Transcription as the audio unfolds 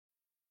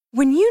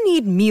When you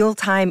need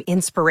mealtime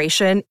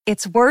inspiration,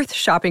 it's worth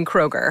shopping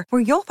Kroger,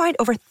 where you'll find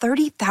over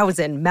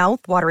 30,000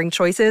 mouth-watering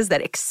choices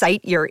that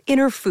excite your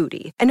inner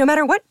foodie. And no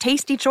matter what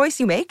tasty choice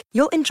you make,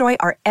 you'll enjoy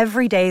our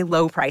everyday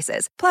low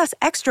prices, plus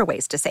extra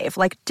ways to save,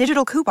 like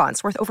digital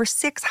coupons worth over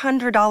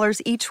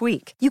 $600 each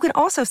week. You can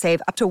also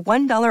save up to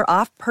 $1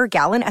 off per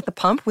gallon at the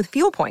pump with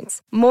fuel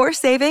points. More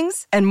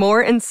savings and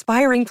more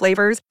inspiring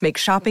flavors make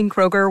shopping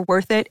Kroger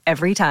worth it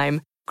every time.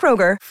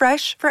 Kroger,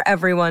 fresh for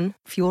everyone.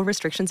 Fuel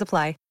restrictions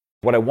apply.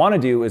 What I want to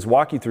do is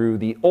walk you through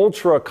the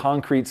ultra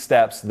concrete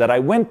steps that I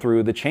went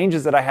through, the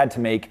changes that I had to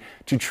make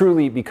to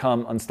truly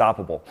become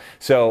unstoppable.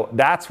 So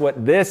that's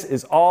what this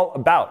is all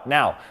about.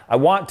 Now, I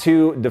want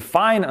to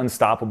define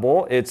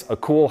unstoppable. It's a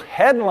cool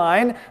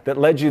headline that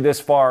led you this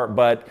far,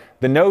 but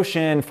the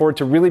notion for it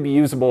to really be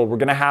usable, we're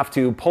going to have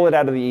to pull it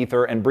out of the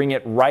ether and bring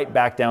it right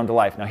back down to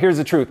life. Now, here's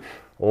the truth.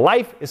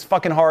 Life is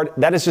fucking hard.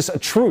 That is just a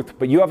truth,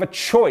 but you have a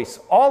choice.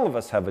 All of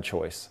us have a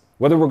choice,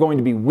 whether we're going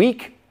to be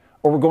weak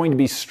or we're going to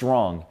be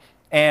strong.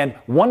 And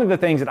one of the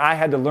things that I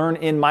had to learn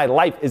in my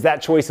life is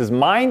that choice is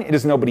mine, it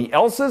is nobody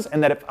else's,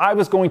 and that if I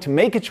was going to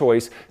make a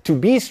choice to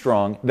be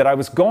strong, that I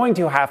was going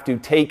to have to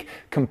take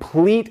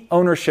complete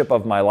ownership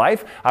of my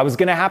life. I was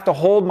going to have to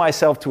hold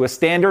myself to a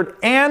standard,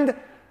 and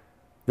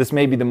this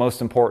may be the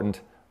most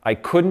important, I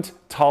couldn't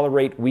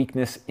tolerate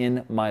weakness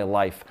in my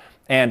life.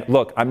 And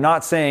look, I'm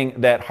not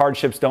saying that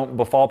hardships don't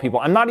befall people.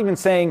 I'm not even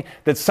saying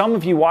that some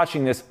of you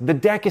watching this, the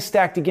deck is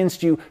stacked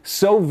against you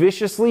so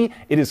viciously,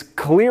 it is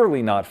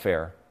clearly not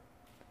fair.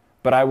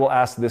 But I will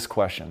ask this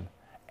question,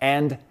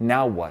 and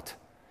now what?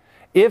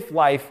 If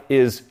life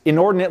is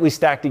inordinately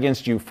stacked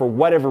against you for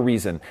whatever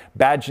reason,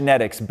 bad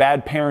genetics,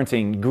 bad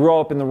parenting, you grew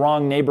up in the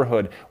wrong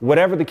neighborhood,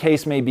 whatever the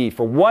case may be,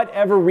 for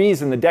whatever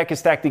reason the deck is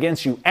stacked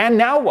against you, and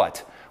now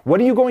what?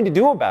 What are you going to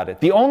do about it?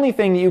 The only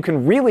thing that you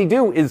can really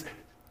do is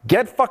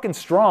get fucking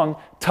strong,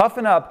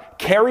 toughen up,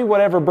 carry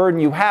whatever burden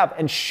you have,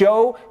 and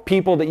show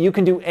people that you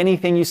can do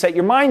anything you set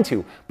your mind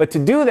to. But to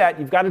do that,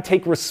 you've got to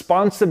take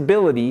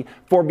responsibility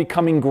for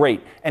becoming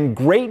great. And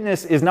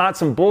greatness is not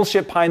some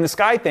bullshit pie in the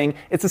sky thing.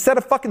 It's a set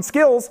of fucking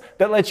skills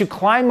that lets you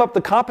climb up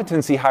the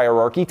competency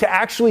hierarchy to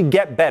actually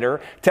get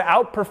better, to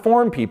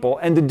outperform people,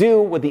 and to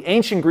do what the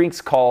ancient Greeks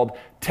called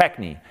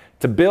techne.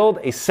 To build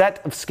a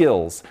set of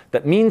skills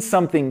that means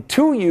something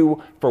to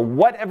you for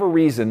whatever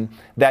reason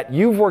that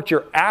you've worked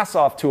your ass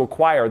off to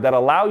acquire that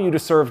allow you to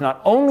serve not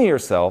only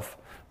yourself,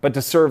 but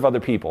to serve other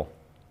people.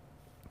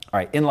 All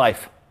right, in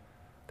life,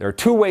 there are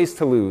two ways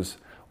to lose.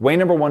 Way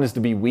number one is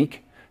to be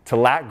weak, to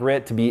lack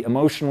grit, to be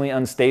emotionally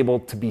unstable,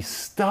 to be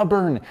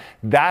stubborn.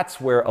 That's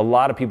where a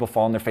lot of people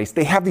fall on their face.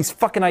 They have these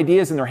fucking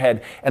ideas in their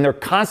head, and they're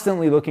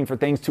constantly looking for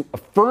things to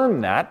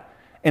affirm that,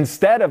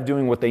 instead of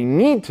doing what they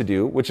need to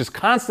do, which is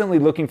constantly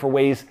looking for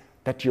ways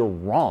that you're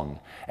wrong.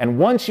 And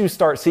once you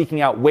start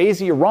seeking out ways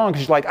that you're wrong,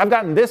 because you're like, I've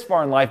gotten this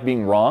far in life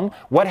being wrong,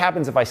 what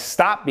happens if I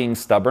stop being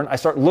stubborn? I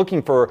start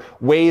looking for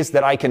ways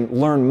that I can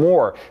learn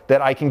more,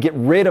 that I can get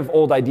rid of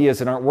old ideas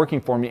that aren't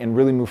working for me and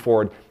really move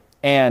forward.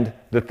 And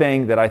the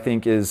thing that I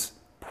think is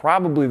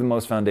probably the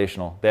most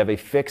foundational, they have a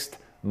fixed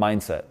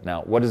mindset.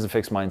 Now, what is a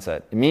fixed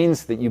mindset? It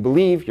means that you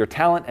believe your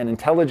talent and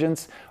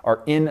intelligence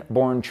are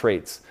inborn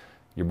traits.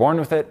 You're born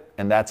with it,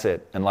 and that's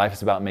it. And life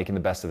is about making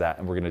the best of that,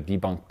 and we're going to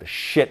debunk the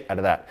shit out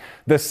of that.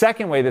 The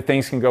second way that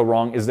things can go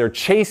wrong is they're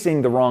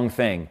chasing the wrong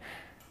thing.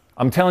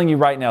 I'm telling you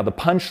right now, the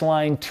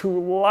punchline to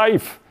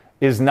life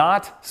is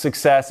not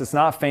success, it's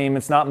not fame,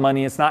 it's not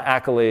money, it's not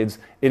accolades.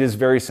 It is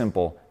very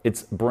simple.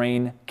 It's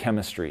brain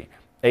chemistry,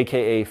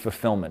 aka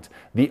fulfillment.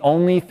 The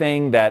only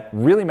thing that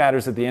really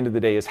matters at the end of the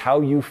day is how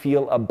you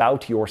feel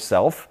about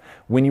yourself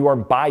when you are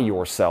by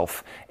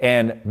yourself.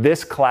 And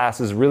this class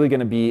is really going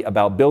to be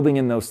about building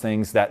in those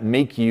things that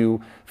make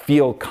you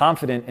feel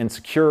confident and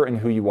secure in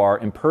who you are,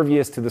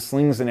 impervious to the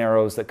slings and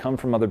arrows that come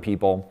from other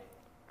people.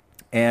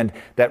 And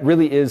that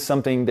really is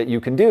something that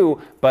you can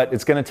do, but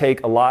it's going to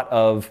take a lot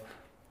of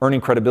earning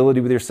credibility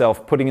with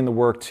yourself, putting in the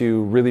work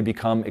to really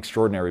become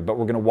extraordinary. But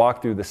we're going to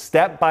walk through the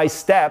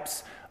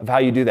step-by-steps of how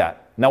you do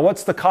that. Now,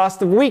 what's the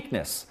cost of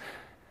weakness?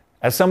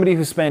 As somebody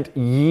who spent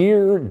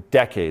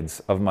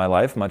decades of my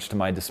life, much to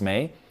my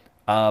dismay,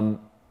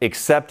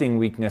 accepting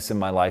weakness in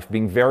my life,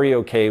 being very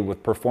okay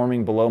with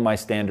performing below my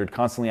standard,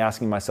 constantly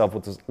asking myself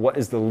what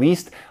is the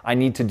least I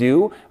need to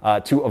do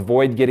to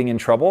avoid getting in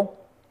trouble.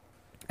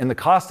 And the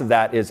cost of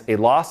that is a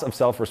loss of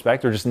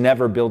self-respect, or just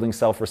never building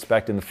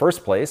self-respect in the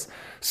first place.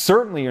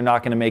 Certainly, you're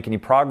not going to make any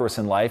progress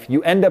in life.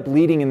 You end up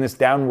leading in this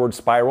downward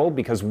spiral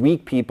because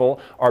weak people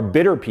are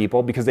bitter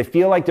people because they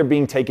feel like they're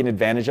being taken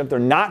advantage of. They're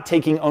not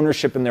taking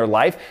ownership in their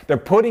life. They're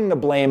putting the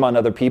blame on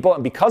other people.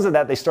 And because of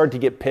that, they start to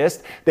get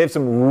pissed. They have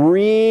some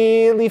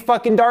really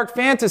fucking dark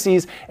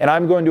fantasies. And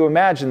I'm going to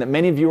imagine that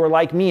many of you are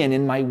like me. And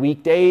in my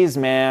weak days,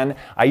 man,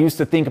 I used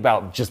to think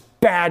about just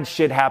bad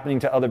shit happening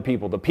to other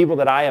people. The people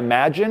that I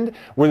imagined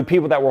were the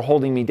people that were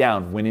holding me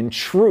down, when in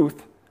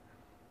truth,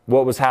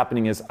 what was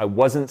happening is I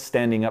wasn't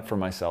standing up for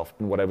myself.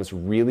 And what I was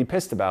really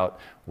pissed about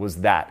was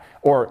that.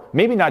 Or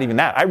maybe not even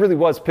that. I really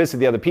was pissed at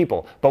the other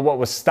people. But what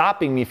was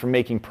stopping me from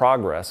making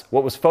progress,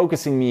 what was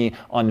focusing me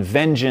on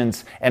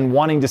vengeance and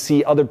wanting to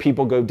see other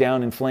people go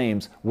down in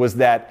flames, was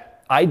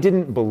that I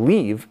didn't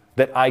believe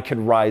that I could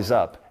rise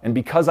up. And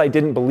because I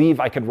didn't believe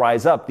I could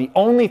rise up, the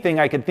only thing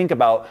I could think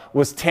about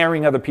was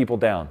tearing other people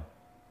down.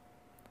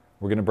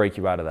 We're going to break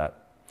you out of that.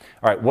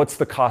 All right, what's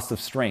the cost of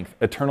strength?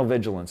 Eternal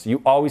vigilance.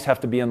 You always have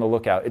to be on the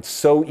lookout. It's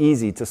so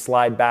easy to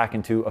slide back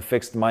into a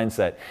fixed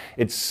mindset.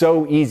 It's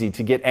so easy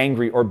to get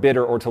angry or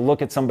bitter or to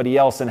look at somebody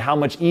else and how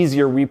much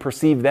easier we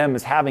perceive them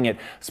as having it,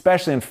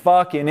 especially in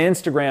fucking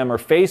Instagram or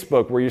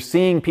Facebook, where you're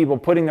seeing people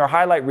putting their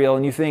highlight reel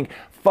and you think,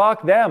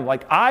 fuck them.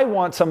 Like, I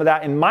want some of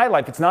that in my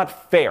life. It's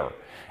not fair.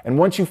 And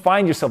once you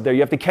find yourself there, you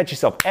have to catch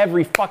yourself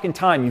every fucking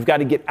time. You've got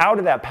to get out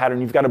of that pattern.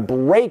 You've got to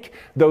break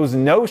those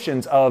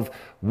notions of,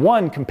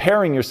 one,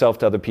 comparing yourself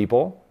to other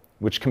people,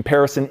 which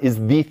comparison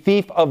is the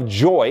thief of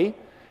joy.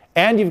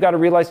 And you've got to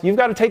realize you've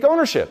got to take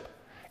ownership.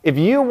 If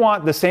you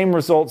want the same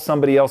results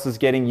somebody else is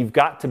getting, you've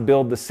got to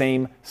build the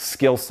same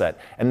skill set.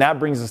 And that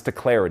brings us to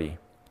clarity.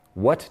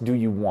 What do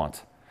you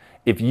want?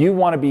 If you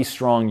want to be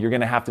strong, you're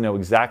going to have to know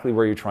exactly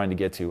where you're trying to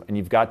get to, and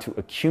you've got to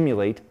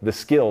accumulate the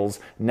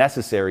skills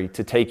necessary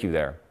to take you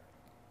there.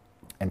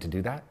 And to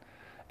do that,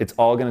 it's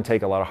all going to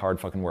take a lot of hard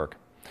fucking work.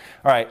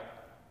 All right,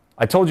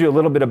 I told you a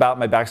little bit about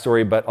my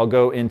backstory, but I'll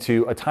go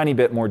into a tiny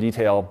bit more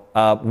detail.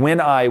 When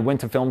I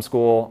went to film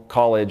school,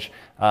 college,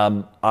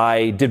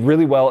 I did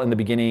really well in the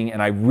beginning,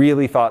 and I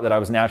really thought that I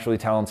was naturally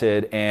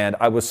talented, and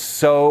I was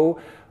so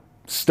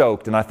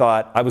stoked, and I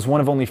thought I was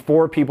one of only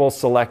 4 people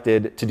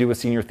selected to do a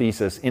senior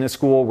thesis in a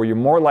school where you're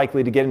more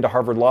likely to get into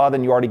Harvard Law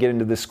than you are to get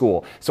into this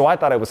school. So I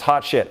thought I was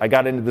hot shit. I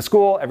got into the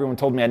school. Everyone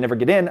told me I'd never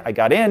get in. I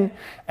got in.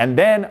 And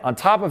then on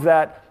top of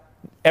that,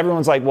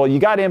 everyone's like, well, you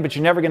got in, but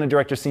you're never going to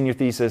direct your senior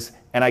thesis.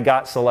 And I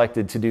got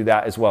selected to do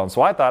that as well. And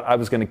so I thought I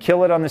was going to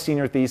kill it on the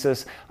senior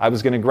thesis. I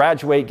was going to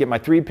graduate, get my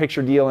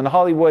 3-picture deal in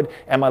Hollywood,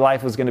 and my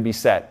life was going to be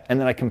set. And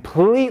then I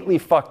completely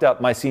fucked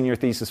up my senior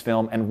thesis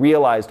film and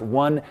realized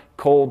one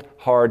cold,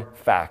 hard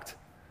fact.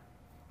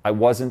 I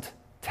wasn't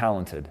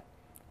talented.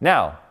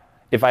 Now,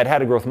 if I'd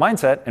had a growth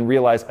mindset and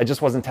realized I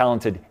just wasn't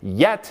talented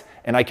yet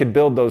and I could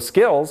build those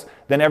skills,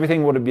 then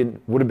everything would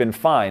have been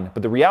fine.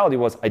 But the reality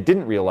was I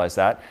didn't realize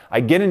that. I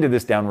get into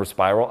this downward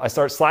spiral. I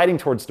start sliding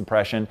towards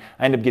depression.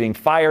 I end up getting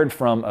fired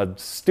from a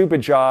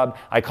stupid job.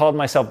 I called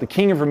myself the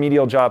king of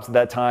remedial jobs at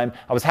that time.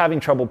 I was having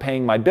trouble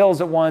paying my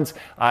bills at once.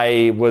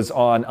 I was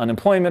on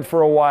unemployment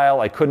for a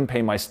while. I couldn't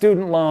pay my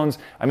student loans.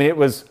 I mean, it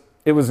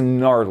was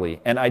gnarly.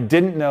 And I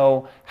didn't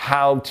know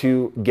how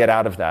to get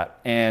out of that.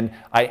 And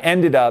I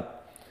ended up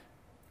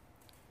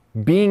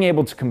being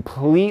able to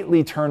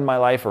completely turn my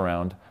life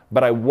around,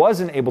 but I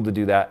wasn't able to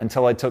do that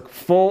until I took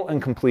full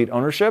and complete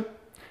ownership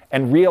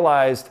and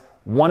realized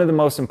one of the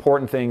most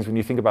important things when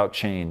you think about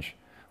change,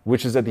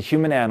 which is that the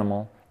human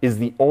animal is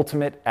the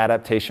ultimate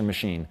adaptation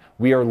machine.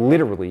 We are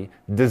literally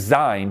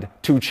designed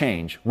to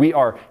change. We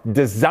are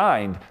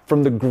designed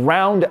from the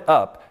ground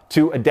up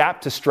to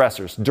adapt to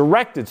stressors,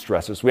 directed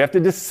stressors. We have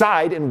to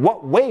decide in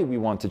what way we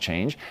want to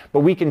change, but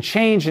we can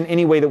change in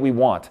any way that we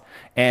want.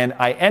 And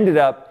I ended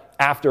up,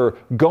 after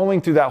going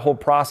through that whole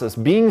process,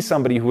 being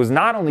somebody who was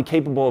not only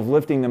capable of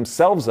lifting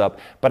themselves up,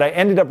 but I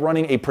ended up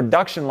running a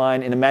production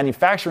line in a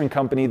manufacturing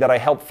company that I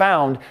helped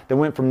found that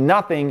went from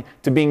nothing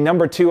to being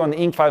number 2 on the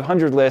Inc.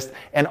 500 list.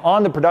 And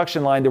on the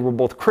production line, there were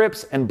both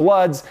Crips and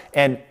Bloods,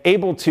 and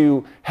able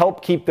to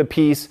help keep the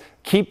peace,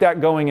 keep that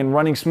going and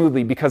running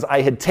smoothly, because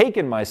I had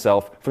taken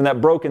myself from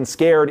that broken,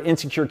 scared,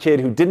 insecure kid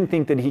who didn't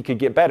think that he could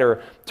get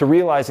better to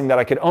realizing that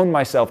I could own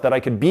myself, that I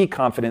could be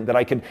confident, that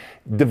I could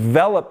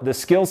develop the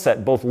skill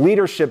set, both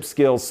leadership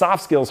skills,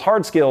 soft skills,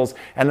 hard skills,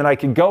 and then I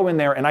could go in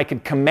there and I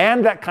could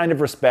command that kind of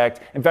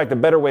respect. In fact, a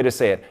better way to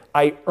say it,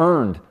 I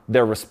earned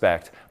their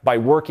respect by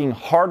working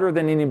harder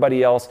than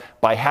anybody else,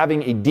 by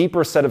having a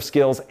deeper set of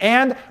skills,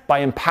 and by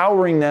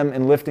empowering them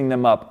and lifting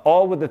them up,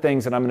 all with the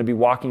things that I'm going to be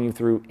walking you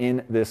through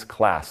in this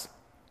class.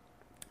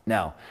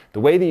 Now, the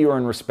way that you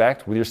earn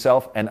respect with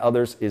yourself and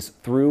others is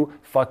through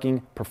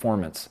fucking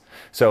performance.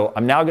 So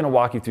I'm now going to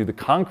walk you through the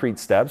concrete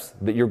steps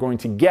that you're going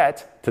to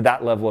get to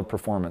that level of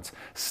performance.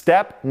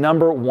 Step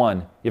number 1,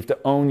 you have to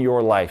own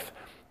your life.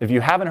 If you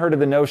haven't heard of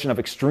the notion of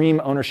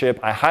extreme ownership,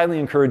 I highly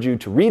encourage you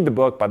to read the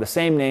book by the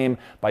same name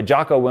by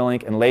Jocko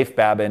Willink and Leif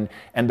Babin.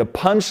 And the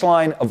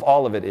punchline of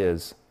all of it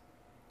is,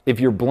 if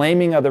you're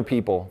blaming other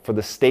people for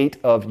the state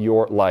of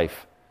your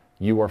life,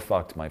 you are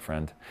fucked, my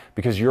friend,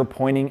 because you're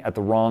pointing at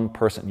the wrong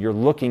person. You're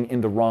looking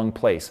in the wrong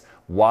place.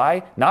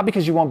 Why? Not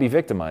because you won't be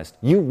victimized.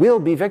 You will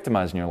be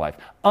victimized in your life.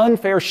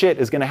 Unfair shit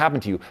is going to happen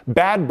to you.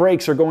 Bad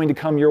breaks are going to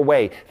come your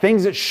way.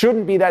 Things that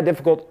shouldn't be that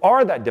difficult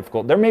are that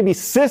difficult. There may be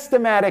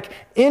systematic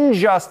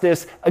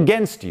injustice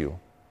against you.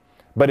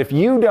 But if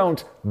you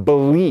don't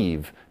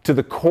believe to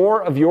the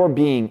core of your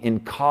being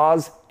in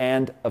cause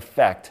and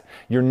effect,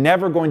 you're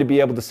never going to be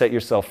able to set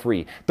yourself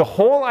free. The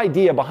whole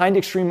idea behind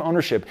extreme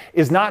ownership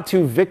is not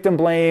to victim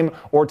blame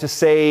or to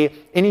say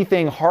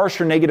anything harsh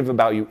or negative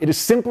about you. It is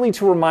simply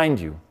to remind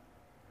you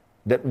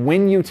that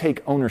when you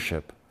take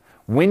ownership,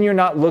 when you're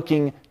not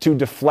looking to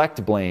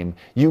deflect blame,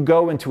 you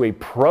go into a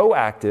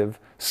proactive,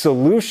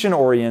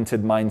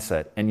 solution-oriented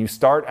mindset and you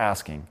start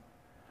asking,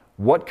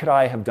 what could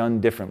I have done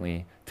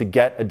differently to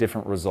get a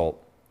different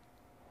result?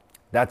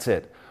 That's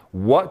it.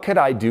 What could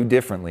I do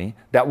differently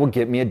that will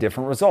get me a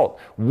different result?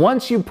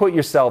 Once you put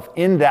yourself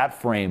in that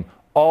frame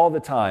all the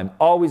time,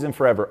 always and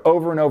forever,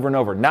 over and over and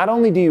over, not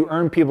only do you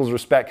earn people's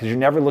respect because you're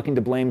never looking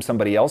to blame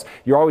somebody else,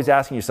 you're always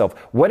asking yourself,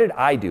 what did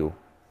I do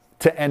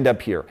to end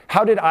up here?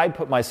 How did I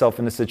put myself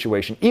in this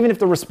situation? Even if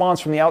the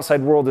response from the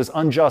outside world is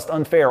unjust,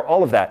 unfair,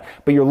 all of that,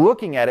 but you're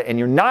looking at it and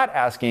you're not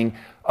asking,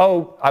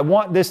 oh, I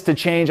want this to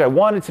change, I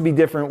want it to be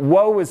different,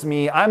 woe is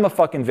me, I'm a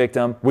fucking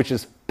victim, which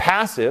is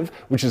passive,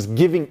 which is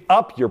giving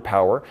up your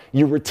power.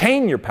 You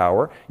retain your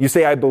power. You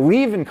say, I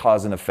believe in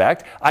cause and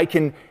effect. I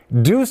can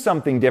do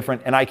something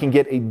different and I can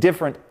get a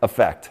different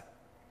effect.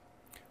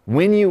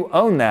 When you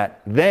own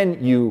that,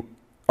 then you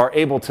are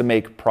able to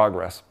make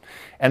progress.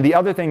 And the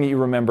other thing that you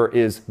remember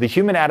is the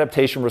human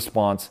adaptation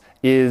response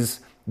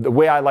is, the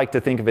way I like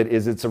to think of it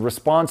is it's a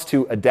response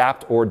to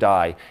adapt or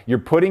die. You're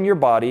putting your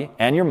body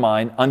and your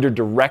mind under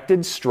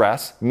directed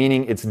stress,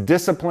 meaning it's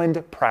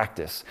disciplined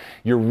practice.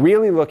 You're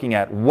really looking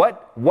at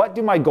what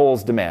do my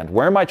goals demand?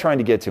 Where am I trying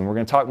to get to? And we're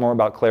going to talk more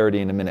about clarity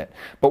in a minute.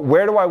 But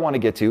where do I want to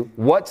get to?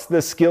 What's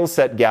the skill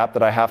set gap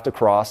that I have to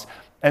cross?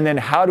 And then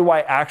how do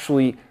I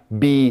actually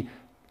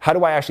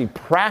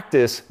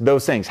practice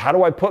those things? How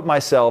do I put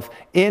myself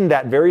in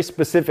that very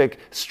specific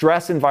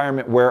stress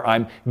environment where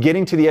I'm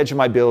getting to the edge of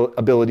my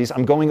abilities,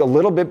 I'm going a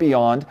little bit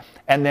beyond,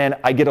 and then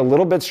I get a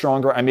little bit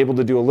stronger, I'm able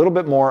to do a little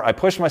bit more, I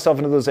push myself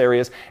into those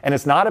areas, and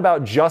it's not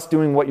about just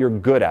doing what you're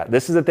good at.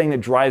 This is the thing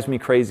that drives me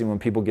crazy when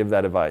people give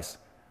that advice.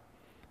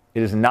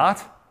 It is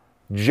not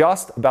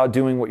just about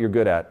doing what you're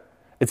good at.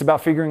 It's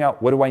about figuring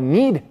out what do I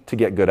need to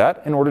get good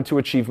at in order to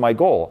achieve my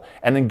goal.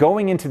 And then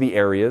going into the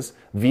areas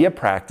via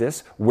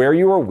practice where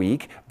you are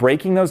weak,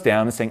 breaking those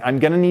down and saying, I'm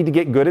going to need to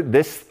get good at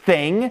this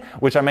thing,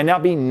 which I might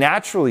not be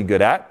naturally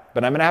good at,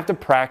 but I'm going to have to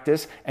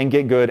practice and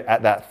get good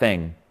at that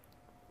thing.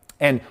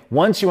 And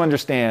once you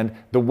understand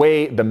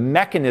the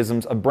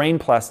mechanisms of brain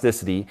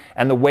plasticity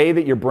and the way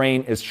that your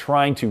brain is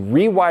trying to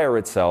rewire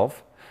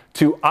itself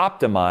to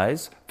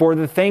optimize for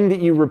the thing that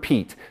you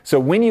repeat. So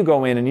when you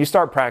go in and you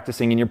start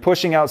practicing and you're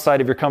pushing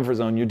outside of your comfort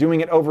zone, you're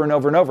doing it over and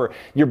over and over,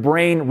 your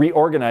brain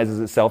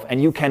reorganizes itself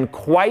and you can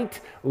quite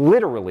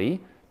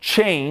literally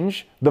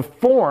change the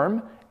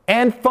form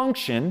and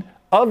function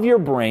of your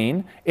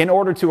brain in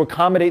order to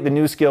accommodate the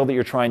new skill that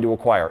you're trying to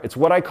acquire. It's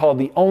what I call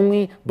the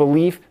only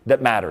belief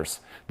that matters.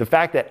 The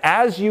fact that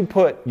as you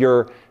put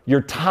your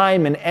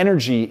time and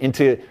energy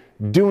into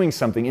doing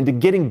something, into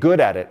getting good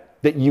at it,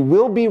 that you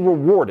will be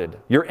rewarded,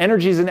 your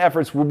energies and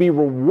efforts will be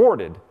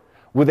rewarded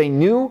with a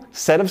new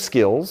set of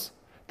skills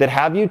that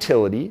have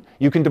utility.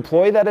 You can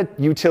deploy that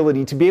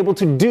utility to be able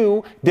to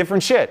do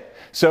different shit.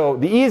 So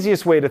the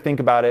easiest way to think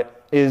about it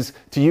is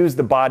to use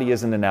the body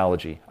as an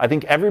analogy. I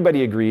think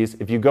everybody agrees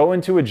if you go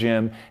into a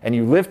gym and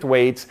you lift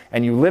weights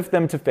and you lift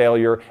them to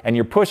failure and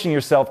you're pushing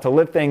yourself to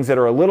lift things that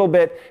are a little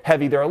bit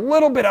heavy, they're a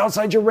little bit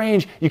outside your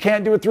range, you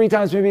can't do it 3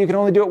 times, maybe you can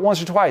only do it once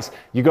or twice.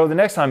 You go the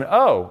next time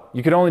and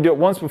you could only do it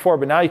once before,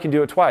 but now you can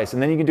do it twice,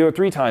 and then you can do it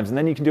 3 times, and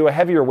then you can do a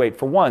heavier weight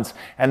for once,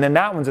 and then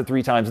that one's at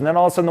 3 times, and then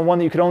all of a sudden the one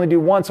that you could only do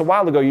once a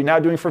while ago, you're now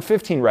doing for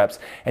 15 reps,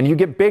 and you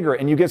get bigger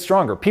and you get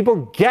stronger.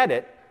 People get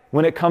it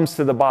when it comes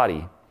to the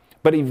body.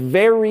 But a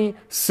very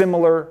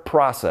similar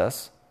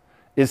process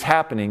is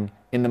happening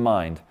in the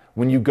mind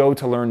when you go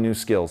to learn new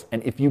skills.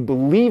 And if you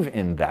believe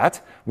in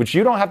that, which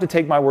you don't have to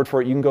take my word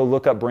for it, you can go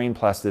look up brain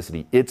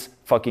plasticity. It's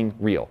fucking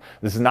real.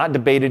 This is not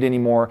debated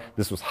anymore.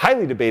 This was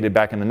highly debated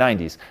back in the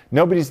 90s.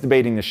 Nobody's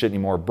debating this shit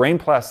anymore. Brain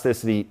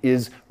plasticity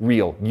is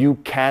real. You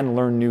can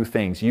learn new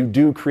things. You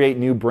do create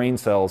new brain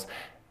cells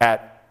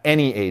at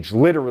any age,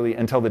 literally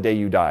until the day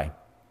you die.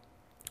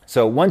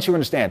 So once you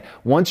understand,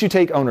 once you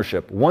take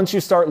ownership, once you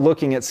start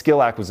looking at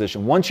skill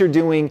acquisition, once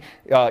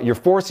you're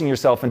forcing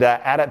yourself into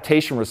that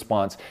adaptation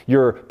response,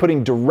 you're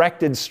putting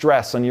directed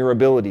stress on your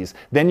abilities,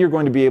 then you're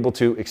going to be able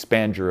to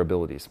expand your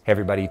abilities. Hey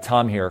everybody,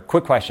 Tom here.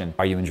 Quick question.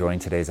 Are you enjoying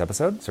today's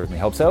episode? Certainly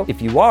hope so.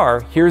 If you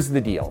are, here's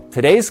the deal.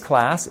 Today's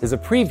class is a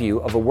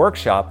preview of a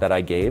workshop that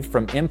I gave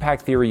from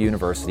Impact Theory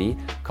University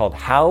called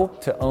How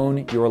to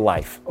Own Your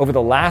Life. Over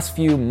the last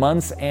few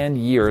months and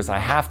years, I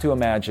have to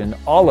imagine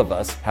all of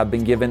us have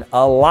been given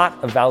a lot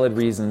of valid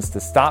reasons to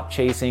stop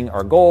chasing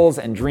our goals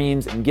and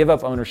dreams and give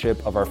up ownership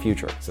of our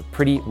future. It's a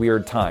pretty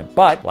weird time.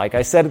 But like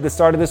I said at the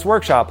start of this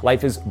workshop,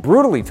 life is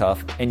brutally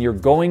tough and you're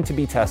going to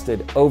be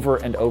tested over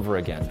and over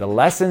again. The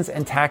lessons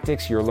and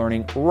tactics you're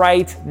learning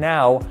right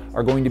now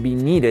are going to be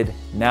needed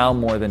now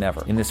more than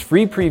ever. In this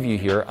free preview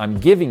here, I'm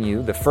giving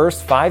you the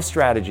first 5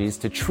 strategies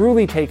to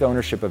truly take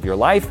ownership of your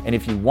life. And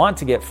if you want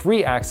to get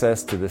free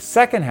access to the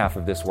second half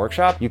of this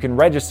workshop, you can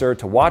register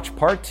to watch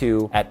part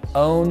 2 at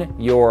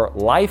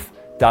ownyourlife.com.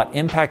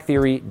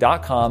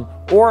 life.impacttheory.com,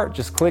 or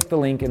just click the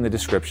link in the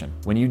description.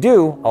 When you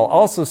do, I'll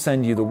also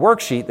send you the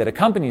worksheet that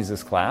accompanies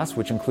this class,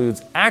 which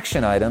includes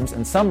action items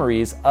and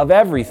summaries of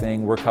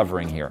everything we're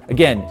covering here.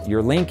 Again,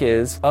 your link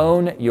is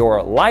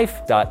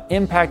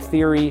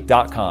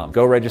ownyourlife.impacttheory.com.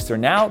 Go register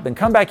now, then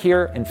come back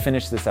here and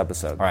finish this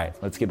episode. All right,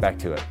 let's get back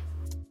to it.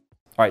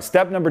 All right,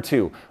 step number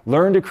 2,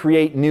 learn to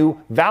create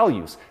new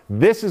values.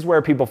 This is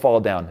where people fall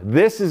down.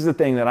 This is the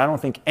thing that I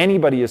don't think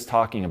anybody is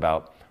talking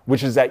about,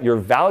 which is that your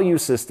value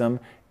system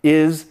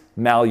is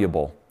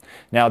malleable.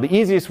 Now, the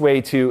easiest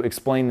way to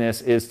explain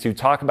this is to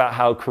talk about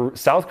how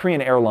South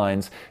Korean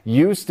Airlines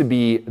used to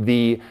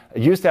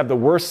have the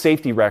worst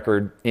safety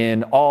record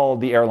in all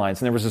the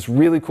airlines. And there was this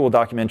really cool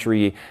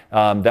documentary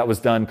that was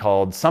done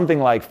called something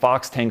like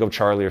Fox Tango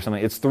Charlie or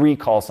something. It's 3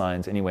 call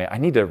signs. Anyway, I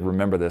need to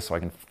remember this so I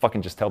can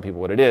fucking just tell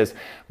people what it is.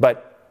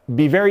 But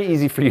be very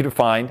easy for you to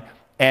find.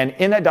 And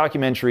in that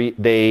documentary,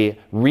 they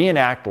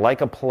reenact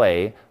like a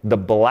play the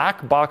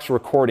black box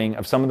recording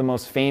of some of the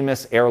most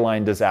famous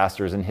airline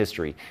disasters in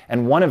history.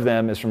 And one of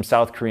them is from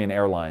South Korean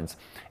Airlines.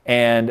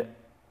 And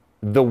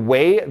the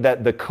way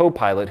that the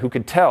co-pilot, who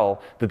could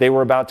tell that they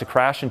were about to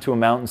crash into a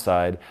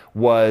mountainside,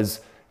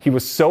 he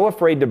was so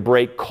afraid to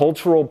break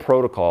cultural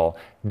protocol,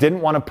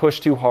 didn't want to push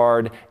too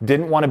hard,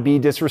 didn't want to be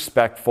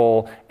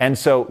disrespectful, and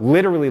so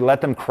literally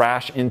let them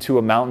crash into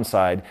a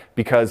mountainside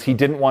because he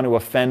didn't want to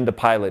offend the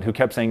pilot, who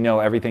kept saying, no,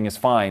 everything is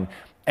fine.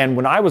 And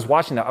when I was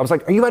watching that, I was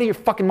like, are you out of your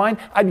fucking mind?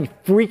 I'd be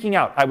freaking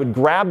out. I would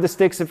grab the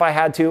sticks if I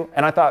had to,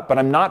 and I thought, but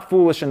I'm not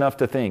foolish enough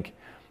to think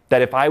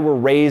that if I were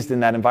raised in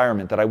that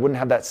environment, that I wouldn't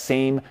have that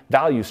same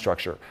value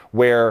structure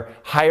where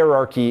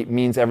hierarchy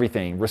means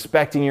everything,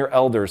 respecting your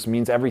elders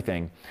means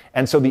everything.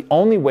 And so the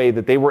only way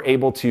that they were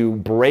able to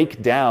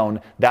break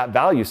down that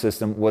value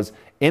system was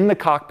in the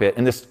cockpit,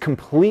 and this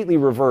completely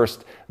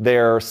reversed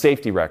their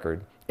safety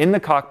record. In the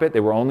cockpit, they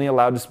were only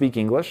allowed to speak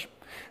English.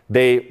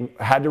 They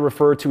had to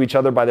refer to each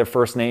other by their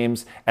first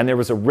names, and there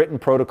was a written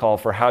protocol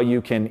for how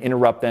you can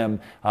interrupt them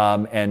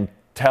and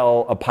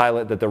tell a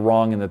pilot that they're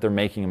wrong and that they're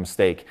making a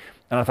mistake.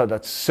 And I thought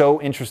that's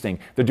so interesting.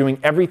 They're doing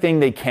everything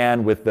they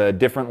can with the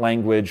different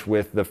language,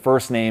 with the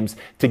first names,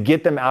 to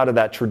get them out of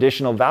that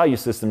traditional value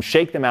system,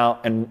 shake them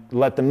out, and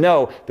let them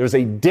know there's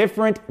a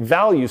different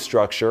value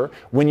structure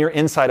when you're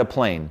inside a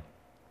plane.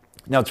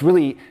 Now,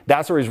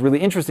 that story is really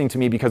interesting to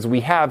me because we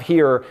have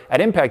here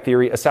at Impact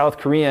Theory a South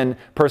Korean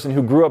person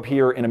who grew up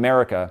here in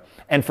America.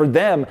 And for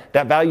them,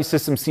 that value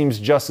system seems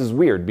just as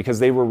weird because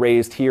they were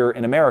raised here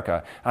in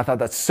America. And I thought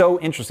that's so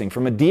interesting.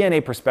 From a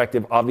DNA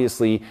perspective,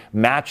 obviously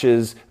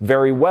matches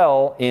very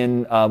well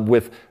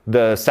with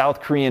the South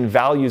Korean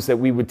values that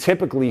we would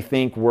typically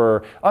think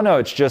were, oh no,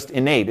 it's just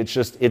innate. It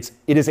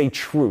is a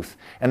truth.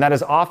 And that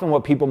is often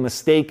what people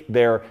mistake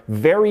their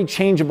very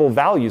changeable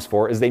values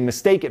for, is they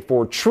mistake it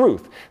for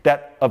truth.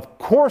 That of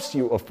course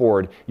you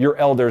afford your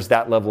elders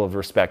that level of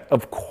respect.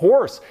 Of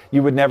course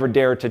you would never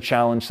dare to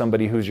challenge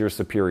somebody who's your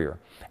superior.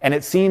 And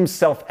it seems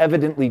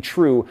self-evidently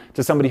true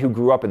to somebody who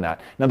grew up in that.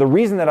 Now, the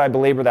reason that I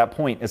belabor that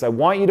point is I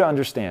want you to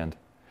understand,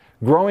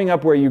 growing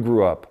up where you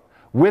grew up,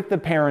 with the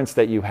parents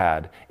that you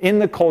had, in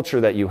the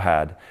culture that you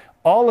had,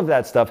 all of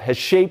that stuff has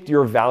shaped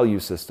your value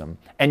system.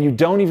 And you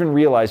don't even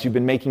realize you've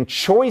been making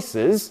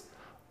choices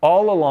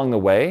all along the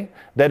way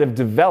that have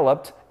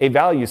developed a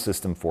value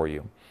system for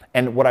you.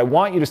 And what I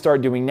want you to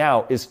start doing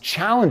now is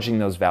challenging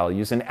those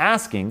values and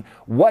asking,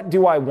 what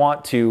do I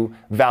want to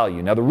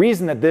value? Now, the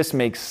reason that this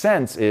makes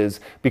sense is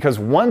because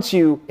once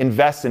you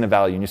invest in a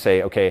value and you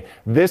say, okay,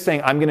 this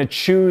thing, I'm going to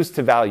choose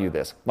to value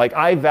this. Like,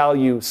 I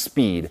value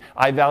speed.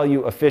 I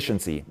value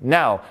efficiency.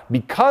 Now,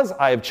 because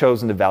I have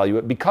chosen to value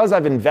it, because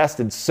I've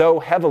invested so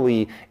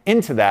heavily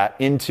into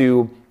that,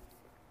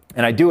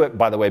 and I do it,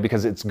 by the way,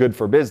 because it's good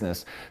for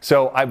business.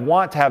 So I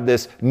want to have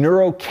this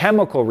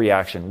neurochemical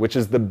reaction, which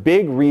is the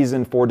big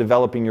reason for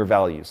developing your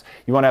values.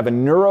 You want to have a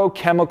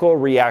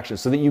neurochemical reaction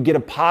so that you get a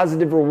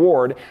positive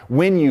reward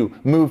when you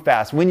move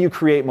fast, when you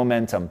create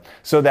momentum,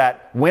 so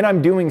that when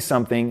I'm doing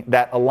something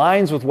that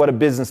aligns with what a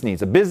business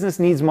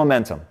needs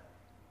momentum.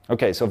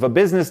 Okay, so if a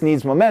business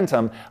needs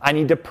momentum, I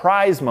need to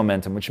prize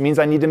momentum, which means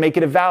I need to make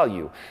it a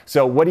value.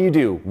 So what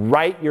do?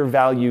 Write your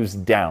values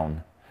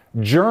down.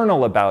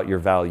 Journal about your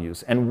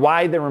values and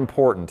why they're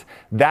important.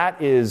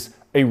 That is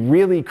a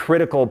really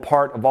critical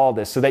part of all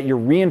this, so that you're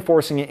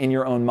reinforcing it in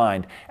your own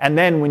mind. And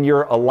then when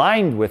you're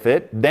aligned with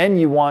it, then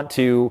you want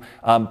to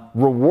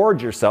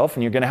reward yourself,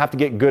 and you're going to have to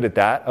get good at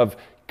that, of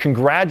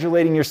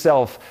congratulating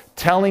yourself,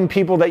 telling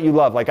people that you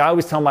love. Like I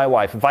always tell my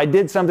wife, if I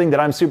did something that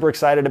I'm super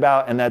excited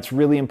about and that's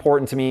really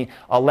important to me,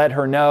 I'll let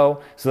her know,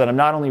 so that I'm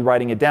not only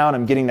writing it down,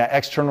 I'm getting that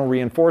external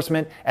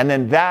reinforcement. And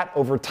then that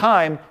over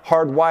time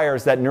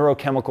hardwires that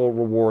neurochemical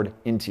reward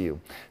into you.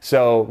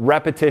 So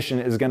repetition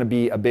is going to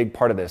be a big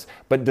part of this.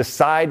 But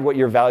decide what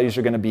your values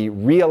are going to be,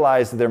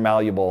 realize that they're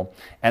malleable,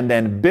 and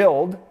then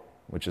build,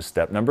 which is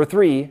step number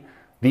 3,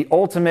 the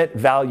ultimate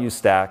value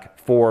stack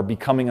for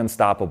becoming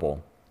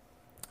unstoppable.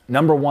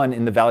 Number one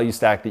in the value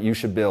stack that you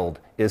should build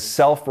is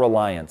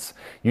self-reliance.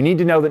 You need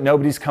to know that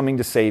nobody's coming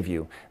to save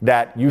you,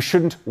 that you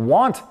shouldn't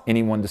want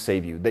anyone to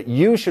save you, that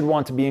you should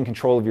want to be in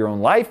control of your own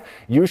life.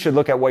 You should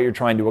look at what you're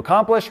trying to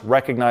accomplish,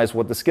 recognize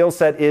what the skill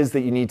set is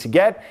that you need to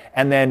get,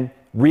 and then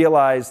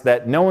realize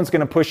that no one's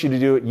going to push you to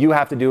do it. You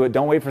have to do it.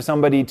 Don't wait for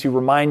somebody to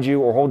remind you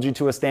or hold you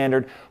to a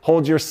standard.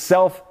 Hold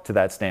yourself to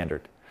that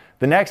standard.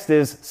 The next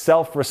is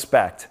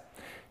self-respect.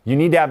 You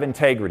need to have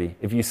integrity.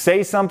 If you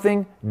say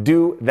something,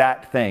 do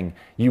that thing.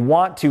 You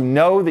want to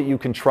know that you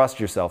can trust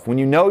yourself. When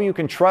you know you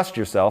can trust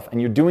yourself and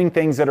you're doing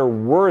things that are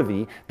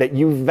worthy, that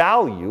you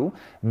value,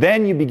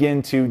 then you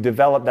begin to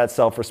develop that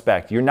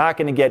self-respect. You're not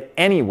going to get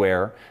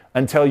anywhere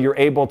until you're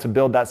able to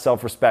build that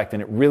self-respect.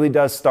 And it really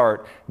does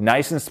start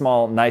nice and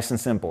small, nice and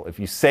simple. If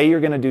you say you're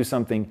going to do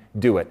something,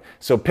 do it.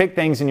 So pick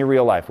things in your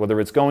real life, whether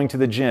it's going to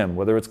the gym,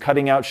 whether it's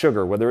cutting out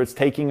sugar, whether it's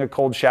taking a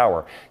cold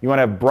shower. You want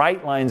to have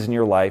bright lines in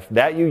your life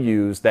that you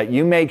use, that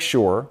you make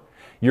sure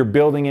you're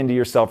building into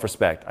your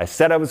self-respect. I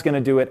said I was going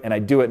to do it, and I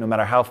do it no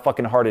matter how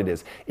fucking hard it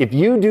is. If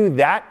you do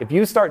that, if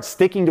you start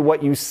sticking to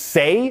what you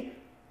say,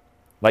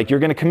 like you're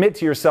going to commit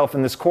to yourself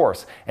in this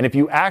course, and if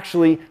you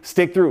actually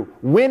stick through,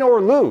 win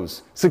or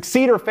lose,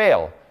 succeed or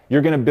fail,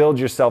 you're going to build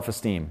your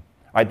self-esteem.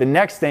 All right, the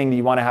next thing that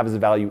you want to have as a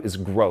value is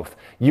growth.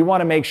 You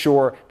want to make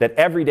sure that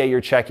every day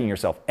you're checking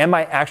yourself. Am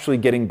I actually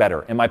getting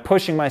better? Am I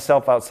pushing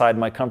myself outside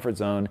my comfort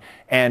zone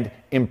and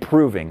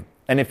improving?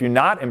 And if you're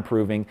not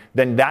improving,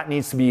 then that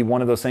needs to be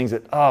one of those things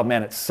that, oh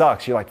man, it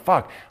sucks. You're like,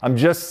 fuck, I'm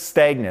just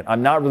stagnant.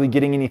 I'm not really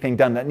getting anything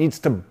done. That needs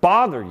to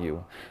bother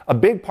you. A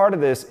big part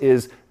of this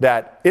is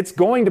that it's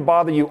going to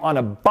bother you on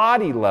a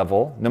body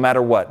level, no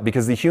matter what,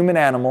 because the human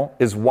animal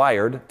is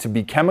wired to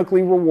be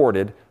chemically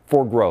rewarded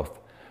for growth.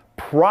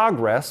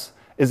 Progress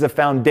is a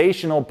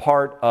foundational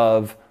part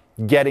of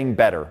getting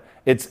better.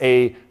 It's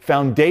a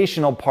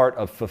foundational part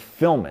of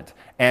fulfillment.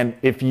 And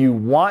if you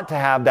want to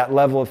have that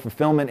level of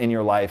fulfillment in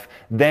your life,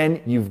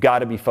 then you've got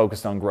to be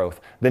focused on growth.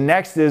 The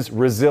next is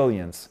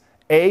resilience,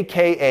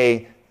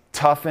 AKA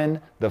toughen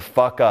the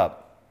fuck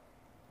up.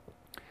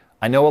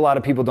 I know a lot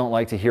of people don't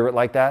like to hear it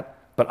like that,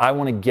 but I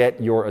want to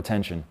get your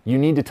attention. You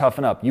need to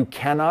toughen up. You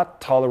cannot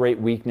tolerate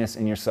weakness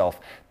in yourself.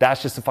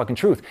 That's just the fucking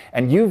truth.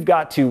 And you've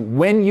got to,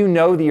 when you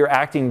know that you're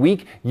acting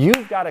weak,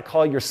 you've got to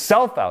call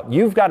yourself out.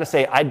 You've got to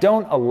say, I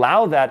don't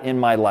allow that in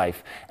my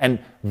life. And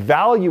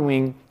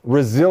valuing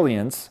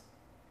resilience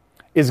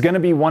is going to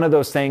be one of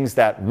those things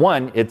that,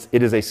 one, it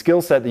is a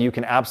skill set that you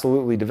can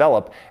absolutely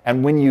develop.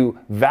 And when you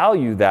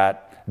value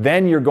that,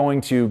 then you're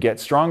going to get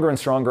stronger and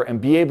stronger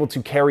and be able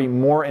to carry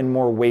more and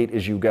more weight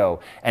as you go.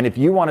 And if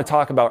you want to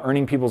talk about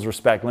earning people's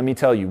respect, let me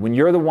tell you, when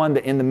you're the one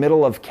that in the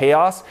middle of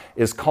chaos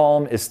is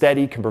calm, is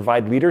steady, can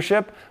provide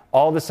leadership,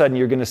 all of a sudden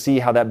you're going to see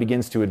how that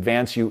begins to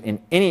advance you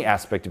in any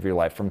aspect of your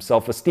life, from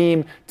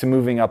self-esteem to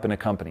moving up in a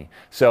company.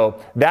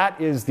 So that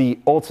is the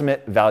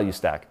ultimate value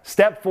stack.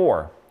 Step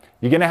 4,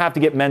 you're going to have to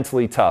get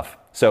mentally tough.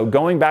 So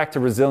going back to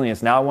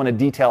resilience, now I want to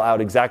detail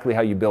out exactly how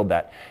you build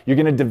that. You're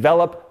going to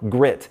develop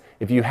grit.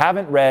 If you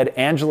haven't read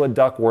Angela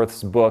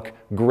Duckworth's book,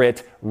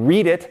 Grit,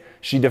 read it.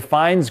 She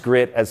defines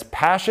grit as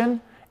passion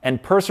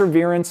and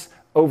perseverance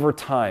over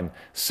time.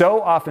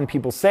 So often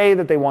people say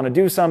that they want to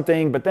do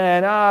something, but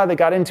then they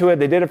got into it,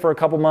 they did it for a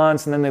couple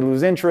months, and then they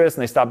lose interest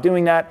and they stop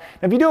doing that.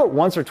 And if you do it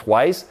once or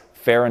twice,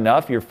 fair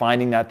enough, you're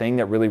finding that thing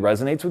that really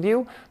resonates with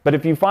you. But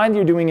if you find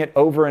you're doing it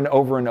over and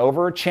over and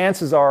over,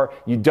 chances are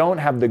you don't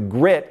have the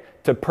grit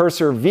to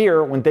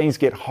persevere when things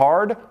get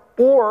hard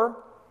or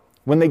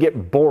when they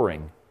get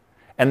boring.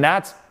 And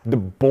that's, the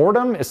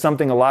boredom is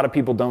something a lot of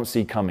people don't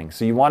see coming.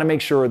 So you want to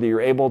make sure that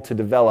you're able to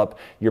develop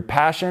your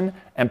passion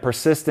and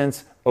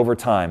persistence over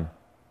time.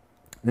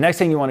 The next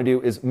thing you want to do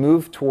is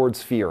move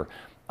towards fear.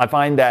 I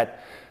find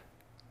that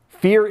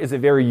fear is a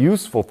very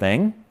useful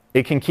thing.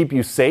 It can keep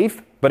you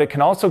safe, but it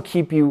can also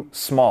keep you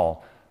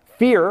small.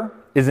 Fear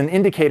is an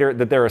indicator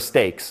that there are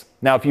stakes.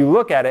 Now, if you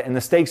look at it and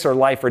the stakes are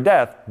life or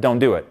death, don't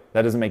do it.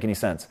 That doesn't make any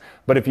sense.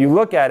 But if you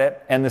look at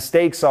it and the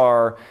stakes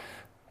are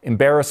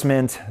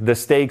embarrassment, the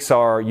stakes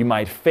are you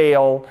might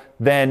fail,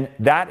 then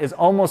that is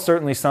almost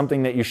certainly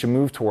something that you should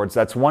move towards.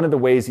 That's one of the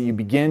ways that you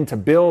begin to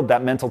build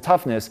that mental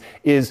toughness,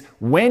 is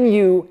when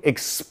you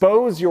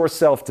expose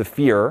yourself to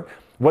fear.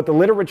 What the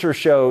literature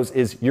shows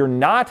is you're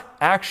not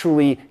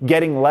actually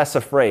getting less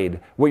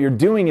afraid. What you're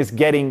doing is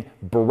getting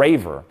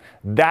braver.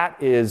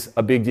 That is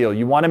a big deal.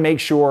 You want to make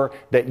sure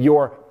that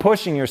you're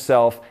pushing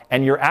yourself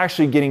and you're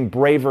actually getting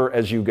braver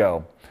as you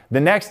go. The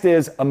next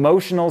is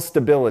emotional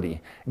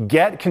stability.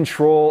 Get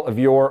control of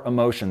your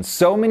emotions.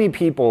 So many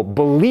people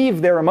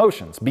believe their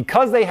emotions.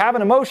 Because they have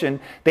an emotion,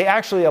 they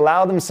actually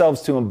allow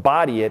themselves to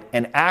embody it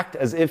and act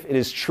as if it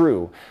is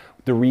true.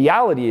 The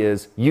reality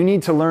is you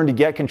need to learn to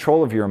get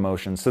control of your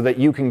emotions so that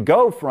you can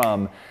go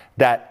from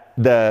that,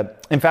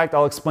 in fact,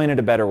 I'll explain it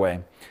a better way.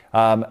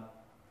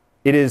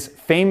 It is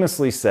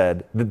famously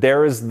said that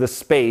there is the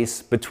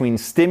space between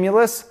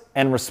stimulus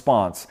and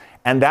response.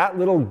 And that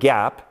little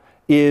gap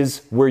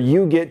is where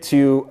you get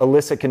to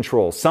elicit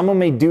control. Someone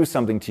may do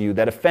something to you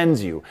that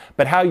offends you,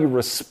 but how you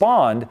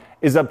respond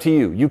is up to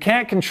you. You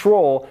can't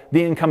control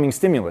the incoming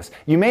stimulus.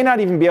 You may not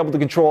even be able to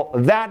control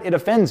that it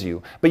offends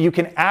you, but you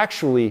can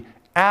actually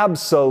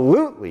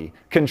absolutely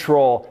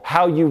control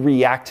how you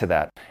react to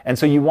that. And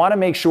so you want to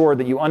make sure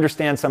that you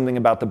understand something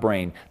about the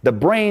brain. The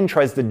brain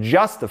tries to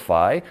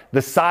justify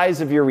the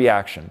size of your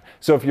reaction.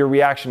 So if your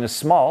reaction is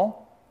small,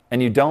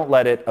 and you don't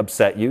let it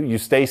upset you, you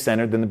stay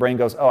centered, then the brain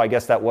goes, oh, I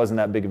guess that wasn't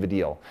that big of a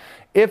deal.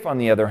 If, on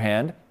the other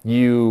hand,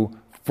 you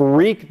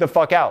freak the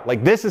fuck out,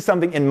 like this is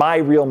something in my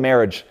real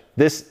marriage,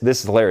 this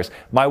is hilarious.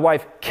 My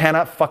wife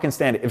cannot fucking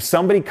stand it. If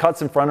somebody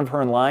cuts in front of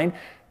her in line,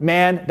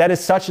 man, that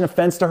is such an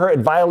offense to her.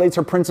 It violates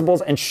her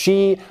principles, and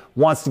she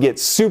wants to get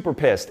super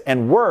pissed.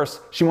 And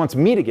worse, she wants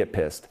me to get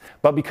pissed.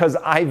 But because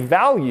I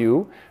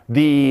value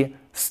the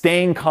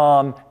staying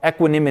calm,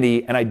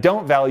 equanimity, and I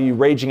don't value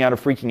raging out or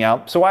freaking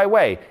out, so I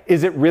weigh.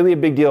 Is it really a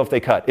big deal if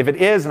they cut? If it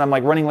is, and I'm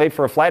like running late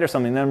for a flight or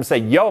something, then I'm gonna say,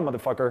 yo,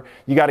 motherfucker,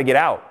 you gotta get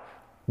out.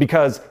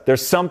 Because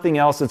there's something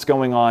else that's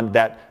going on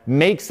that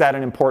makes that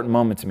an important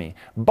moment to me.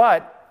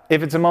 But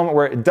if it's a moment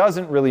where it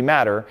doesn't really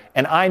matter,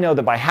 and I know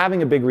that by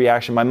having a big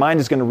reaction, my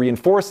mind is gonna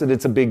reinforce that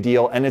it's a big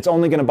deal, and it's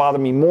only gonna bother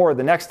me more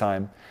the next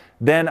time,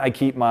 then I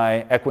keep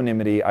my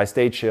equanimity, I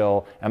stay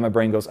chill, and my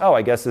brain goes, oh,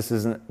 I guess this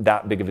isn't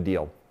that big of a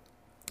deal.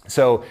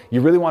 So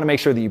you really want to make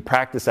sure that you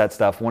practice that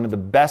stuff. One of the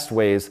best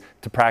ways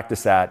to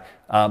practice that,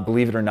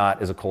 believe it or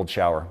not, is a cold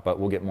shower, but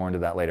we'll get more into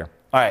that later.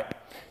 All right,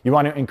 you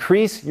want to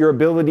increase your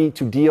ability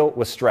to deal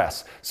with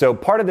stress. So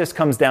part of this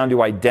comes down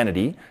to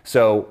identity.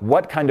 So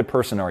what kind of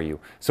person are you?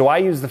 So I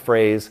use the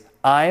phrase,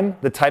 I'm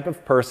the type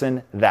of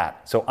person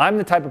that. So I'm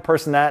the type of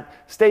person that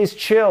stays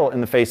chill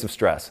in the face of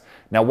stress.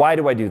 Now, why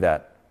do I do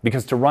that?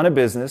 Because to run a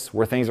business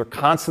where things are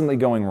constantly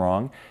going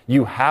wrong,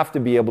 you have to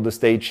be able to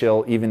stay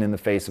chill even in the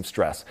face of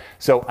stress.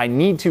 So I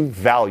need to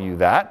value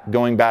that,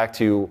 going back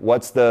to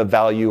what's the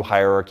value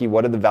hierarchy,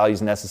 what are the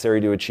values necessary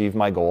to achieve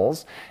my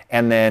goals,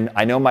 and then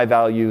I know my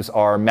values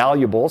are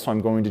malleable, so I'm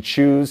going to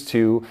choose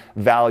to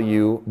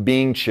value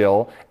being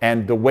chill,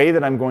 and the way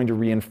that I'm going to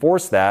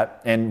reinforce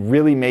that and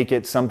really make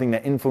it something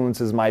that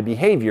influences my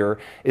behavior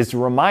is to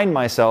remind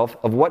myself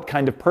of what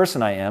kind of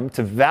person I am,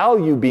 to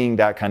value being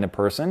that kind of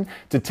person,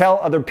 to tell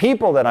other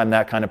people that I'm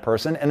that kind of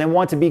person, and then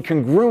want to be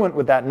congruent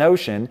with that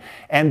notion.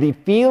 And the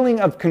feeling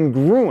of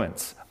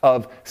congruence,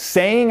 of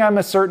saying I'm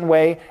a certain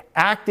way,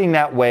 acting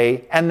that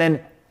way, and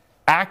then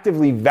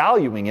actively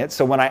valuing it.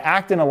 So when I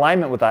act in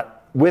alignment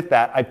with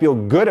that, I feel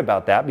good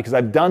about that because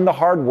I've done the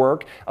hard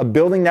work of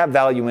building that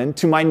value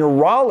into my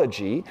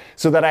neurology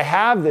so that I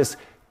have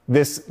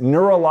this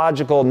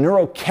neurological,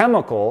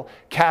 neurochemical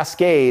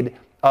cascade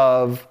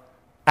of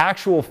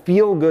actual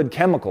feel-good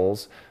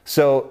chemicals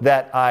so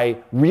that I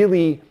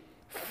really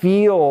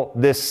feel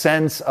this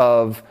sense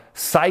of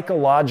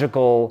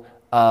psychological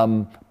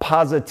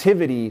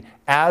positivity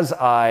as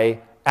I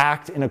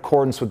act in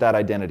accordance with that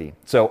identity.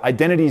 So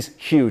identity's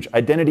huge.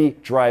 Identity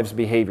drives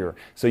behavior.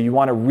 So you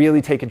want to really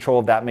take control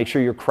of that. Make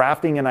sure you're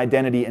crafting an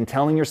identity and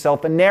telling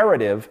yourself a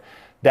narrative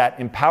that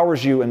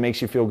empowers you and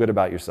makes you feel good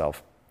about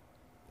yourself.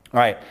 All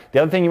right, the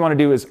other thing you want to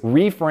do is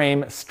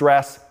reframe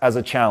stress as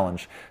a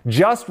challenge.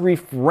 Just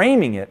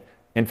reframing it.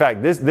 In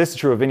fact, this is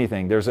true of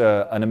anything. There's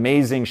an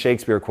amazing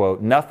Shakespeare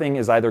quote, nothing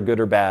is either good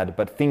or bad,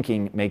 but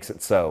thinking makes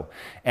it so.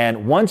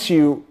 And once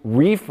you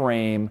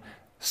reframe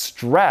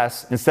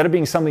stress, instead of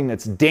being something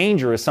that's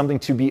dangerous, something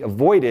to be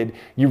avoided,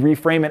 you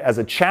reframe it as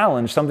a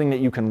challenge, something that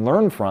you can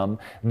learn from,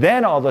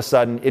 then all of a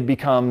sudden it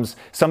becomes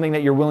something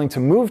that you're willing to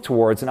move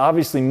towards. And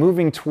obviously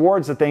moving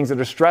towards the things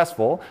that are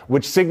stressful,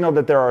 which signal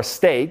that there are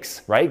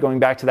stakes, right? Going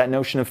back to that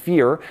notion of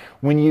fear,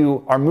 when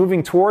you are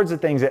moving towards the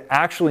things that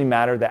actually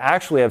matter, that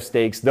actually have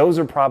stakes, those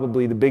are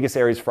probably the biggest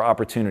areas for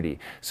opportunity.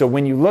 So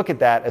when you look at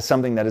that as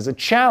something that is a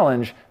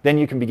challenge, then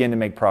you can begin to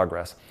make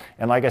progress.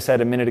 And like I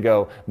said a minute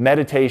ago,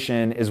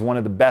 meditation is one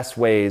of the best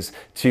ways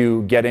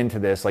to get into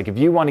this. Like if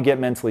you want to get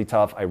mentally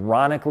tough,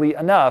 ironically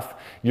enough,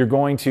 you're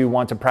going to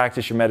want to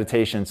practice your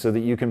meditation so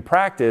that you can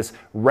practice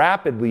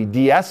rapidly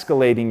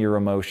de-escalating your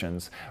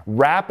emotions,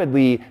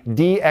 rapidly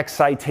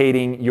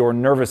de-excitating your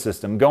nervous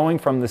system, going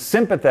from the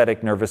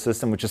sympathetic nervous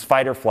system, which is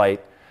fight or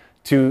flight,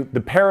 to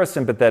the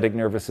parasympathetic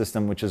nervous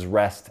system, which is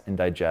rest and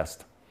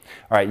digest.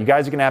 All right, you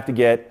guys are going to have to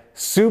get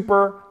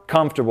super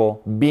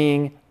comfortable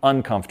being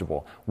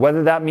uncomfortable.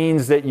 Whether that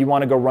means that you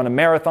want to go run a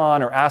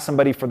marathon or ask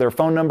somebody for their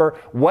phone number,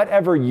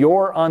 whatever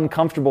your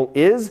uncomfortable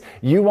is,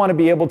 you want to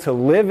be able to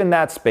live in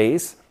that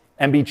space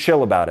and be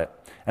chill about it.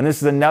 And this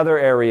is another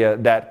area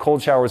that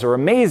cold showers are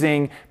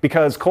amazing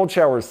because cold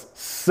showers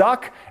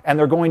suck and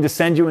they're going to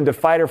send you into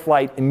fight or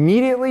flight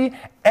immediately.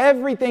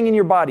 Everything in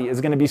your body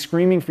is going to be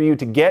screaming for you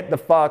to get the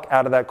fuck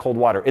out of that cold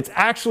water. It's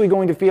actually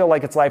going to feel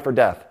like it's life or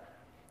death,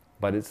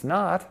 but it's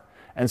not.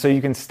 And so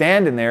you can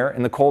stand in there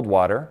in the cold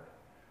water,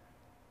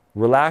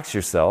 relax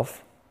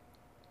yourself,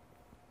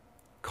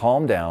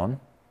 calm down,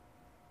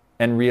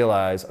 and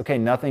realize, okay,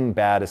 nothing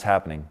bad is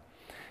happening.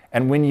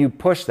 And when you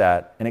push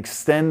that and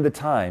extend the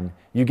time,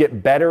 you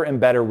get better and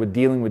better with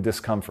dealing with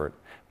discomfort.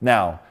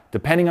 Now,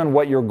 depending on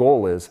what your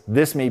goal is,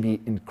 this may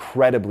be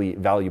incredibly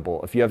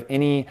valuable. If you have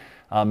any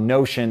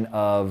notion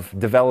of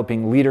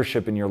developing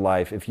leadership in your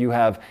life, if you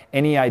have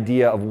any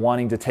idea of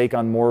wanting to take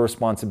on more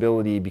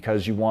responsibility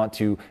because you want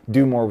to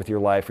do more with your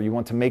life or you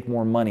want to make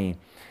more money,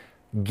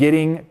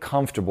 getting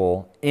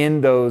comfortable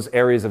in those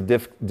areas of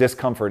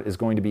discomfort is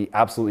going to be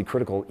absolutely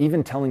critical.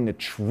 Even telling the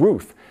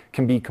truth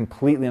can be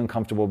completely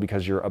uncomfortable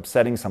because you're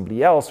upsetting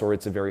somebody else or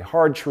it's a very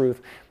hard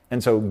truth.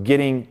 And so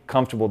getting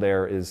comfortable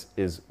there is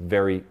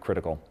very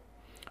critical.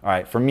 All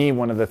right, for me,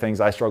 one of the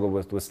things I struggled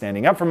with was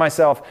standing up for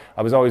myself.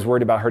 I was always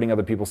worried about hurting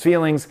other people's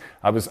feelings.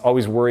 I was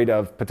always worried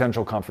of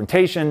potential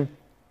confrontation.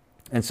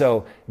 And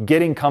so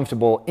getting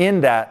comfortable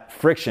in that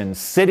friction,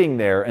 sitting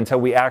there until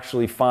we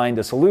actually find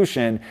a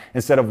solution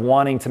instead of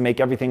wanting to make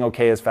everything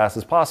okay as fast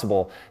as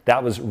possible,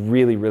 that was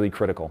really, really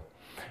critical.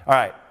 All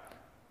right,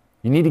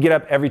 you need to get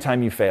up every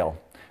time you fail.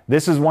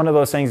 This is one of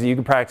those things that you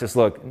can practice.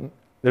 Look,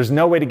 there's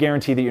no way to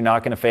guarantee that you're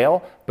not going to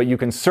fail, but you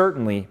can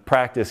certainly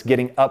practice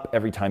getting up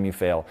every time you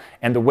fail.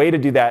 And the way to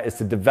do that is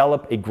to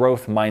develop a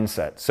growth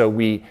mindset. So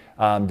we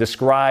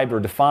described or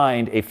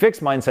defined a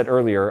fixed mindset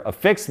earlier. A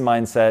fixed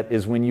mindset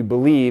is when you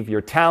believe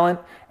your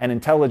talent and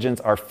intelligence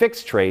are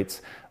fixed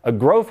traits. A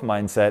growth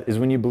mindset is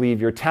when you believe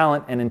your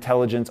talent and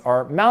intelligence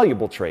are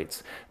malleable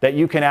traits, that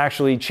you can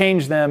actually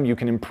change them, you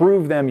can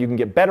improve them, you can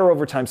get better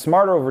over time,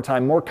 smarter over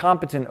time, more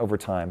competent over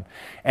time.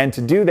 And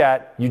to do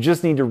that, you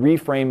just need to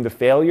reframe the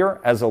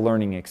failure as a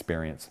learning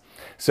experience.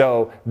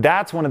 So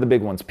that's one of the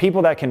big ones.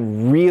 People that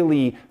can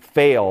really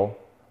fail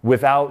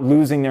without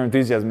losing their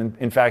enthusiasm.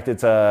 In fact,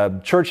 it's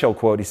a Churchill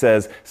quote. He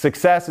says,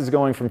 "Success is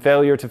going from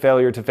failure to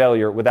failure to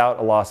failure without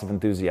a loss of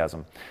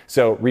enthusiasm."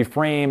 So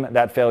reframe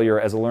that failure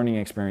as a learning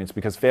experience,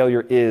 because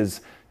failure is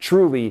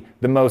truly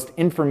the most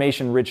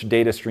information-rich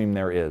data stream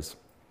there is.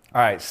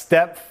 All right,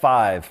 step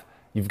 5,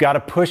 you've got to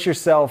push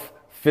yourself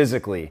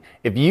physically.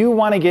 If you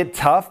want to get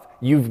tough,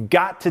 you've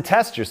got to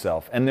test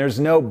yourself. And there's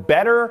no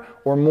better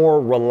or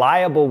more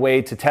reliable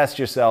way to test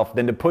yourself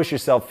than to push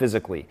yourself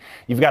physically.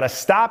 You've got to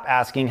stop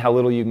asking how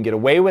little you can get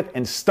away with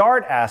and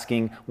start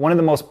asking one of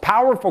the most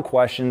powerful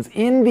questions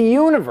in the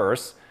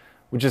universe,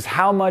 which is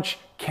how much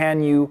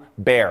can you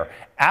bear?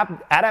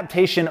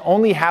 Adaptation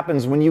only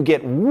happens when you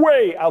get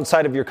way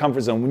outside of your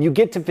comfort zone, when you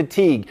get to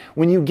fatigue,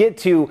 when you get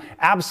to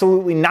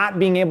absolutely not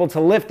being able to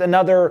lift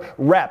another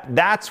rep.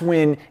 That's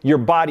when your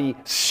body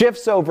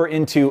shifts over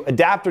into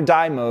adapt or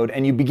die mode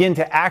and you begin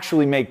to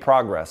actually make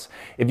progress.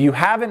 If you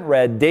haven't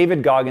read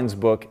David Goggins'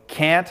 book,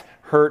 Can't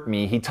Hurt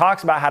Me, he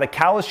talks about how to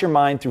callous your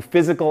mind through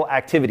physical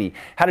activity,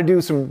 how to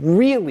do some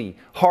really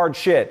hard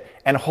shit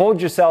and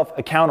hold yourself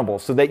accountable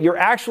so that you're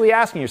actually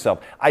asking yourself,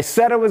 I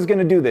said I was going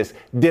to do this.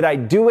 Did I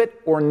do it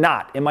or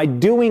not? Am I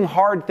doing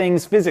hard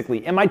things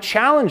physically? Am I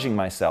challenging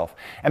myself?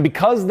 And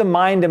because the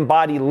mind and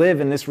body live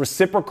in this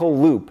reciprocal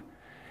loop,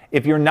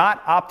 if you're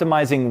not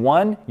optimizing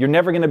one, you're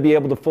never going to be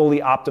able to fully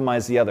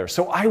optimize the other.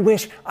 So I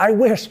wish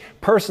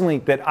personally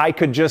that I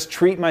could just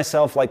treat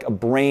myself like a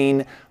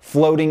brain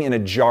floating in a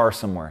jar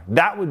somewhere.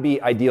 That would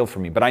be ideal for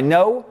me. But I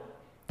know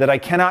that I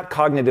cannot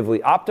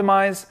cognitively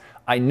optimize.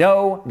 I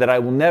know that I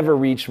will never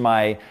reach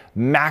my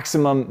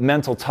maximum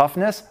mental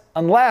toughness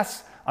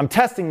unless I'm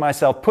testing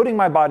myself, putting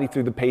my body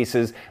through the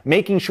paces,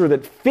 making sure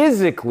that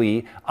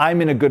physically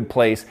I'm in a good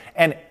place.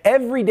 And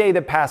every day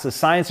that passes,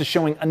 science is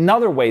showing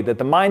another way that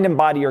the mind and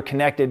body are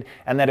connected,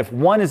 and that if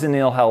one is in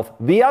ill health,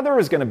 the other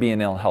is going to be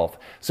in ill health.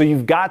 So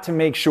you've got to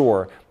make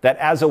sure that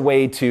as a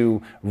way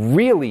to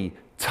really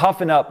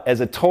toughen up as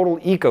a total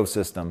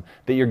ecosystem,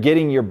 that you're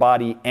getting your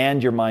body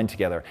and your mind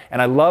together.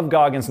 And I love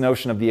Goggins'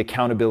 notion of the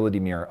accountability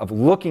mirror, of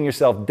looking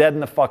yourself dead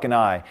in the fucking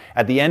eye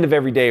at the end of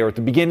every day or at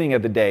the beginning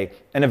of the day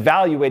and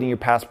evaluating your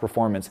past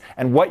performance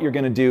and what you're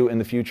going to do in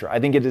the future. I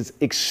think it is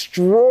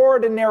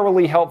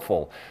extraordinarily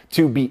helpful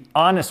to be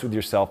honest with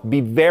yourself, be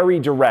very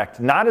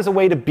direct, not as a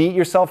way to beat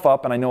yourself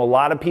up, and I know a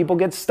lot of people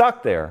get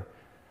stuck there.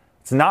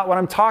 It's not what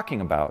I'm talking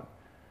about.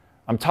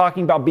 I'm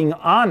talking about being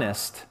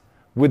honest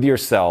with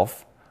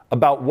yourself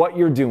about what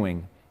you're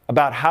doing,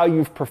 about how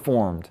you've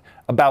performed,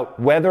 about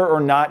whether or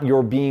not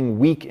you're being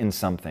weak in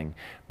something.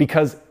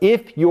 Because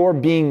if you're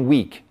being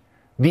weak,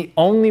 the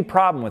only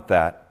problem with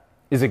that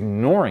is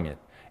ignoring it,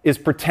 is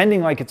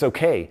pretending like it's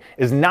okay,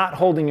 is not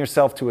holding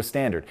yourself to a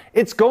standard.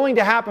 It's going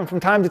to happen from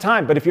time to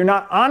time, but if you're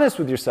not honest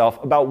with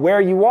yourself about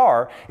where you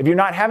are, if you're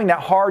not having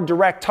that hard,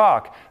 direct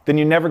talk, then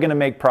you're never going to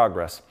make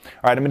progress. All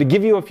right, I'm going to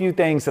give you a few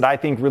things that I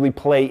think really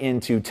play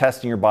into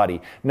testing your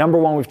body. Number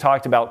one, we've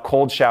talked about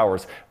cold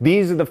showers.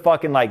 These are the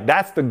fucking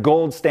that's the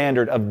gold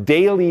standard of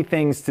daily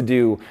things to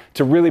do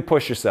to really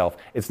push yourself.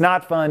 It's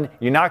not fun.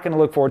 You're not going to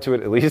look forward to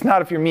it, at least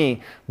not if you're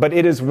me, but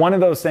it is one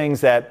of those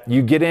things that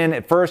you get in.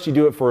 At first, you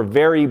do it for a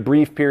very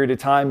brief period of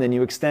time, then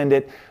you extend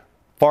it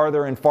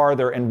farther and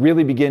farther and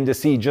really begin to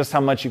see just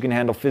how much you can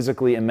handle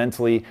physically and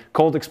mentally.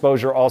 Cold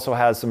exposure also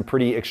has some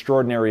pretty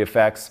extraordinary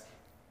effects.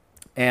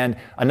 And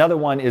another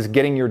one is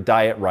getting your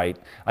diet right.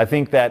 I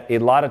think that a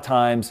lot of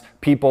times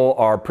people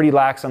are pretty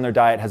lax on their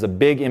diet, has a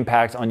big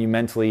impact on you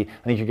mentally.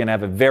 I think you're going to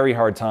have a very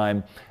hard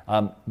time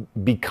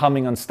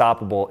becoming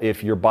unstoppable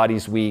if your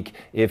body's weak,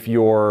 if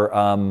you're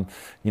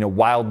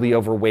wildly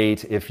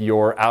overweight, if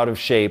you're out of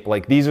shape.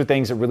 Like, these are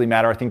things that really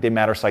matter. I think they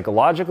matter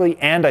psychologically,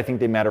 and I think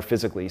they matter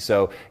physically.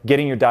 So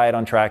getting your diet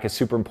on track is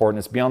super important.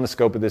 It's beyond the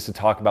scope of this to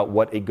talk about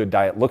what a good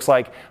diet looks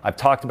like. I've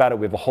talked about it.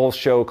 We have a whole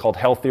show called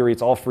Health Theory.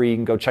 It's all free. You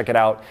can go check it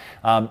out.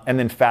 And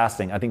then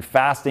fasting. I think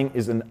fasting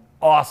is an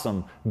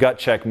awesome gut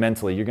check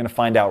mentally. You're going to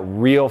find out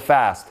real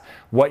fast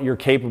what you're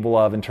capable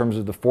of in terms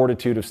of the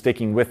fortitude of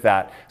sticking with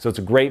that. So it's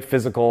a great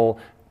physical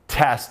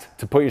test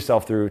to put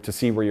yourself through to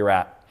see where you're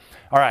at.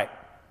 All right,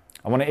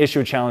 I want to issue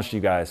a challenge to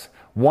you guys.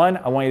 One,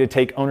 I want you to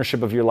take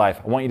ownership of your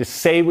life. I want you to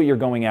say what you're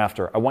going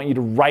after. I want you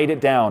to write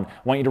it down.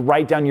 I want you to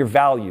write down your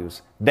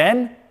values.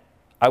 Then,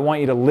 I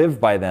want you to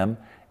live by them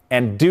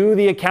and do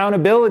the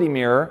accountability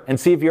mirror and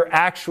see if you're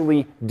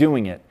actually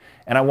doing it.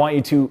 And I want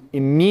you to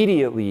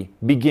immediately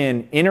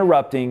begin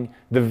interrupting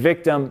the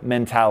victim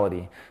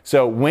mentality.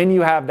 So when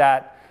you have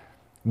that,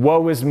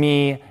 woe is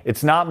me,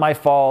 it's not my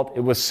fault,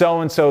 it was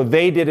so-and-so,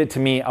 they did it to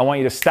me, I want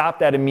you to stop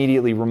that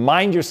immediately.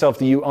 Remind yourself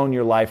that you own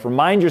your life.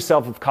 Remind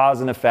yourself of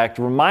cause and effect.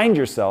 Remind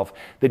yourself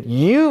that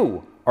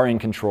you are in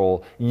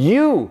control.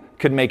 You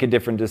could make a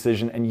different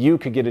decision and you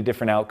could get a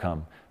different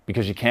outcome,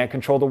 because you can't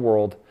control the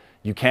world.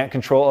 You can't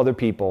control other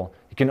people.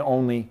 You can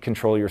only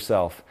control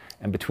yourself.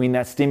 And between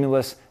that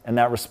stimulus and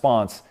that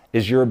response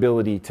is your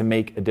ability to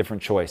make a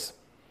different choice.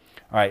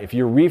 All right, if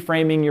you're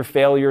reframing your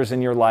failures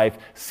in your life,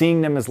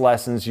 seeing them as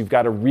lessons, you've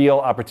got a real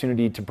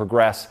opportunity to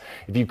progress.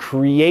 If you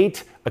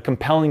create a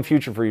compelling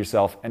future for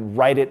yourself and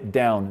write it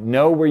down,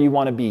 know where you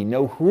want to be,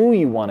 know who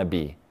you want to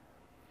be,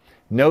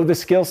 know the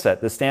skill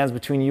set that stands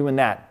between you and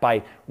that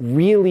by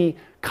really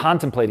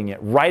contemplating it,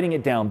 writing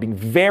it down, being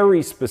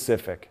very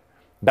specific.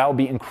 That will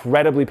be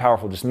incredibly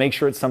powerful. Just make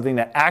sure it's something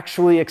that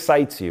actually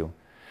excites you.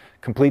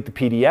 Complete the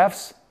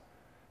PDFs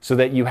so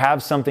that you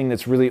have something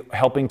that's really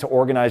helping to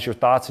organize your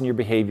thoughts and your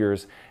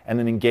behaviors, and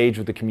then engage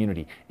with the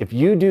community. If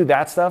you do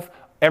that stuff,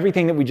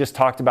 everything that we just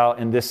talked about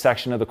in this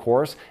section of the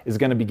course is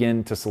going to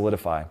begin to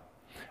solidify. All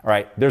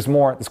right, there's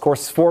more. This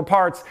course is 4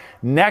 parts.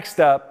 Next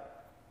up,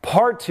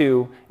 Part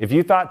 2, if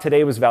you thought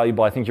today was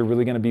valuable, I think you're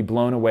really going to be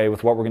blown away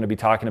with what we're going to be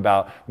talking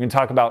about. We're going to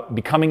talk about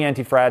becoming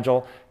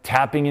anti-fragile,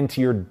 tapping into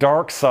your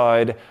dark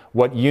side,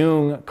 what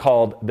Jung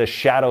called the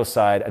shadow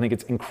side. I think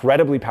it's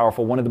incredibly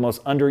powerful, one of the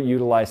most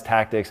underutilized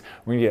tactics.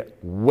 We're going to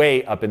get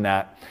way up in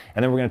that.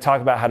 And then we're going to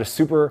talk about how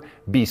to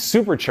be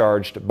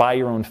supercharged by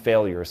your own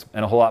failures,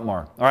 and a whole lot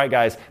more. All right,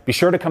 guys, be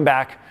sure to come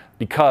back,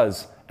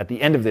 because at the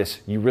end of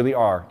this, you really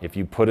are, if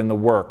you put in the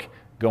work,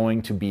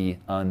 going to be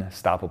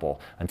unstoppable.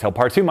 Until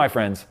part 2, my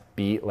friends,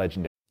 be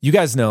legendary. You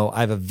guys know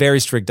I have a very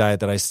strict diet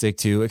that I stick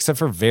to, except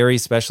for very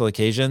special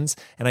occasions.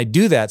 And I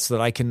do that so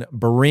that I can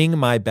bring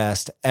my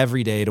best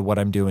every day to what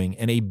I'm doing.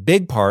 And a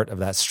big part of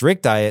that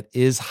strict diet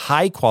is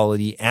high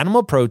quality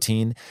animal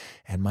protein,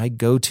 and my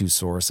go-to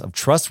source of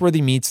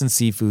trustworthy meats and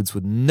seafoods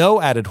with no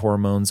added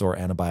hormones or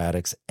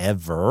antibiotics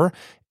ever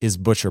is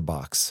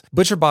ButcherBox.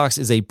 ButcherBox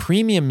is a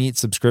premium meat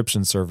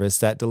subscription service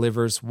that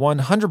delivers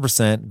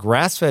 100%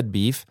 grass-fed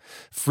beef,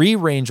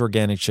 free-range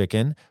organic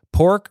chicken,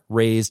 pork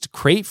raised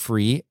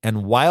crate-free,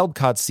 and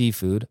wild-caught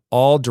seafood,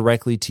 all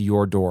directly to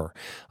your door.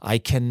 I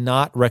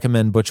cannot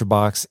recommend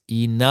ButcherBox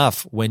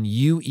enough. When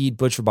you eat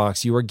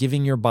ButcherBox, you are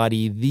giving your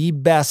body the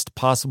best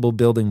possible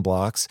building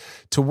blocks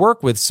to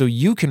work with so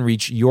you can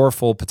reach your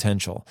full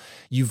potential.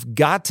 You've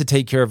got to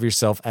take care of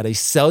yourself at a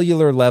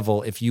cellular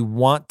level if you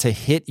want to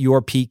hit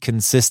your peak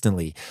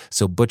consistently.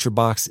 So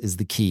ButcherBox is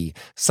the key.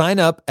 Sign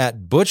up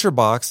at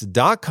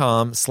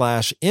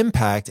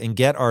butcherbox.com/impact and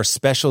get our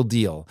special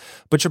deal.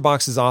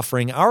 ButcherBox is offering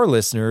our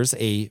listeners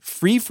a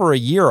free for a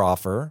year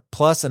offer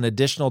plus an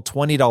additional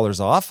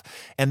 $20 off.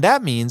 And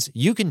that means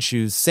you can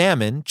choose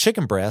salmon,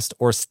 chicken breast,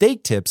 or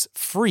steak tips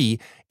free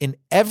in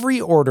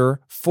every order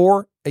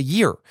for a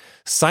year.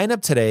 Sign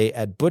up today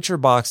at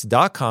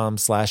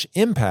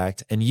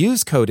butcherbox.com/impact and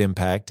use code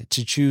IMPACT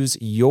to choose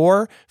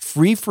your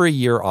free for a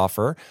year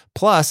offer,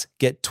 plus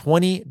get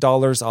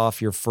 $20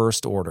 off your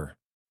first order.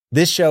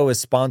 This show is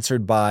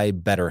sponsored by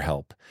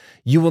BetterHelp.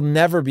 You will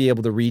never be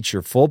able to reach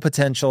your full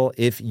potential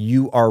if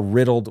you are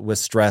riddled with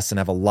stress and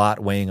have a lot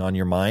weighing on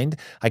your mind.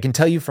 I can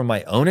tell you from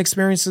my own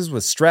experiences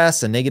with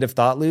stress and negative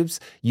thought loops,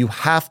 you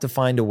have to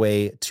find a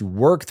way to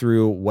work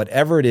through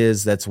whatever it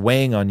is that's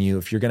weighing on you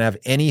if you're going to have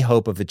any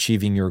hope of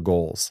achieving your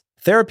goals.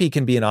 Therapy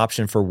can be an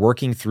option for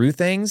working through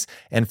things,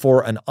 and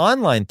for an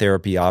online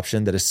therapy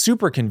option that is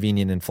super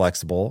convenient and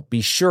flexible, be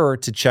sure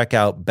to check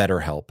out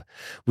BetterHelp.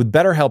 With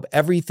BetterHelp,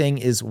 everything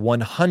is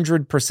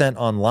 100%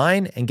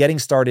 online, and getting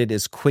started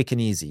is quick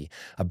and easy.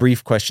 A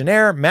brief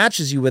questionnaire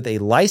matches you with a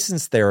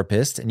licensed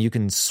therapist, and you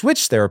can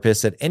switch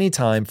therapists at any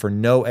time for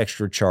no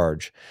extra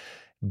charge.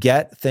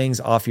 Get things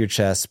off your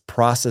chest,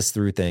 process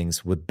through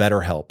things with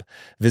BetterHelp.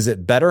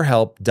 Visit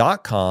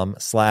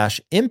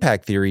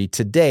betterhelp.com/impact theory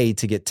today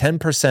to get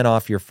 10%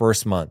 off your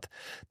first month.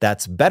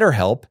 That's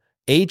BetterHelp,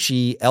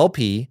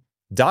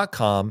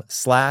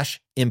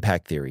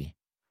 HELP.com/impact theory.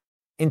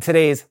 In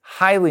today's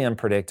highly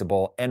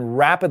unpredictable and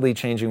rapidly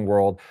changing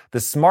world, the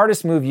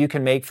smartest move you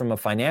can make from a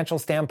financial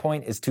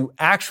standpoint is to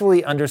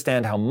actually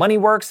understand how money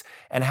works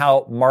and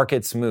how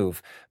markets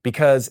move.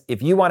 Because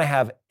if you want to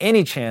have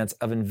any chance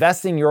of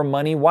investing your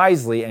money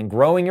wisely and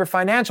growing your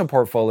financial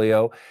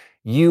portfolio,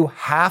 you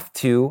have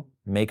to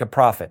make a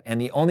profit. And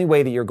the only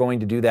way that you're going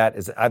to do that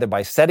is either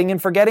by setting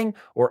and forgetting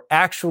or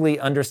actually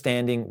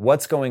understanding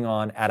what's going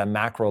on at a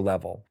macro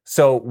level.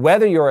 So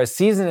whether you're a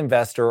seasoned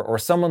investor or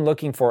someone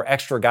looking for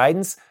extra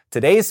guidance,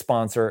 today's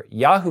sponsor,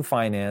 Yahoo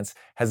Finance,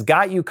 has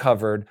got you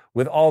covered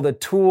with all the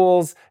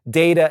tools,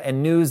 data,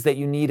 and news that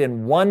you need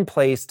in one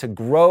place to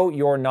grow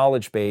your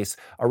knowledge base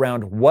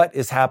around what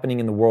is happening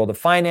in the world of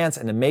finance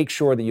and to make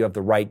sure that you have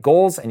the right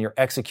goals and you're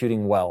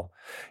executing well.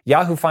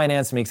 Yahoo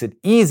Finance makes it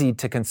easy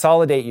to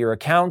consolidate your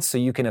accounts so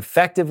you can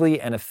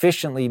effectively and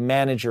efficiently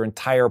manage your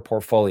entire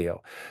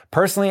portfolio.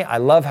 Personally, I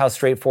love how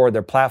straightforward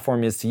their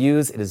platform is to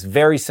use. It is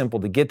very simple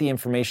to get the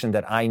information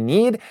that I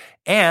need,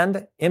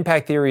 and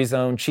Impact Theory's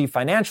own chief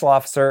financial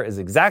officer is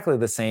exactly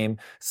the same,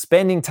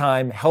 spending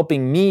time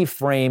helping me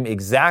frame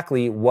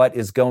exactly what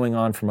is going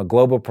on from a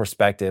global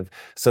perspective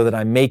so that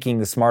I'm making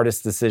the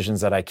smartest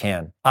decisions that I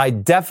can. I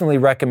definitely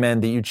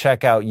recommend that you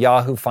check out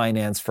Yahoo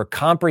Finance for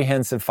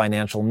comprehensive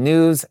financial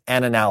news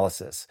and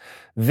analysis.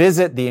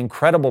 Visit the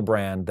incredible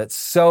brand that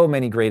so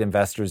many great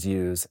investors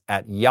use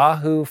at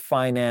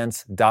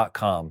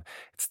yahoofinance.com.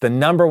 It's the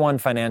 #1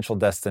 financial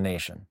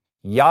destination,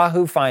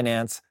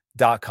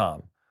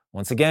 yahoofinance.com.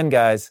 Once again,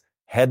 guys,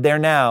 head there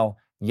now,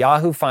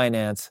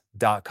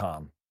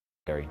 yahoofinance.com.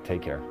 Gary,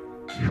 take care.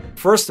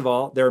 First of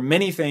all, there are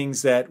many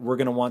things that we're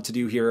going to want to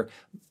do here.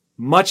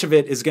 Much of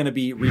it is going to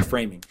be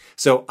reframing.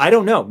 So I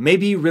don't know,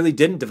 maybe you really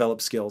didn't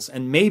develop skills,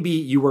 and maybe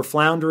you were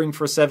floundering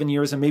for 7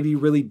 years and maybe you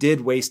really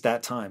did waste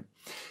that time.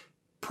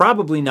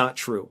 Probably not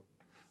true.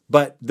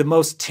 But the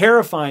most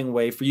terrifying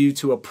way for you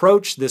to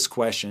approach this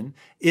question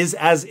is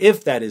as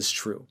if that is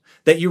true,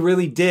 that you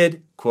really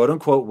did, quote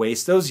unquote,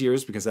 waste those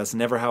years, because that's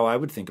never how I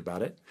would think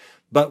about it.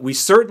 But we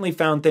certainly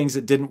found things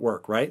that didn't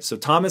work, right? So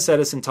Thomas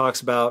Edison talks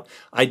about,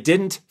 I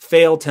didn't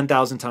fail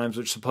 10,000 times,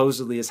 which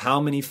supposedly is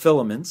how many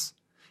filaments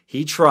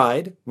he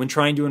tried when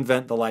trying to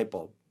invent the light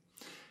bulb.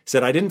 He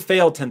said, I didn't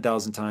fail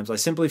 10,000 times. I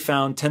simply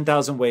found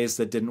 10,000 ways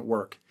that didn't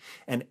work.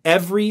 And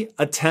every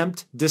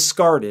attempt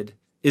discarded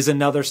is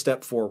another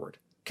step forward.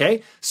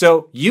 Okay?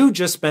 So you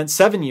just spent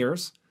 7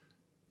 years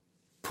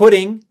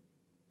putting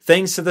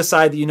things to the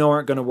side that you know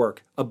aren't going to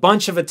work. A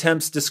bunch of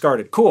attempts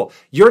discarded. Cool.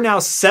 You're now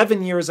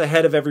 7 years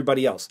ahead of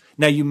everybody else.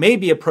 Now, you may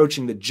be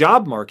approaching the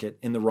job market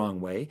in the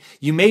wrong way.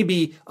 You may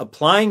be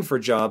applying for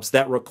jobs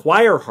that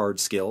require hard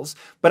skills.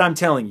 But I'm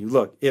telling you,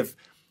 look, if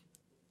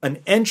an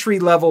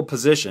entry-level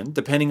position,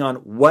 depending on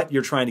what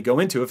you're trying to go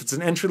into, if it's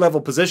an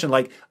entry-level position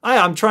like,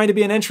 I'm trying to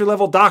be an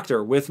entry-level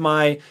doctor with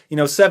my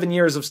 7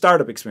 years of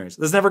startup experience,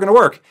 that's never going to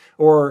work.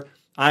 Or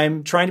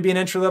I'm trying to be an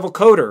entry-level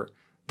coder.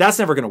 That's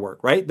never going to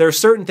work, right? There are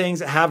certain things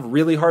that have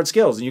really hard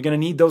skills, and you're going to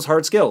need those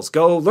hard skills.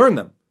 Go learn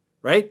them,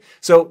 right?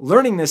 So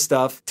learning this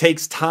stuff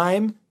takes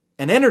time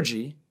and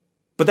energy,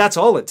 but that's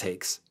all it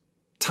takes.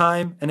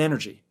 Time and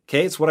energy.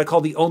 Okay, it's what I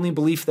call the only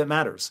belief that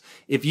matters.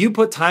 If you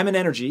put time and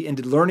energy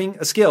into learning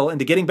a skill,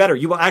 into getting better,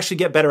 you will actually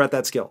get better at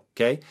that skill.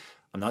 Okay,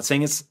 I'm not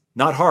saying it's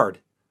not hard,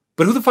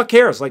 but who the fuck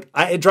cares?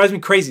 It drives me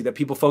crazy that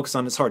people focus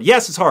on it's hard.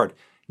 Yes, it's hard.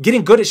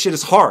 Getting good at shit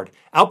is hard.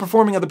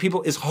 Outperforming other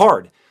people is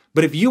hard.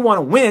 But if you want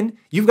to win,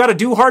 you've got to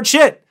do hard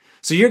shit.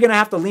 So you're going to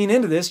have to lean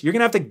into this. You're going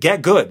to have to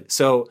get good.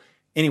 So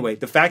anyway,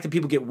 the fact that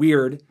people get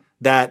weird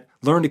that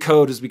learn to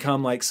code has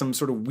become like some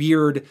sort of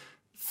weird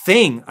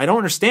thing, I don't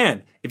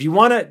understand. If you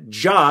want a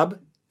job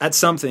at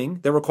something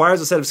that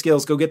requires a set of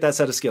skills, go get that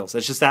set of skills.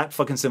 That's just that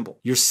fucking simple.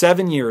 Your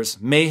 7 years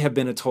may have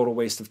been a total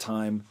waste of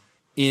time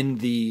in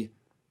the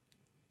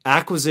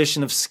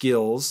acquisition of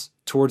skills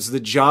towards the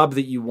job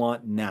that you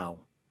want now.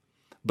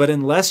 But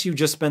unless you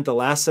just spent the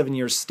last 7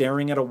 years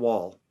staring at a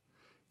wall,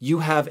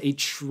 you have a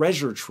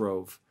treasure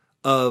trove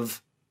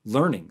of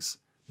learnings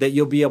that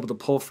you'll be able to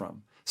pull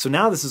from. So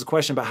now this is a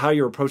question about how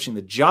you're approaching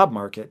the job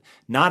market,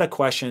 not a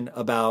question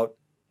about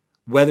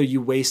whether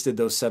you wasted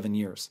those 7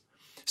 years.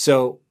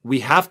 So we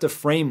have to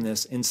frame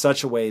this in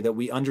such a way that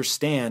we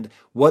understand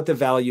what the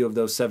value of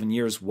those 7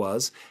 years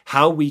was,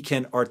 how we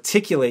can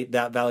articulate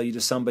that value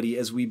to somebody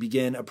as we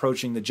begin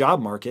approaching the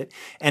job market.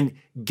 And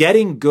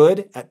getting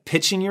good at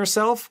pitching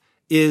yourself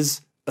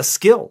is a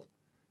skill.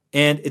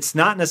 And it's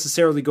not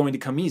necessarily going to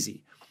come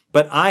easy.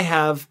 But I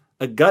have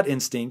a gut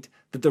instinct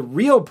that the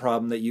real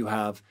problem that you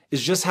have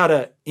is just how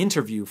to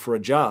interview for a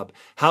job,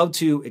 how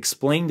to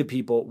explain to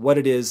people what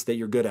it is that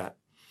you're good at.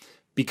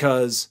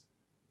 Because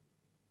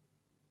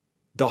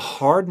the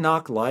hard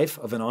knock life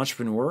of an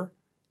entrepreneur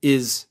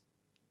is,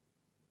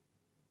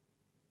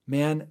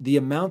 man, the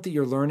amount that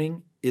you're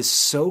learning is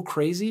so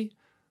crazy.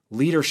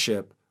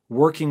 Leadership,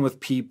 working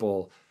with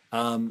people,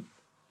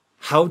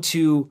 how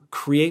to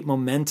create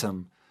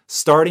momentum,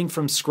 starting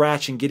from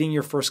scratch and getting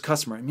your first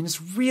customer. I mean, it's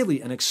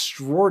really an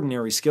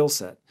extraordinary skill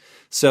set.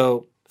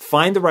 So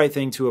find the right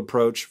thing to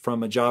approach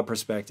from a job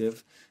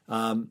perspective.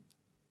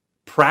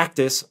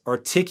 Practice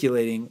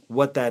articulating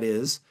what that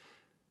is.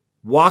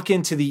 walk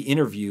into the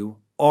interview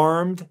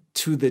armed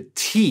to the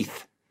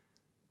teeth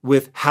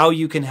with how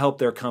you can help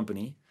their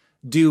company,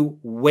 do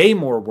way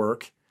more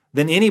work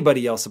than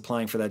anybody else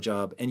applying for that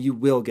job, and you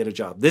will get a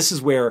job. This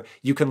is where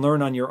you can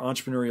learn on your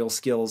entrepreneurial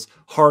skills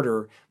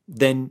harder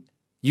than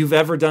you've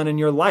ever done in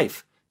your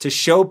life to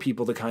show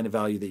people the kind of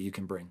value that you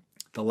can bring.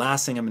 The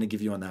last thing I'm going to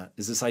give you on that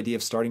is this idea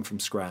of starting from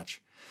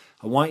scratch.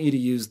 I want you to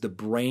use the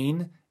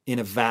brain in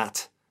a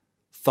vat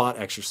thought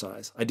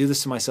exercise. I do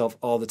this to myself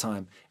all the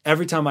time.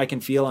 Every time I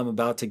can feel I'm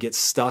about to get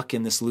stuck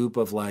in this loop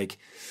of like,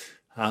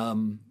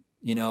 have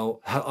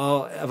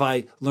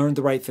I learned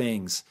the right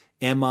things?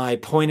 Am I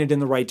pointed in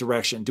the right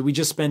direction? Do we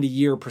just spend a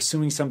year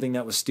pursuing something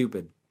that was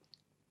stupid?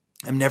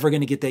 I'm never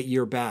going to get that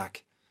year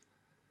back.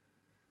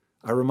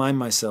 I remind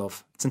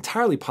myself it's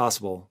entirely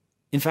possible.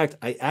 In fact,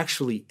 I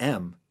actually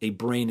am a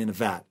brain in a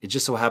vat. It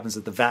just so happens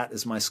that the vat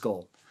is my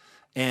skull.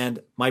 And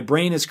my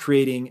brain is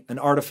creating an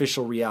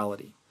artificial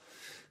reality.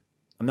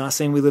 I'm not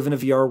saying we live in a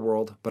VR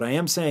world, but I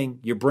am saying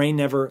your brain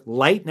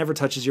light never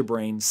touches your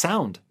brain,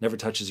 sound never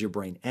touches your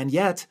brain. And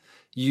yet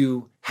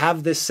you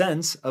have this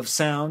sense of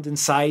sound and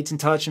sight and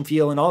touch and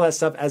feel and all that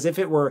stuff as if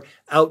it were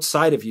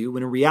outside of you,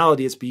 when in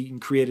reality it's being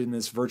created in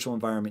this virtual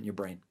environment in your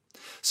brain.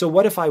 So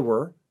what if I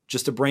were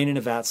just a brain in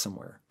a vat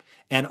somewhere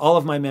and all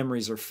of my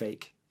memories are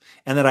fake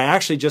and that I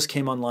actually just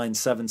came online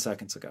 7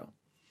 seconds ago?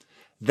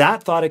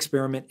 That thought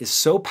experiment is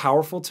so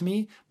powerful to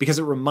me because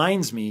it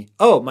reminds me,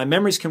 oh, my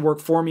memories can work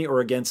for me or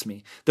against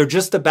me. They're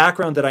just the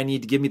background that I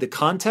need to give me the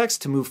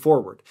context to move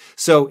forward.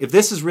 So if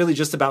this is really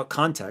just about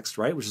context,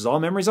 right, which is all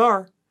memories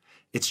are,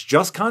 it's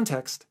just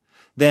context,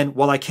 then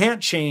while I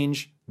can't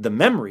change the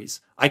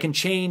memories, I can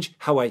change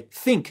how I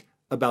think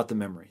about the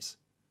memories.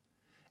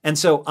 And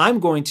so I'm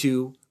going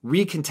to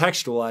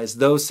recontextualize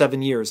those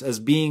 7 years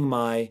as being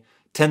my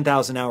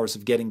 10,000 hours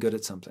of getting good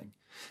at something.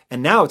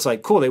 And now it's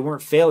like, cool, they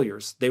weren't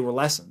failures, they were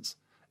lessons.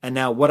 And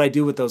now what I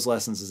do with those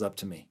lessons is up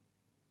to me.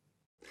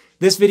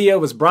 This video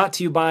was brought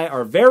to you by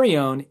our very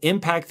own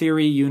Impact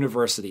Theory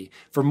University.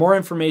 For more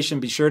information,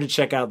 be sure to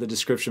check out the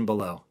description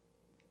below.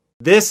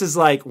 This is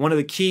like one of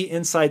the key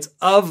insights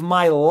of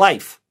my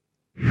life.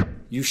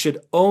 You should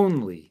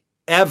only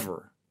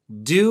ever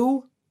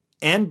do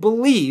and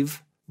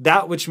believe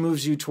that which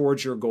moves you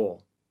towards your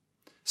goal.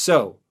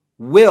 So,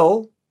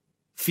 will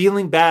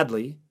feeling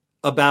badly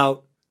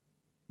about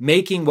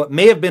making what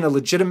may have been a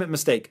legitimate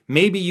mistake.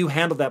 Maybe you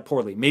handled that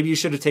poorly. Maybe you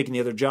should have taken the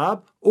other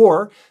job,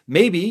 or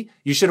maybe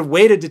you should have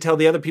waited to tell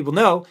the other people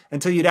no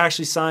until you'd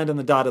actually signed on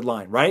the dotted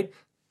line, right?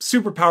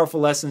 Super powerful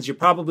lessons. You're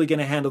probably going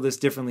to handle this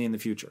differently in the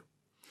future.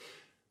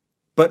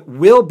 But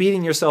will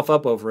beating yourself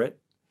up over it,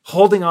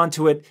 holding on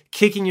to it,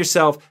 kicking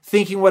yourself,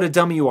 thinking what a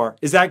dummy you are,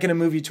 is that going to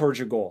move you towards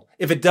your goal?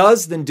 If it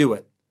does, then do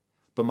it.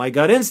 But my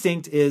gut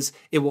instinct is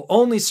it will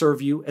only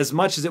serve you as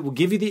much as it will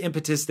give you the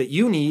impetus that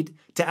you need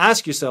to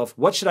ask yourself,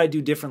 what should I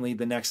do differently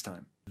the next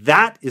time?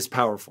 That is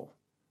powerful.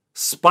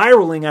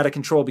 Spiraling out of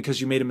control because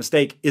you made a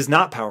mistake is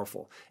not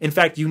powerful. In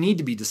fact, you need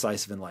to be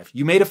decisive in life.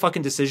 You made a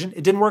fucking decision.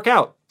 It didn't work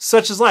out.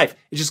 Such is life.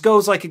 It just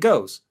goes like it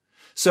goes.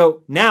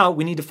 So now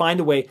we need to find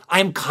a way.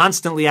 I'm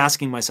constantly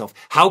asking myself,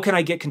 how can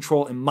I get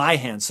control in my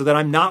hands so that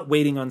I'm not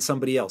waiting on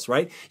somebody else,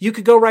 right? You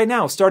could go right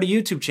now, start a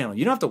YouTube channel.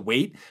 You don't have to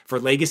wait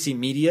for legacy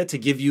media to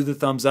give you the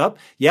thumbs up.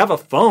 You have a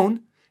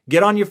phone.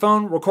 Get on your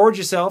phone, record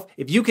yourself.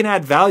 If you can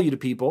add value to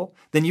people,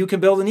 then you can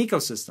build an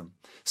ecosystem.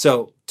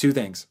 So 2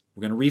 things.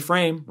 We're going to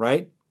reframe,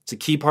 right? It's a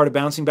key part of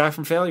bouncing back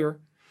from failure.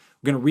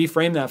 We're going to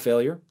reframe that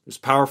failure. There's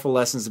powerful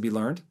lessons to be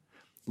learned.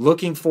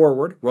 Looking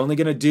forward, we're only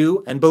going to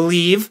do and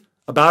believe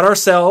about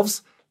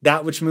ourselves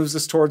that which moves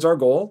us towards our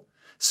goal.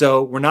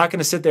 So we're not going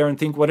to sit there and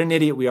think what an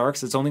idiot we are,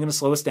 because it's only going to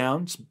slow us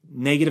down. It's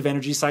negative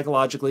energy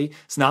psychologically.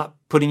 It's not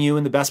putting you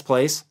in the best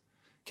place.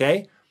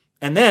 Okay?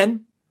 And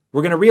then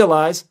we're going to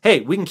realize,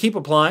 hey, we can keep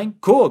applying.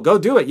 Cool, go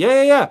do it.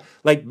 Yeah.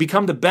 Like,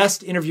 become the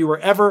best interviewer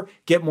ever,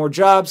 get more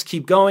jobs,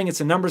 keep going.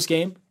 It's a numbers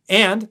game.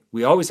 And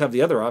we always have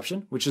the other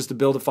option, which is to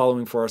build a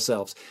following for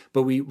ourselves.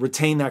 But we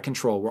retain that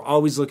control. We're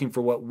always looking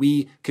for what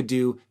we could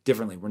do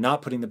differently. We're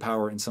not putting the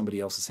power in somebody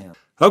else's hands.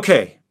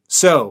 Okay,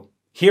 so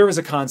here is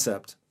a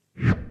concept.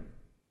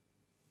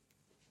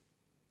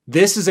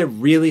 This is a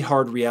really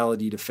hard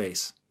reality to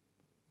face.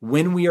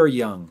 When we are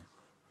young,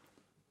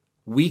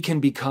 we can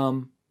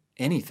become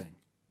anything.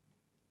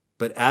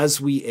 But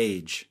as we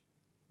age,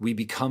 we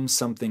become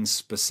something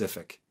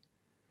specific.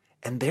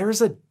 And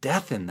there's a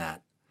death in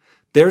that.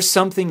 There's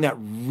something that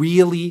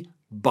really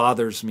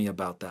bothers me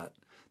about that.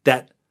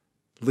 That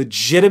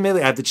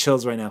legitimately, I have the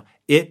chills right now.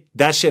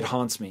 That shit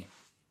haunts me.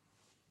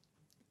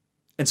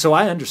 And so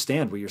I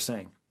understand what you're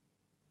saying.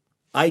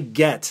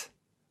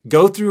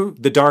 Go through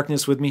the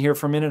darkness with me here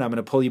for a minute. I'm going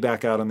to pull you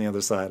back out on the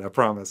other side. I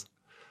promise.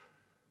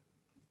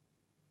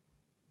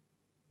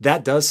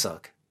 That does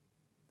suck.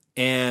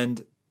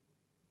 And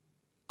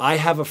I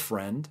have a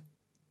friend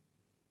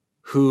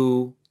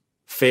who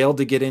failed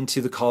to get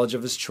into the college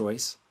of his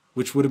choice,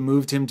 which would have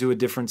moved him to a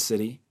different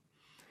city.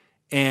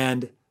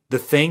 And the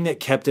thing that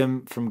kept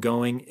him from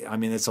going, I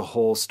mean, it's a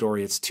whole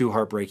story. It's too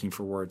heartbreaking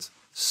for words.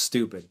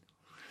 Stupid.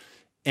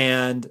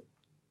 And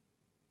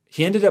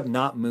he ended up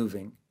not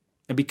moving.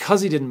 And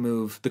because he didn't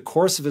move, the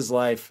course of his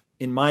life,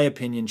 in my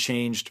opinion,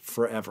 changed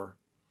forever.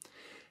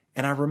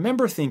 And I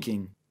remember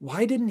thinking,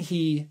 why didn't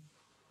he,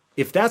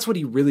 if that's what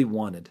he really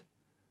wanted,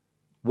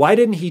 why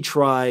didn't he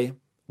try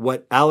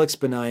what Alex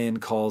Benayan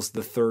calls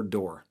the third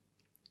door?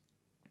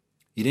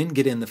 You didn't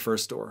get in the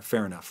first door,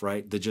 fair enough,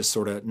 right? The just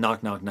sort of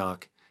knock, knock,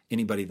 knock,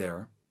 anybody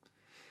there.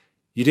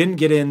 You didn't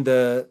get in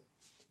the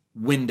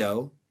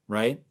window,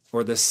 right?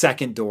 Or the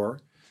second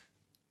door.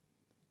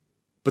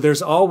 But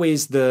there's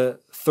always the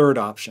third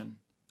option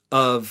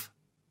of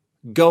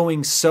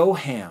going so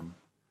ham,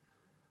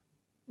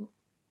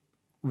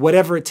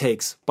 whatever it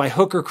takes, by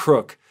hook or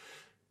crook,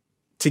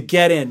 to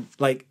get in.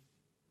 Like,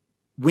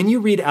 when you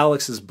read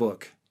Alex's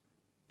book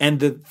and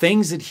the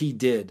things that he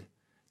did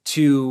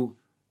to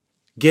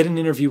get an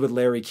interview with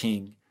Larry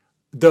King,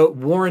 the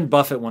Warren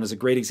Buffett one is a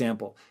great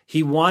example.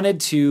 He wanted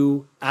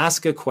to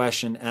ask a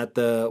question at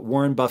the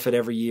Warren Buffett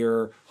every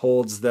year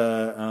holds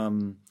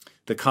the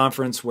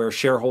conference where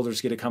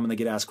shareholders get to come and they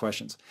get asked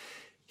questions.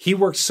 He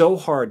worked so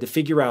hard to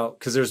figure out,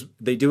 because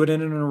they do it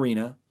in an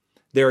arena.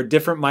 There are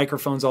different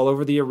microphones all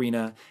over the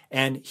arena,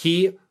 and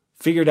he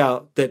figured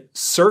out that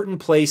certain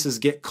places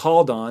get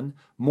called on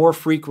more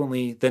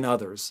frequently than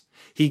others.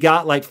 He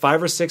got like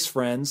 5 or 6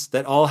 friends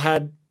that all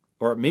had,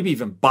 or maybe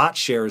even bought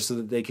shares so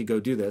that they could go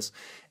do this.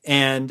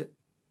 And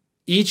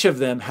each of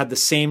them had the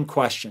same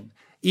question.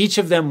 Each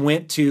of them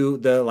went to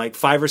the like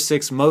 5 or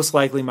 6 most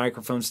likely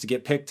microphones to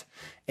get picked.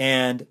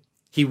 And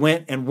he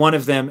went, and one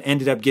of them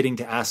ended up getting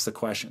to ask the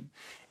question.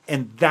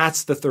 And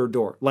that's the third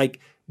door. Like,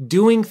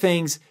 doing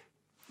things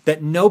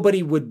that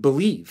nobody would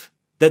believe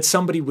that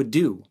somebody would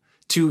do,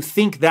 to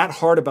think that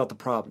hard about the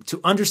problem,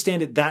 to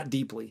understand it that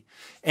deeply.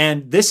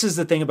 And this is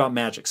the thing about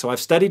magic. So I've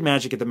studied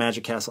magic at the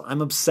Magic Castle.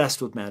 I'm obsessed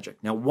with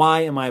magic. Now,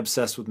 why am I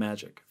obsessed with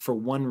magic? For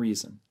one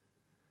reason.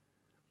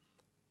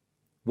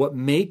 What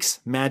makes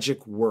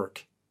magic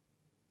work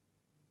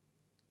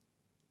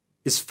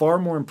is far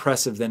more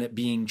impressive than it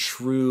being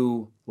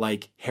true,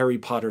 like Harry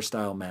Potter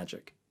style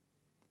magic.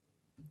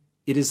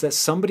 It is that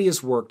somebody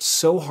has worked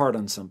so hard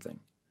on something,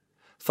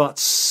 thought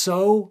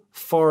so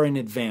far in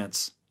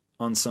advance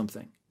on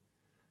something,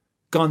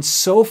 gone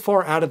so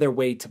far out of their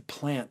way to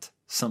plant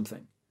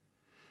something,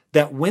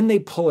 that when they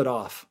pull it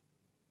off,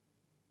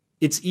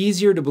 it's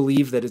easier to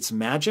believe that it's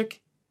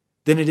magic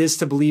than it is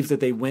to believe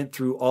that they went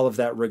through all of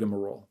that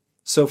rigmarole.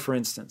 So, for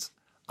instance,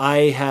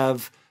 I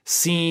have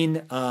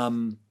seen, I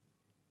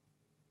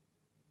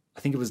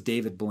think it was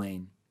David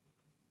Blaine,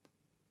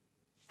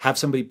 have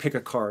somebody pick a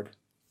card.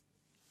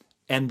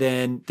 And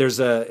then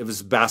it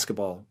was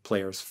basketball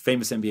players,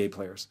 famous NBA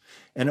players.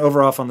 And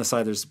over off on the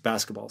side, there's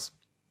basketballs.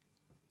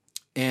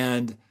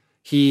 And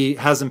he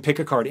has them pick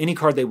a card, any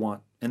card they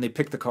want. And they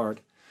pick the card.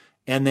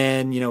 And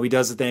then, he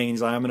does the thing. And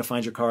he's like, I'm going to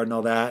find your card and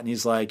all that. And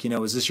he's like,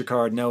 is this your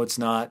card? No, it's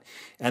not.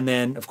 And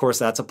then, of course,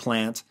 that's a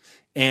plant.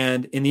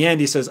 And in the end,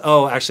 he says,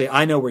 oh, actually,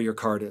 I know where your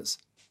card is.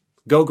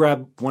 Go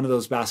grab one of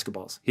those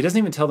basketballs. He doesn't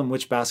even tell them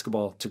which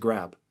basketball to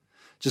grab.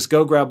 Just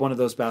go grab one of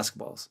those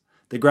basketballs.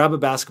 They grab a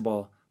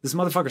basketball. This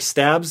motherfucker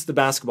stabs the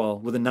basketball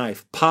with a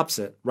knife, pops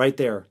it right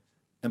there,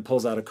 and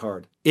pulls out a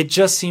card. It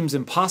just seems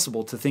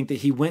impossible to think that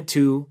he went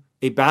to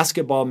a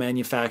basketball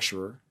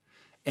manufacturer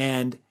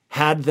and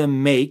had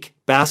them make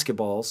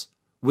basketballs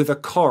with a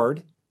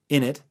card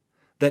in it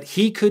that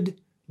he could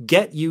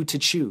get you to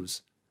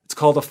choose. It's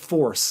called a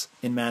force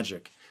in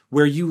magic,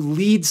 where you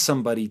lead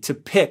somebody to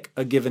pick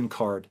a given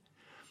card.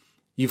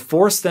 You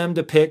force them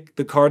to pick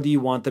the card that you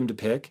want them to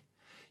pick.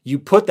 You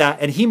put that,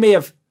 and he may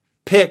have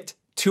picked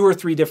 2 or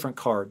 3 different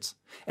cards,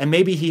 and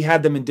maybe he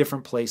had them in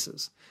different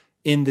places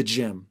in the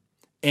gym.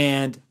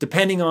 And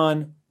depending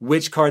on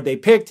which card they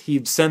picked,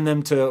 he'd send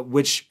them to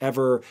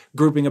whichever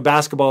grouping of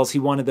basketballs he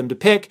wanted them to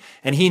pick.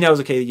 And he knows,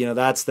 okay,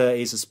 that's the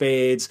ace of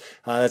spades,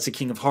 that's the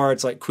king of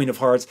hearts, like queen of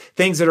hearts,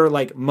 things that are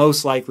like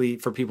most likely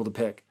for people to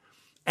pick.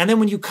 And then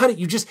when you cut it,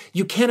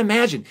 you can't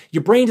imagine.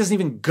 Your brain doesn't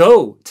even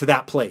go to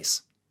that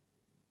place.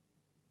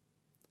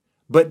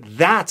 But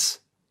that's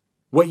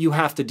what you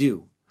have to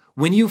do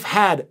when you've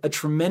had a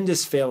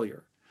tremendous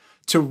failure,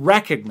 to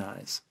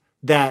recognize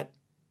that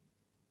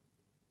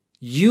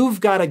you've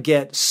got to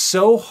get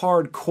so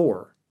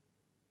hardcore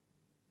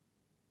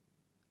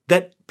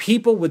that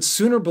people would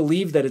sooner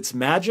believe that it's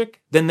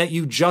magic than that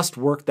you just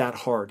work that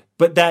hard.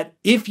 But that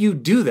if you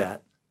do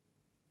that,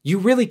 you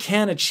really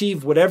can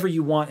achieve whatever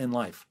you want in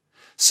life.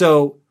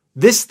 So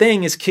this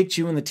thing has kicked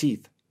you in the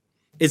teeth.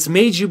 It's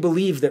made you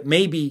believe that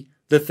maybe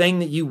the thing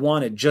that you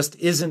wanted just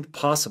isn't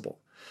possible.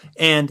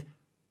 And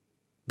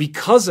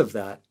because of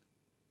that,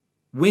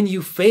 when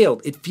you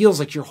failed, it feels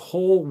like your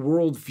whole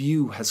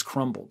worldview has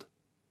crumbled.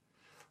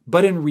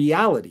 But in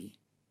reality,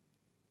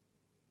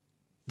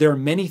 there are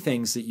many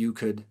things that you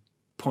could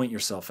point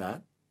yourself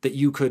at, that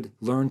you could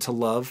learn to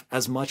love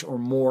as much or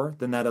more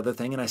than that other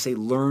thing. And I say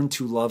learn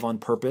to love on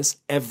purpose.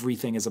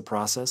 Everything is a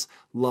process.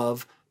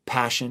 Love,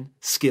 passion,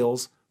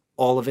 skills,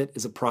 all of it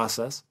is a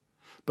process.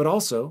 But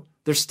also,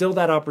 there's still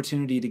that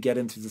opportunity to get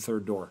in through the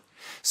third door.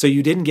 So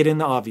you didn't get in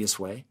the obvious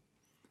way,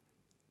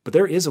 but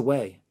there is a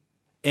way.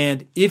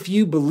 And if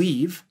you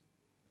believe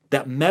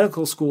that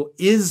medical school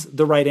is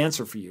the right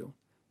answer for you.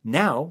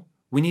 Now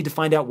we need to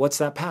find out what's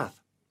that path.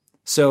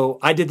 So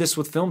I did this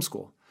with film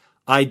school.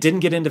 I didn't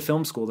get into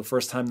film school the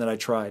first time that I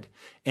tried.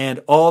 And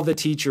all the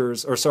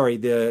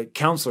the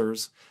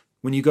counselors,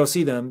 when you go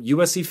see them,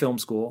 USC Film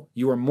School,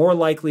 you are more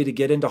likely to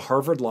get into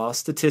Harvard Law.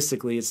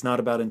 Statistically, it's not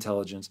about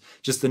intelligence,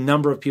 just the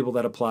number of people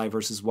that apply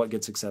versus what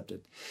gets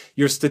accepted.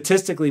 You're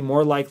statistically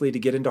more likely to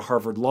get into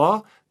Harvard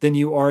Law than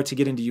you are to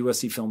get into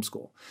USC Film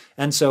School.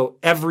 And so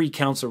every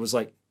counselor was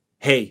like,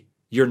 hey,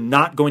 you're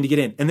not going to get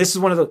in. And this is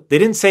one of they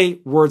didn't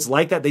say words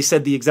like that. They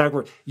said the exact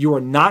word. You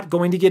are not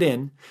going to get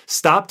in.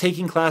 Stop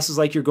taking classes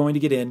like you're going to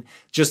get in.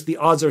 Just the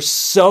odds are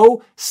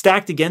so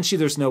stacked against you,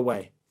 there's no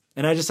way.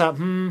 And I just thought,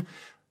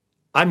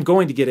 I'm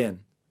going to get in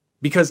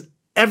because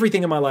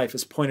everything in my life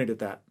is pointed at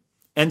that.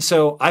 And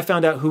so I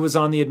found out who was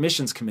on the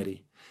admissions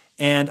committee.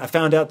 And I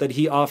found out that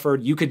he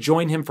offered, you could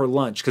join him for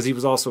lunch because he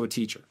was also a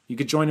teacher. You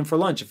could join him for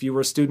lunch if you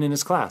were a student in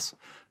his class.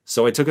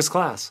 So I took his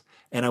class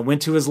and I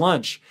went to his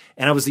lunch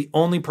and I was the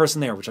only person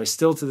there, which I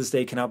still to this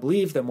day cannot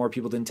believe that more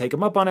people didn't take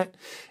him up on it.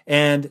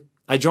 And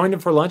I joined him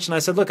for lunch and I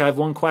said, look, I have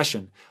one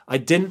question.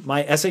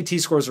 My SAT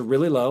scores are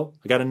really low.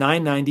 I got a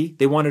 990.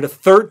 They wanted a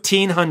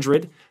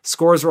 1300.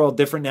 Scores are all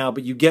different now,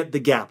 but you get the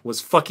gap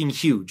was fucking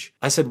huge.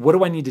 I said, what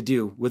do I need to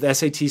do with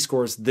SAT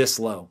scores this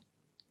low?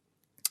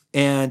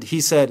 And he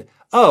said,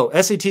 oh,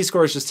 SAT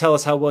scores just tell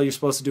us how well you're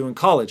supposed to do in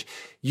college.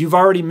 You've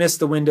already missed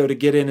the window to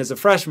get in as a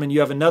freshman. You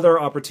have another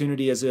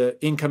opportunity as an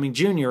incoming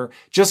junior.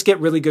 Just get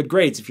really good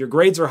grades. If your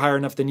grades are higher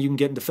enough, then you can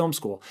get into film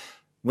school.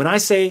 When I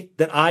say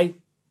that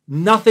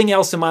nothing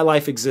else in my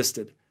life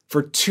existed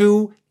for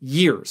 2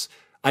 years.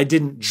 I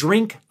didn't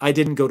drink. I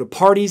didn't go to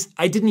parties.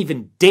 I didn't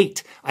even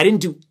date. I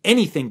didn't do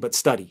anything but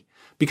study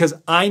because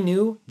I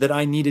knew that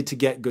I needed to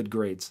get good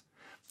grades.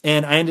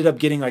 And I ended up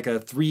getting like a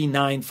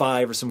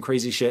 3.95 or some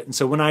crazy shit. And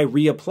so when I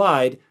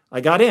reapplied,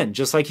 I got in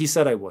just like he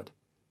said I would.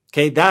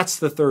 Okay, that's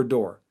the third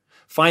door.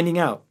 Finding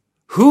out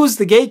who's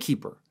the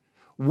gatekeeper.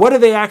 What do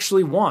they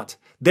actually want?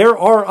 There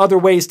are other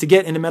ways to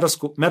get into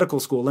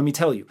medical school, let me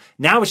tell you.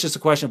 Now it's just a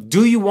question of,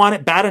 do you want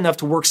it bad enough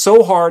to work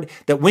so hard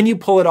that when you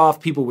pull it off,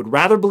 people would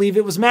rather believe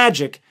it was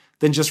magic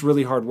than just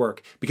really hard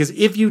work? Because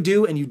if you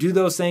do and you do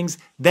those things,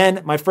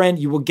 then, my friend,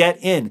 you will get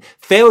in.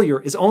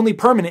 Failure is only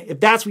permanent if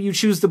that's what you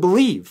choose to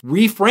believe.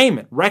 Reframe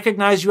it.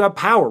 Recognize you have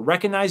power.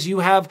 Recognize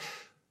you have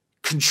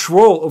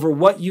control over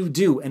what you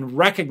do and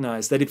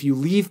recognize that if you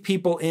leave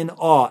people in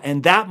awe,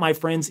 and that, my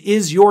friends,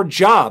 is your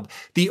job.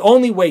 The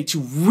only way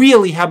to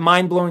really have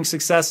mind-blowing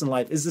success in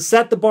life is to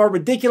set the bar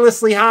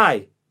ridiculously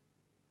high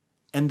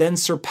and then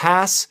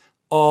surpass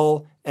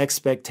all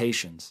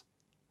expectations.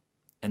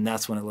 And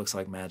that's when it looks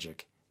like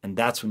magic. And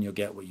that's when you'll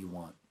get what you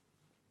want.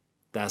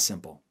 That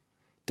simple.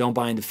 Don't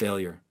buy into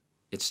failure.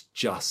 It's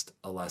just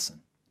a lesson.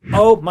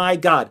 Oh my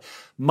God.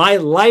 My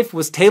life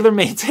was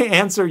tailor-made to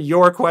answer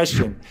your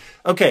question.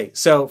 Okay,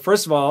 so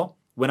first of all,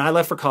 when I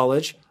left for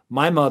college,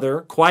 my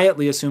mother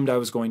quietly assumed I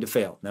was going to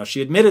fail. Now, she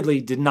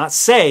admittedly did not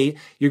say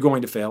you're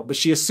going to fail, but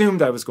she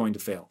assumed I was going to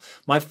fail.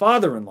 My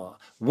father-in-law,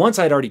 once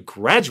I'd already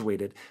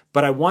graduated,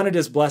 but I wanted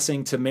his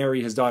blessing to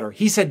marry his daughter.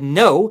 He said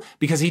no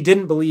because he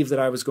didn't believe that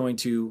I was going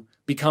to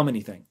become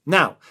anything.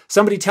 Now,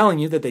 somebody telling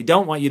you that they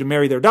don't want you to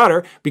marry their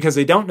daughter because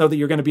they don't know that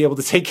you're going to be able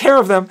to take care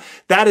of them,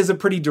 that is a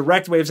pretty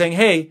direct way of saying,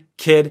 hey,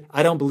 kid,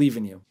 I don't believe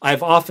in you.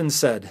 I've often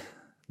said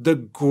the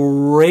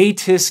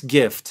greatest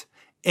gift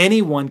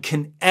anyone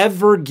can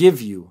ever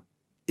give you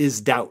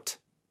is doubt.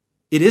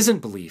 It isn't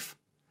belief.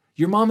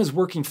 Your mom is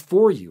working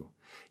for you.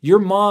 Your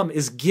mom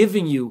is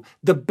giving you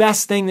the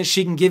best thing that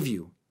she can give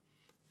you.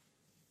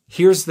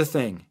 Here's the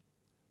thing.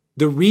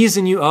 The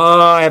reason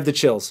I have the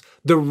chills.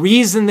 The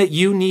reason that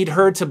you need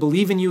her to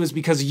believe in you is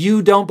because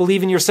you don't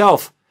believe in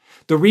yourself.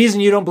 The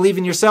reason you don't believe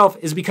in yourself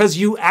is because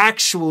you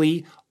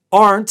actually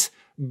aren't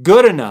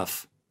good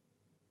enough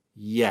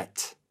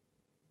yet.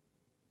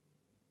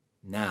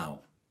 Now,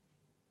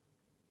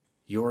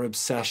 your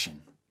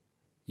obsession,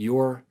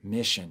 your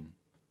mission,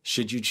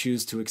 should you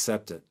choose to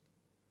accept it,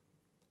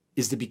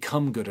 is to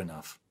become good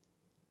enough,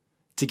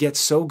 to get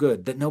so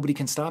good that nobody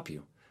can stop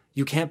you.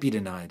 You can't be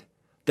denied,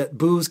 that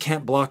booze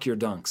can't block your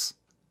dunks.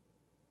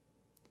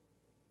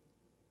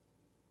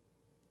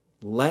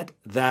 Let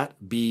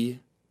that be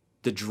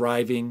the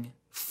driving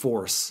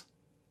force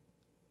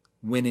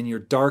when in your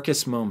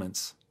darkest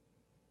moments,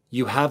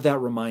 you have that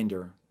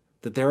reminder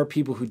that there are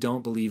people who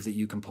don't believe that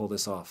you can pull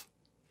this off.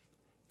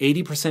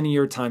 80% of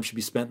your time should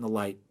be spent in the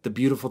light, the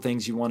beautiful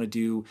things you want to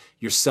do,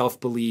 your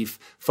self-belief,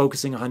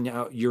 focusing on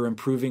how you're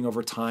improving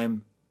over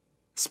time.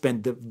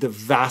 Spend the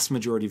vast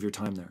majority of your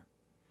time there.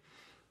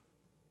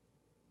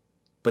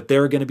 But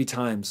there are going to be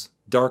times,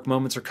 dark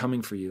moments are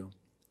coming for you.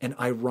 And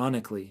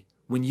ironically,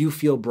 when you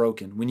feel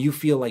broken, when you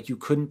feel like you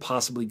couldn't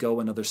possibly go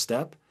another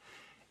step,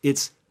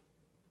 it's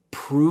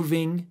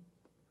proving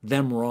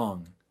them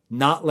wrong,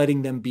 not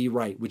letting them be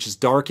right, which is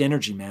dark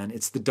energy, man.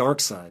 It's the dark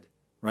side,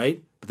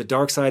 right? But the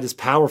dark side is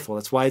powerful.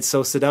 That's why it's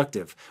so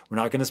seductive. We're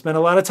not going to spend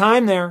a lot of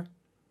time there,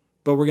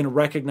 but we're going to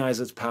recognize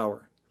its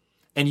power.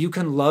 And you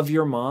can love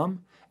your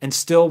mom and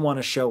still want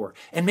to show her.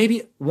 And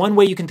maybe one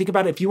way you can think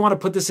about it, if you want to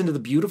put this into the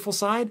beautiful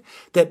side,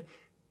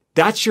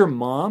 that's your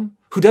mom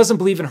who doesn't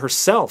believe in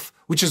herself,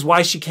 which is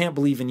why she can't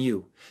believe in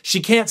you. She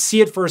can't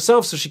see it for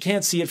herself, so she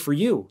can't see it for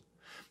you.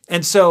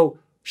 And so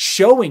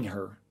showing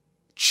her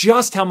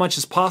just how much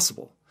is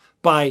possible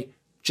by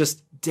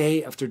just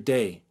day after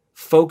day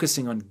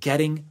focusing on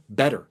getting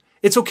better.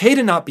 It's okay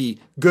to not be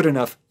good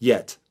enough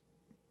yet.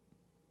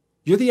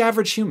 You're the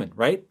average human,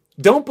 right?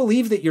 Don't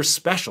believe that you're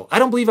special. I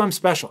don't believe I'm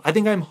special. I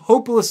think I'm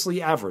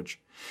hopelessly average.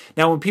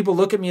 Now, when people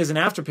look at me as an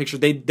after picture,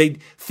 they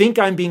think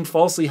I'm being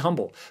falsely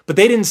humble, but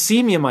they didn't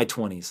see me in my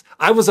 20s.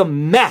 I was a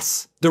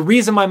mess. The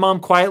reason my mom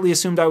quietly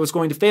assumed I was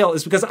going to fail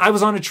is because I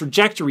was on a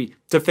trajectory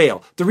to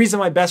fail. The reason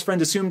my best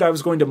friend assumed I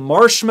was going to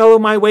marshmallow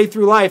my way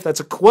through life, that's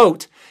a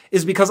quote,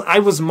 is because I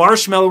was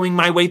marshmallowing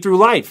my way through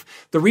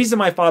life. The reason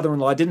my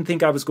father-in-law didn't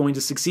think I was going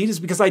to succeed is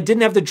because I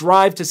didn't have the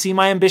drive to see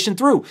my ambition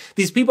through.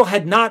 These people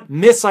had not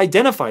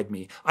misidentified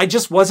me. I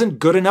just wasn't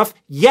good enough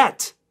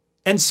yet.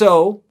 And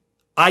so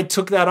I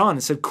took that on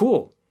and said,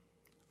 cool.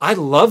 I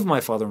love my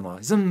father-in-law.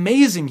 He's an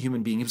amazing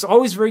human being. He was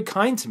always very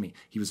kind to me.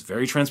 He was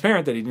very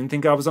transparent that he didn't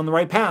think I was on the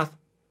right path.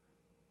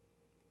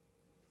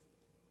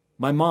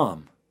 My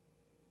mom,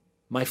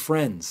 my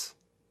friends,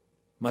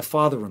 my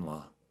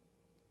father-in-law,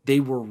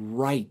 they were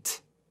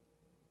right.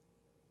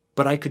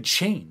 But I could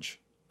change.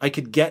 I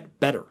could get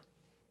better.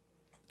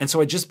 And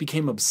so I just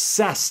became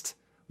obsessed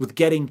with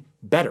getting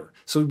better.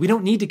 So we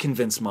don't need to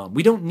convince mom.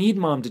 We don't need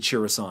mom to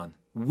cheer us on.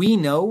 We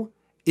know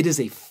it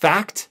is a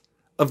fact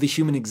of the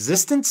human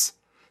existence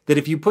that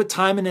if you put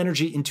time and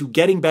energy into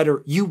getting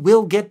better, you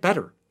will get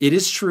better. It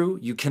is true,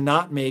 you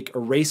cannot make a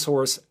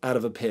racehorse out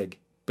of a pig,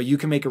 but you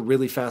can make a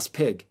really fast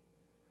pig.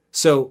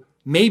 So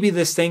maybe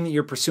this thing that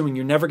you're pursuing,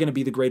 you're never going to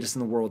be the greatest in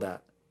the world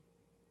at.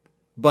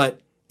 But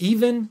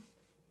even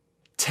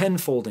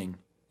tenfolding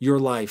your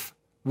life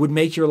would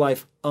make your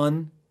life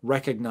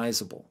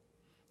unrecognizable.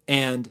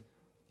 And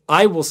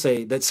I will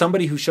say that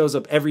somebody who shows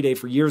up every day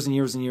for years and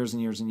years and years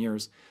and years and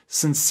years,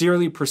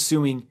 sincerely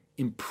pursuing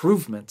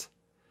improvement,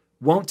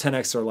 won't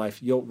 10x their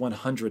life, you'll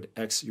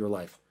 100x your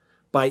life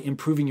by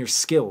improving your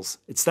skills.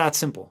 It's that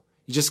simple.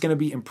 You're just going to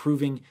be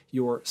improving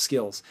your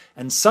skills.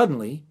 And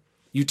suddenly,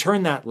 you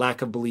turn that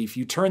lack of belief,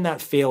 you turn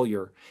that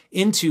failure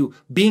into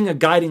being a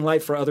guiding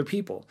light for other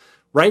people.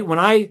 Right? When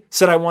I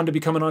said I wanted to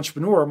become an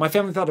entrepreneur, my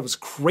family thought I was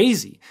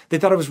crazy. They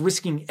thought I was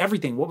risking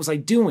everything. What was I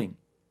doing?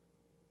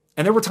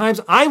 And there were times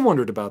I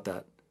wondered about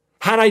that.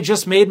 Had I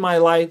just made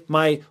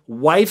my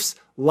wife's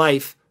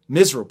life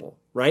miserable,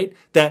 right?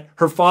 That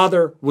her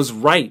father was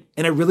right,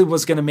 and I really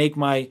was going to make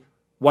my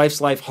wife's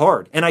life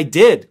hard. And I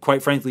did,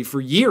 quite frankly, for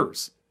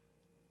years.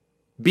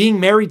 Being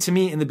married to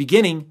me in the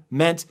beginning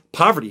meant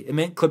poverty. It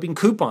meant clipping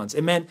coupons.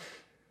 It meant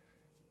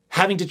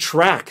having to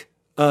track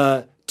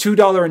a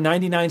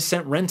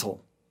 $2.99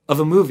 rental of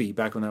a movie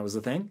back when that was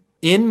the thing.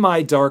 In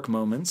my dark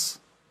moments,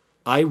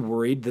 I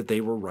worried that they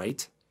were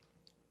right.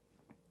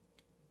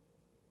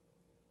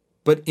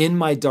 But in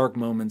my dark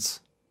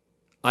moments,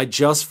 I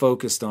just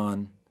focused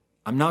on,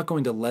 I'm not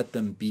going to let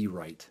them be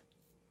right.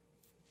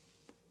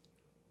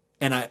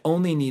 And I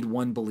only need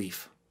one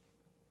belief.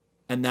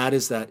 And that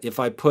is that if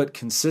I put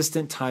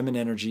consistent time and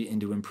energy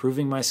into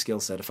improving my skill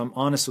set, if I'm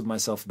honest with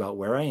myself about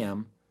where I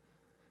am,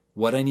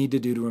 what I need to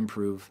do to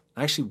improve,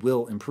 I actually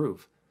will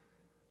improve.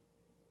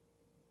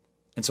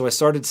 And so I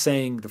started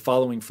saying the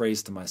following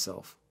phrase to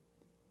myself.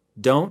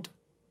 Don't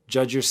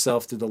judge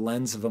yourself through the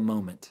lens of a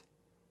moment.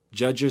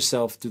 Judge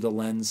yourself through the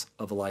lens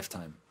of a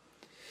lifetime.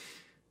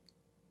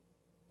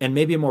 And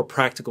maybe a more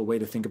practical way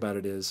to think about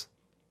it is,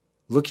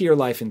 look at your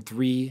life in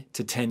 3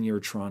 to 10 year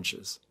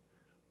tranches.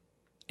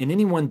 In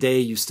any one day,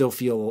 you still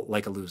feel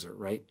like a loser,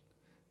 right?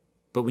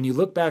 But when you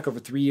look back over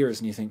 3 years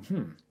and you think,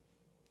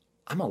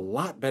 I'm a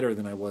lot better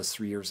than I was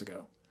 3 years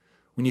ago.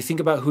 When you think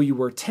about who you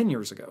were 10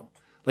 years ago,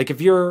 like if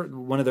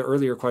one of the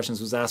earlier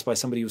questions was asked by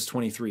somebody who was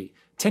 23,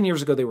 10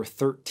 years ago, they were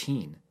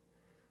 13.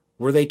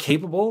 Were they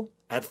capable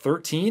at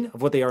 13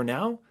 of what they are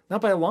now?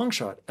 Not by a long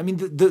shot. I mean,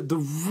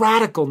 the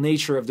radical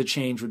nature of the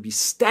change would be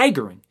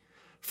staggering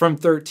from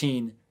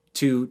 13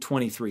 to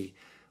 23.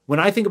 When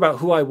I think about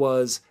who I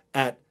was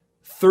at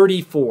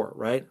 34,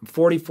 right? I'm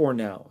 44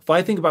 now. If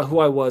I think about who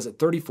I was at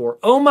 34,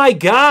 oh my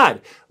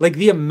God, like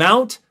the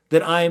amount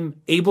that I'm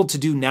able to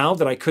do now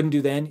that I couldn't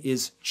do then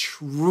is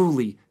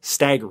truly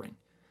staggering.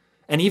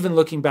 And even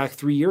looking back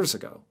 3 years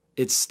ago,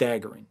 it's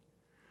staggering.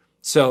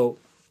 So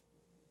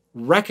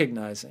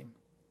recognizing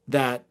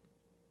that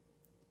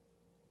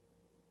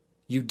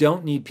you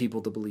don't need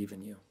people to believe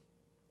in you.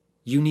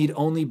 You need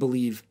only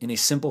believe in a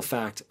simple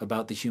fact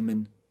about the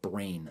human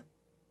brain.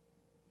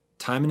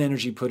 Time and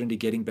energy put into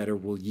getting better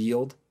will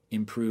yield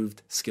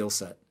improved skill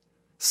set.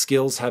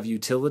 Skills have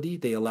utility.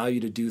 They allow you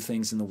to do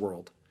things in the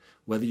world.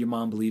 Whether your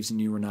mom believes in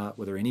you or not,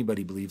 whether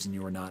anybody believes in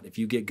you or not, if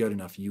you get good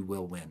enough, you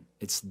will win.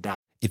 It's that.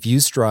 If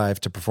you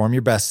strive to perform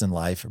your best in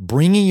life,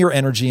 bringing your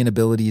energy and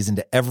abilities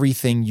into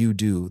everything you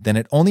do, then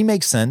it only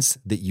makes sense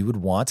that you would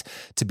want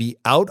to be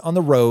out on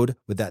the road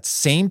with that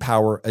same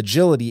power,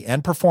 agility,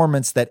 and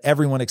performance that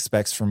everyone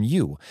expects from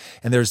you.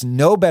 And there's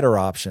no better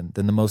option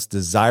than the most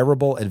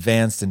desirable,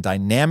 advanced, and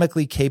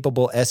dynamically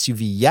capable SUV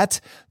yet,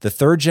 the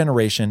third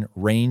generation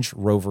Range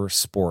Rover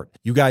Sport.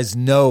 You guys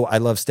know I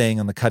love staying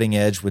on the cutting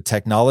edge with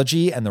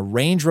technology, and the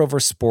Range Rover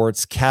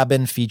Sport's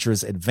cabin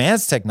features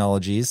advanced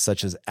technologies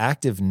such as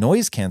active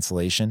noise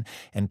cancellation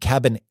and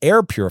cabin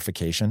air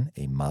purification,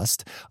 a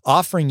must,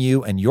 offering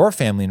you and your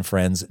family and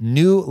friends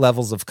new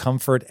levels of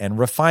comfort and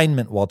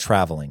refinement while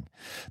traveling.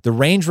 The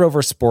Range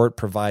Rover Sport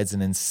provides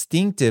an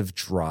instinctive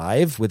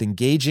drive with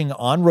engaging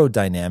on-road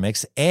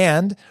dynamics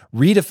and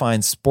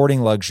redefines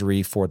sporting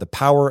luxury for the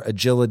power,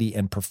 agility,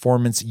 and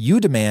performance you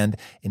demand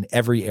in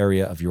every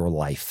area of your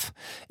life.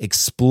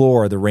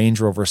 Explore the Range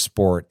Rover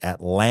Sport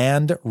at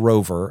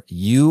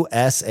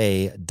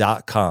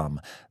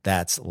LandRoverUSA.com.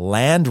 That's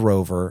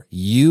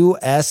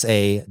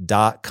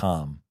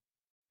LandRoverUSA.com.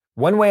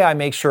 One way I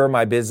make sure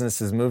my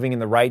business is moving in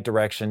the right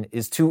direction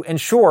is to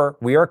ensure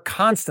we are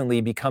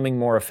constantly becoming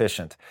more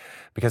efficient.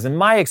 Because in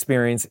my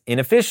experience,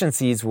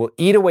 inefficiencies will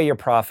eat away your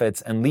profits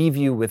and leave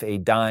you with a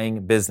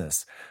dying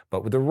business.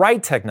 But with the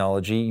right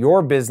technology,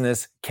 your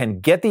business can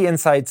get the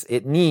insights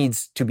it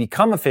needs to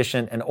become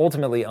efficient and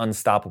ultimately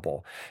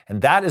unstoppable.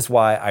 And that is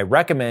why I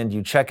recommend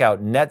you check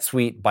out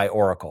NetSuite by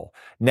Oracle.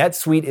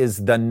 NetSuite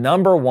is the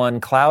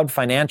 #1 cloud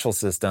financial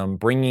system,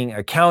 bringing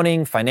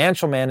accounting,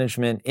 financial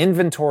management,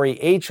 inventory,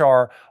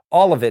 HR,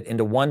 all of it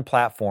into one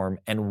platform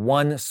and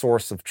one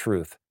source of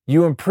truth.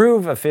 You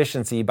improve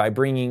efficiency by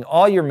bringing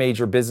all your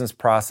major business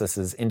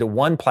processes into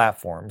one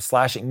platform,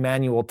 slashing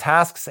manual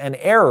tasks and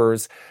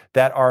errors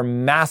that are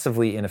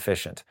massively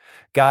inefficient.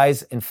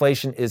 Guys,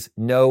 inflation is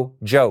no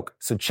joke.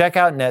 So check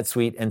out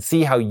NetSuite and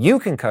see how you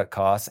can cut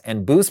costs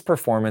and boost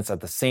performance at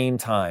the same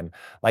time,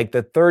 like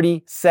the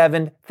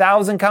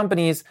 37,000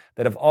 companies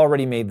that have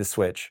already made the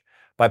switch.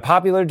 By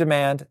popular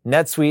demand,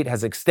 NetSuite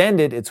has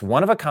extended its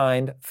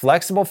one-of-a-kind,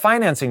 flexible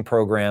financing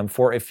program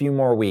for a few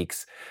more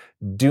weeks.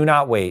 Do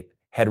not wait.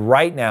 Head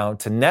right now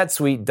to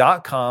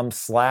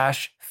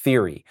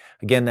netsuite.com/theory.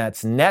 Again,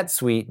 that's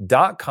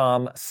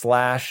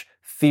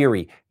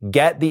netsuite.com/theory.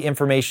 Get the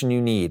information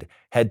you need.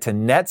 Head to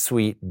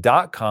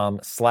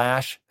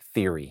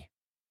netsuite.com/theory.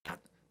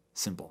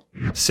 Simple.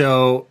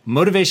 So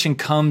motivation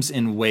comes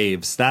in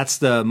waves. That's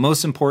the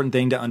most important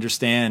thing to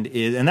understand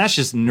and that's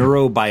just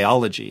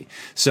neurobiology.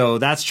 So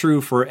that's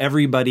true for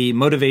everybody.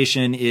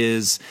 Motivation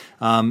is,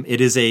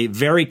 it is a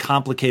very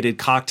complicated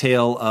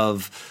cocktail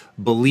of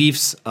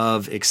beliefs,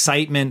 of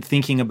excitement,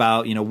 thinking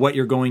about, what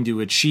you're going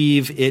to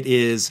achieve. It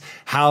is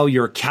how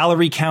your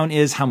calorie count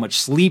is, how much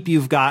sleep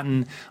you've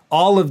gotten,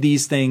 all of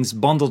these things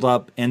bundled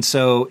up. And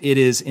so it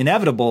is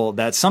inevitable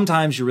that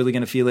sometimes you're really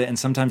going to feel it and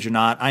sometimes you're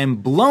not. I am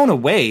blown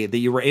away that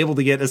you were able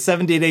to get a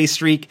 70-day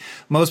streak.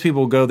 Most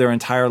people will go their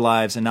entire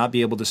lives and not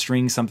be able to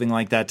string something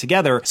like that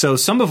together. So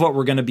some of what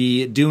we're going to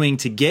be doing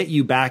to get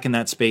you back in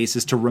that space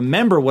is to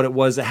remember what it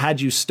was that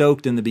had you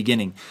stoked in the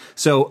beginning.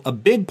 So a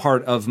big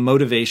part of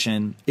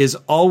motivation is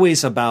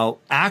always about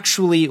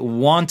actually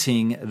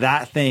wanting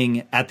that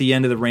thing at the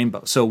end of the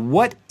rainbow. So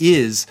what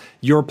is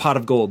your pot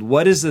of gold?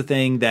 What is the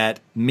thing that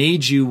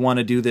made you want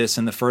to do this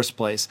in the first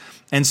place?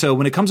 And so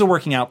when it comes to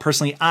working out,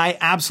 personally, I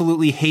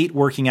absolutely hate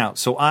working out.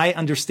 So I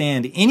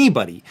understand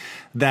anybody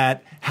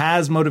that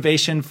has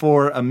motivation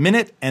for a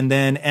minute and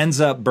then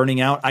ends up burning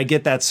out. I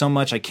get that so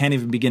much, I can't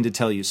even begin to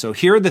tell you. So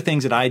here are the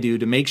things that I do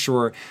to make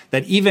sure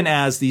that even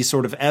as these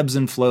sort of ebbs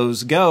and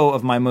flows go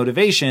of my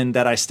motivation,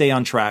 that I stay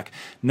on track.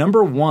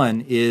 Number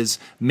one is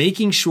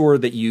making sure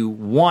that you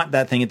want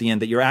that thing at the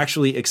end, that you're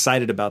actually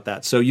excited about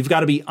that. So you've got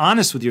to be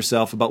honest with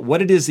yourself about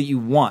what it is that you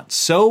want.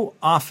 So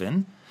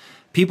often,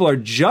 people are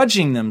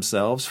judging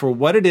themselves for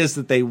what it is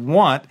that they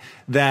want,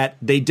 that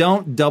they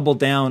don't double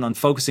down on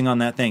focusing on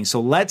that thing.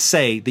 So let's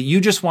say that you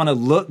just want to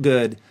look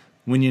good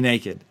when you're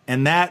naked.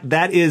 And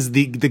that is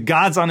the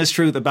God's honest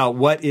truth about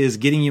what is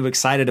getting you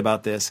excited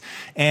about this.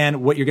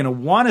 And what you're going to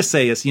want to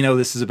say is,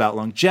 this is about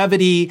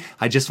longevity.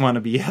 I just want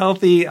to be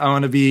healthy. I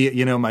want to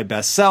be, my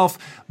best self.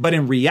 But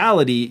in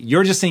reality,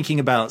 you're just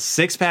thinking about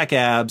six-pack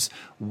abs,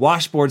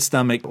 washboard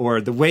stomach, or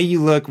the way you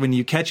look when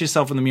you catch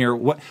yourself in the mirror,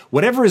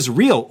 whatever is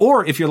real.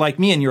 Or if you're like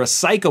me and you're a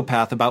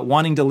psychopath about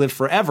wanting to live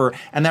forever,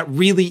 and that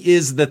really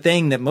is the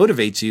thing that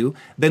motivates you,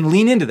 then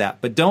lean into that.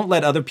 But don't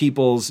let other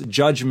people's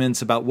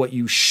judgments about what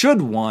you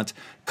should want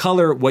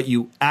color what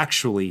you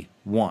actually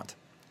want.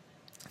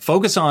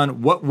 Focus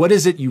on what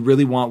is it you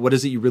really want? What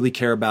is it you really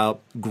care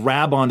about?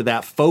 Grab onto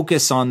that,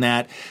 focus on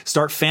that,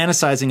 start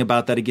fantasizing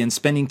about that again,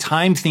 spending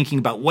time thinking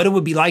about what it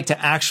would be like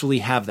to actually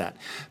have that.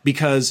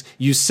 Because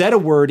you said a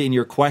word in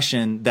your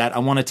question that I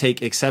want to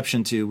take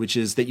exception to, which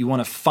is that you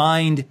want to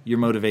find your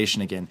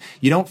motivation again.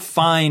 You don't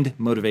find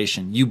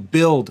motivation, you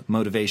build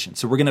motivation.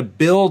 So we're going to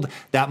build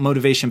that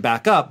motivation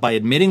back up by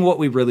admitting what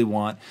we really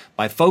want,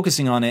 by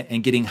focusing on it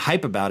and getting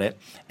hype about it.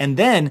 And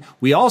then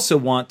we also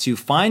want to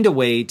find a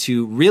way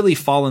to really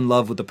fall in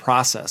love with the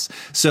process.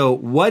 So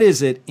what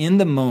is it in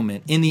the moment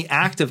moment in the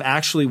act of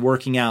actually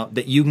working out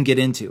that you can get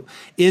into?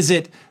 Is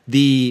it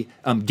the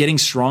getting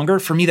stronger?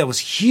 For me, that was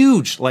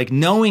huge. Like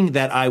knowing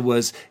that I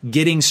was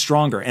getting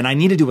stronger and I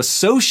needed to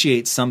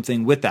associate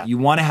something with that. You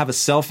want to have a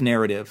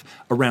self-narrative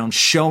around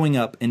showing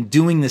up and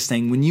doing this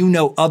thing when you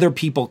know other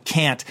people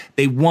can't,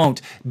 they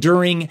won't.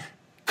 During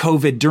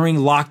COVID, during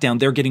lockdown,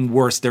 they're getting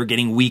worse, they're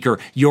getting weaker,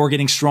 you're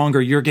getting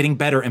stronger, you're getting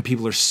better, and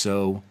people are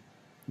so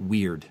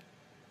weird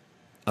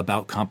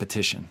about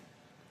competition.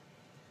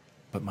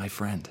 But my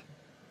friend,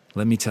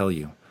 let me tell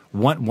you,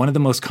 one of the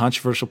most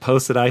controversial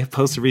posts that I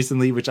posted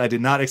recently, which I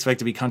did not expect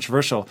to be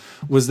controversial,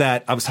 was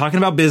that I was talking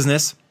about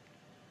business,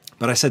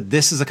 but I said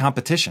this is a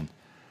competition,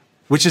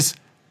 which is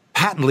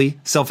patently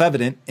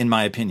self-evident in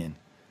my opinion.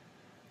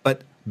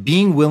 But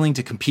being willing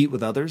to compete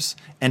with others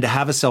and to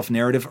have a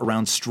self-narrative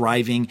around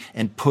striving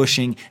and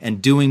pushing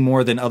and doing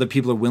more than other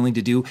people are willing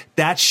to do,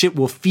 that shit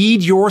will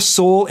feed your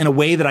soul in a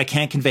way that I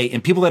can't convey.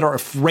 And people that are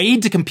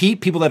afraid to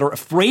compete, people that are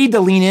afraid to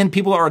lean in,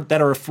 that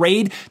are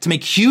afraid to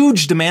make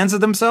huge demands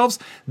of themselves,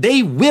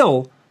 they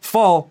will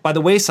fall by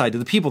the wayside to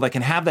the people that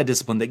can have that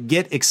discipline, that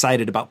get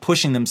excited about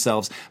pushing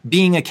themselves,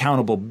 being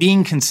accountable,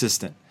 being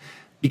consistent.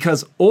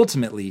 Because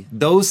ultimately,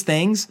 those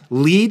things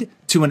lead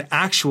to an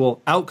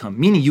actual outcome,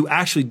 meaning you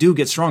actually do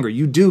get stronger.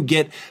 You do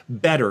get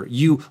better.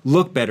 You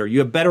look better. You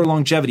have better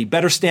longevity,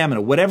 better stamina,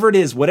 whatever it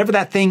is, whatever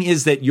that thing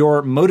is that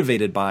you're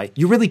motivated by,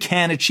 you really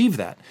can achieve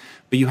that.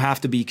 But you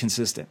have to be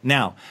consistent.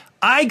 Now,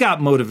 I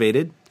got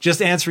motivated just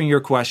answering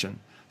your question.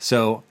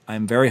 So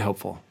I'm very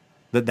hopeful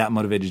that that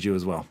motivated you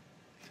as well.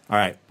 All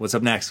right, what's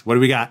up next? What do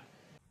we got?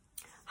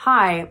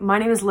 Hi, my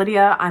name is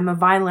Lydia. I'm a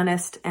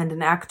violinist and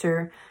an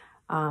actor.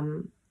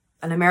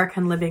 An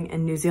American living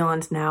in New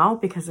Zealand now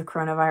because of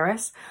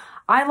coronavirus.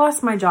 I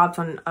lost my jobs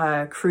on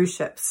cruise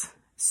ships.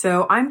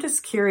 So I'm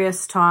just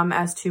curious, Tom,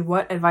 as to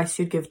what advice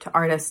you'd give to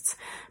artists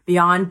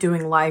beyond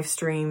doing live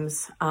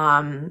streams.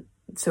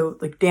 So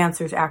like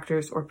dancers,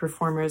 actors, or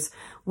performers.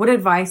 What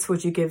advice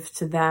would you give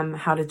to them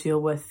how to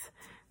deal with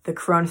the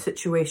corona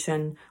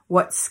situation?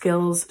 What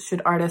skills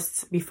should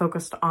artists be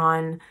focused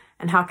on?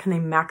 And how can they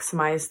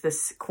maximize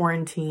this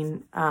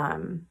quarantine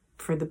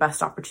for the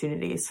best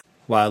opportunities?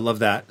 Wow, I love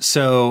that.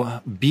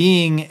 So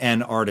being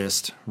an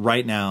artist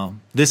right now,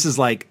 this is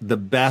like the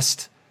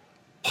best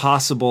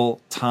possible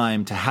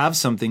time to have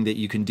something that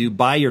you can do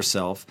by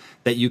yourself,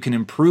 that you can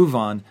improve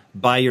on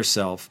by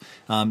yourself,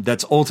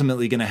 that's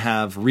ultimately going to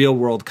have real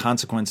world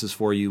consequences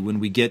for you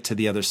when we get to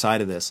the other side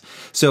of this.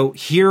 So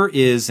here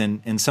is,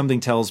 and something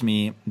tells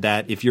me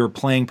that if you're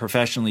playing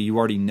professionally, you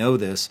already know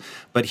this,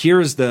 but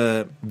here's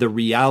the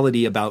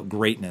reality about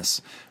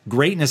greatness.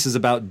 Greatness is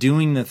about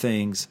doing the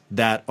things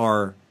that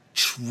are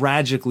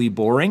tragically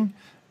boring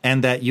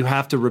and that you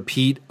have to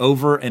repeat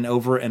over and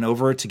over and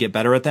over to get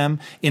better at them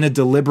in a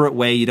deliberate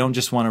way. You don't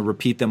just want to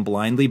repeat them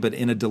blindly, but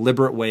in a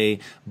deliberate way,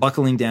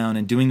 buckling down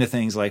and doing the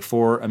things like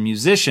for a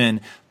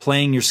musician,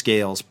 playing your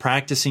scales,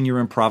 practicing your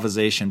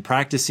improvisation,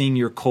 practicing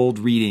your cold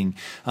reading,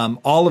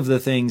 all of the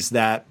things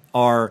that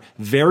are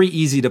very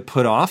easy to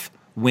put off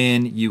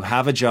when you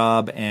have a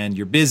job and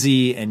you're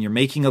busy and you're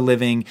making a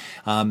living.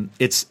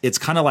 It's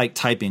kind of like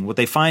typing. What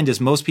they find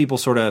is most people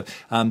sort of,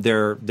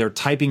 their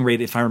typing rate,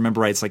 if I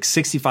remember right, it's like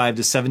 65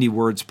 to 70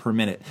 words per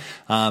minute,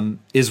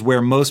 is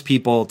where most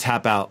people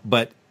tap out.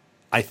 But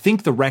I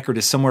think the record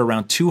is somewhere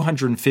around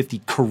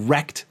 250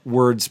 correct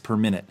words per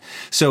minute.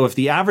 So if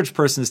the average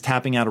person is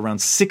tapping out around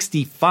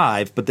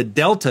 65, but the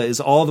delta is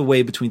all the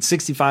way between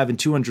 65 and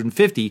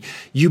 250,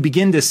 you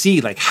begin to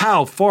see like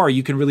how far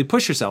you can really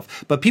push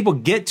yourself. But people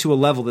get to a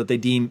level that they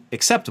deem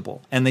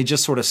acceptable and they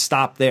just sort of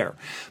stop there.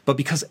 But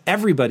because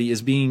everybody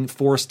is being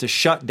forced to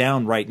shut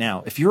down right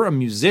now, if you're a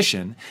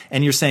musician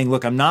and you're saying,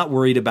 look, I'm not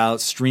worried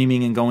about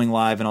streaming and going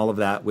live and all of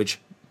that, which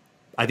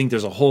I think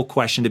there's a whole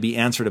question to be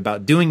answered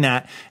about doing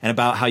that and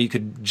about how you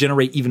could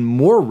generate even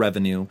more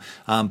revenue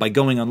by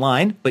going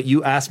online. But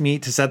you asked me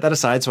to set that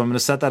aside, so I'm going to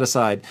set that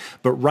aside.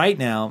 But right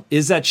now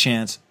is that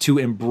chance to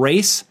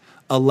embrace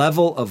a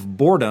level of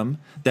boredom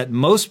that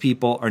most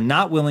people are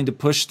not willing to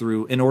push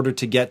through in order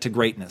to get to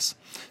greatness.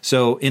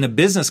 So in a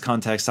business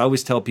context, I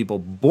always tell people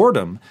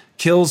boredom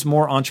kills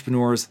more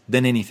entrepreneurs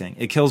than anything.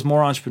 It kills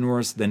more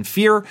entrepreneurs than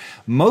fear.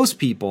 Most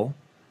people,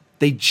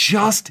 they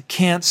just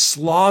can't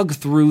slog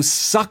through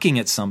sucking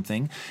at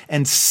something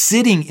and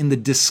sitting in the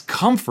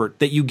discomfort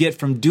that you get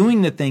from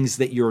doing the things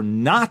that you're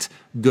not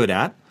good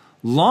at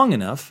long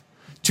enough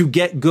to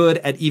get good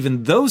at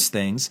even those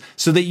things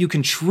so that you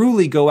can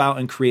truly go out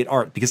and create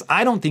art. Because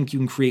I don't think you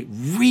can create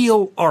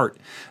real art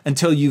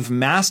until you've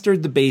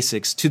mastered the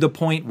basics to the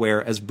point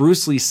where, as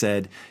Bruce Lee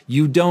said,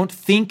 you don't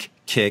think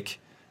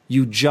kick,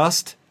 you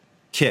just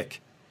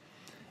kick.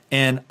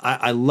 And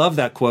I love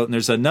that quote. And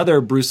there's another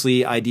Bruce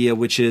Lee idea,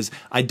 which is,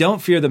 I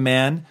don't fear the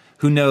man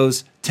who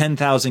knows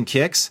 10,000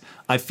 kicks.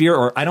 I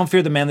don't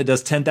fear the man that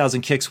does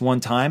 10,000 kicks one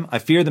time. I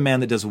fear the man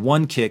that does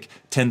one kick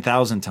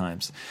 10,000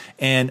 times.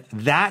 And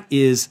that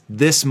is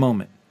this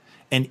moment.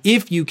 And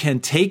if you can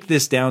take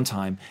this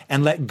downtime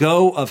and let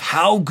go of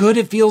how good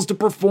it feels to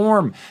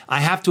perform,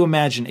 I have to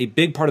imagine a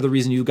big part of the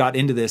reason you got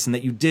into this and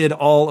that you did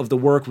all of the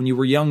work when you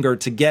were younger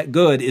to get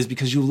good is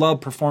because you love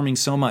performing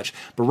so much.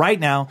 But right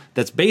now,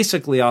 that's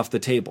basically off the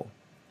table.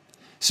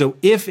 So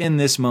if in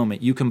this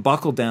moment you can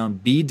buckle down,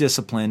 be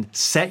disciplined,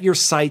 set your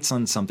sights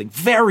on something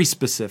very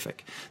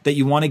specific that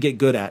you want to get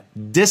good at,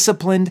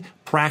 disciplined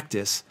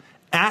practice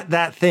at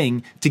that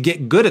thing to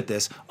get good at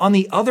this. On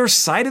the other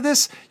side of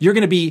this, you're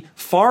going to be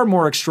far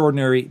more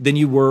extraordinary than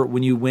you were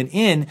when you went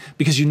in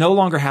because you no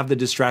longer have the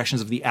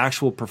distractions of the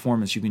actual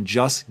performance. You can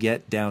just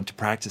get down to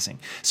practicing.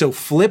 So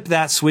flip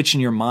that switch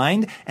in your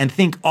mind and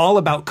think all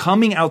about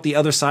coming out the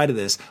other side of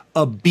this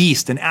a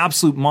beast, an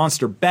absolute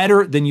monster,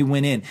 better than you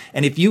went in.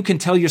 And if you can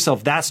tell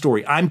yourself that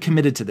story, I'm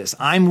committed to this,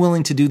 I'm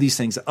willing to do these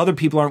things that other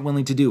people aren't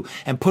willing to do,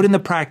 and put in the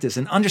practice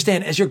and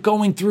understand as you're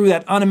going through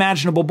that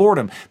unimaginable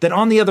boredom, that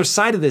on the other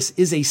side of this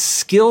is a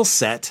skill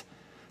set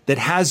that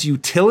has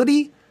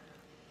utility,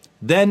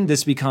 then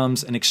this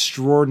becomes an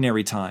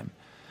extraordinary time.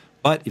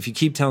 But if you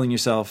keep telling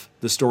yourself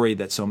the story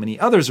that so many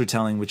others are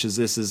telling, which is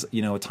this is,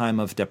 a time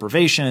of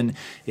deprivation,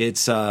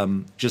 it's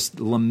just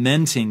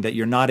lamenting that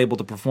you're not able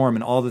to perform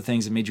and all the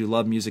things that made you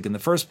love music in the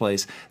first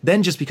place,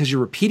 then just because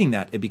you're repeating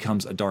that, it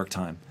becomes a dark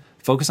time.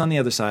 Focus on the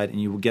other side and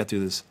you will get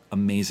through this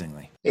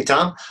amazingly. Hey,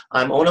 Tom.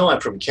 I'm Ono.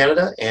 I'm from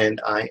Canada, and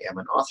I am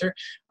an author.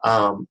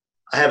 I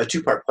have a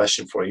two-part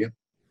question for you.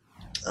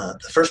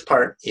 The first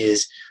part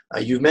is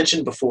you've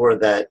mentioned before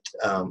that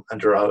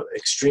under an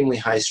extremely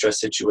high stress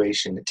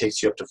situation, it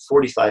takes you up to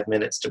 45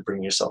 minutes to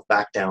bring yourself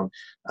back down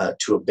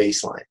to a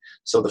baseline.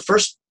 So the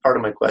first part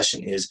of my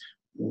question is,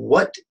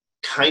 what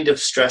kind of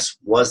stress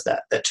was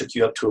that took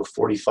you up to a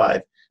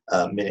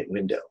 45-minute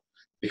window?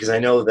 Because I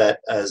know that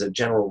as a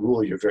general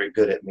rule, you're very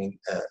good at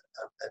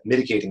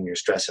mitigating your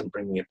stress and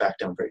bringing it back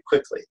down very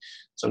quickly.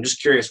 So I'm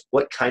just curious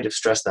what kind of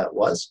stress that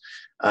was.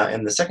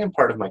 And the second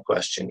part of my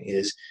question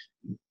is,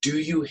 do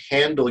you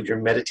handle your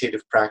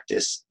meditative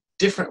practice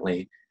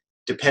differently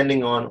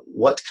depending on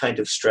what kind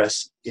of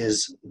stress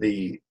is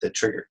the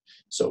trigger?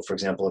 So, for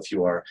example, if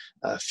you are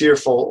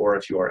fearful or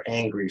if you are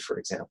angry, for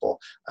example,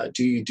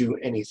 do you do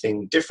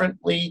anything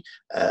differently,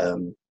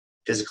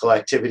 physical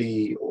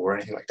activity or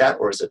anything like that,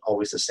 or is it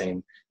always the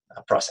same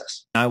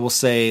process? I will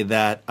say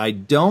that I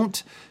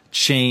don't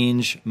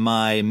change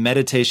my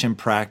meditation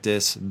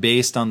practice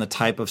based on the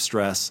type of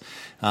stress.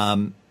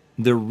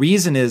 The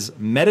reason is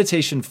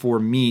meditation for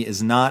me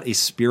is not a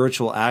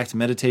spiritual act.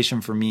 Meditation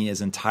for me is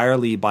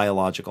entirely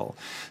biological.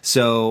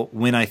 So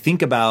when I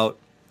think about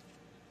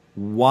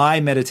why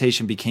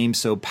meditation became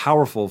so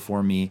powerful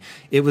for me,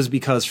 it was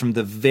because from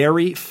the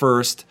very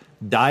first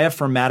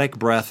diaphragmatic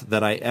breath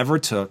that I ever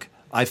took,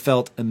 I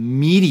felt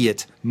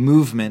immediate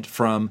movement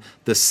from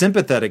the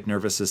sympathetic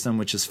nervous system,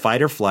 which is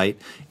fight or flight,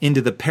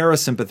 into the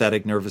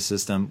parasympathetic nervous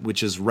system,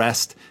 which is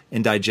rest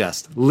and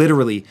digest.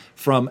 Literally,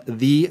 from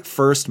the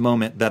first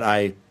moment that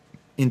I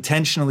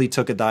intentionally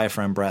took a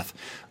diaphragm breath,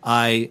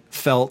 I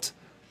felt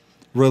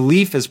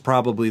relief is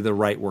probably the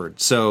right word.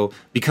 So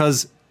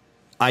because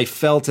I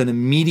felt an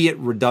immediate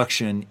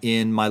reduction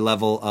in my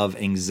level of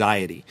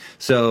anxiety.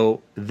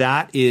 So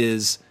it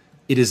is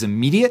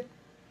immediate.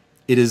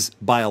 It is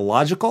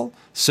biological.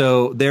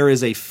 So there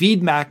is a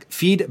feedback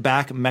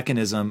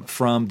mechanism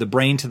from the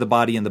brain to the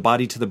body and the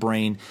body to the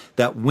brain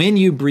that when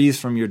you breathe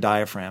from your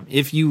diaphragm,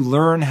 if you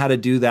learn how to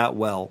do that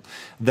well,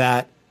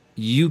 that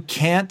you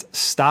can't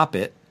stop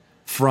it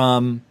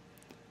from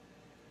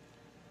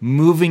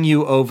moving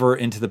you over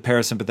into the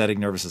parasympathetic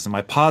nervous system.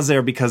 I pause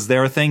there because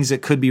there are things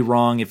that could be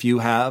wrong if you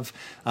have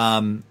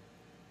a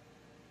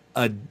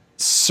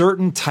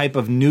certain type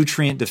of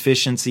nutrient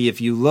deficiency. If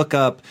you look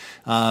up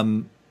the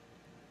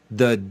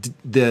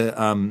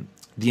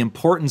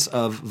importance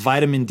of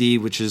vitamin D,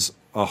 which is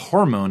a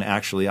hormone,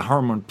 actually, a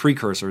hormone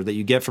precursor that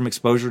you get from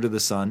exposure to the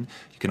sun.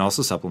 You can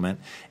also supplement.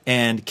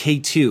 And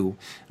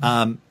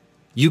K2,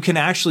 you can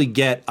actually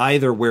get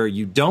either where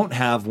you don't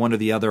have one or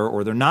the other,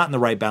 or they're not in the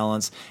right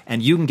balance,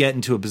 and you can get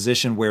into a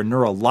position where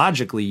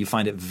neurologically you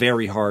find it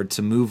very hard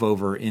to move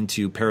over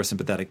into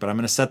parasympathetic. But I'm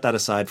going to set that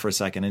aside for a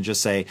second and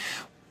just say,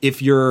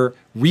 if you're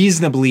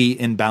reasonably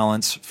in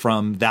balance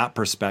from that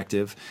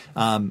perspective,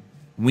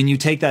 when you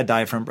take that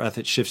diaphragm breath,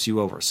 it shifts you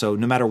over. So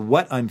no matter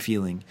what I'm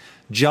feeling,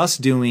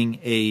 just doing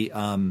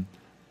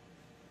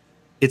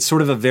it's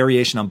sort of a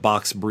variation on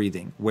box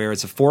breathing, where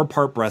it's a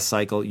 4-part breath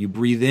cycle. You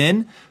breathe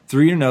in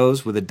through your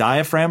nose with a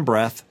diaphragm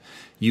breath.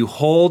 You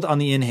hold on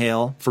the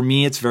inhale. For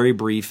me, it's very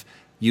brief.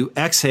 You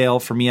exhale.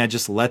 For me, I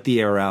just let the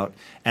air out.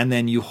 And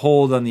then you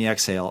hold on the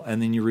exhale.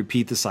 And then you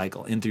repeat the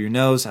cycle in through your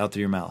nose, out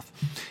through your mouth.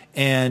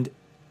 And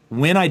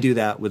when I do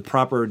that with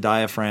proper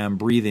diaphragm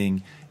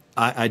breathing,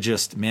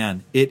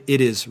 it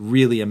is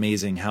really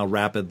amazing how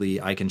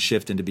rapidly I can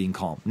shift into being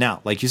calm.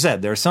 Now, like you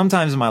said, there are some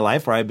times in my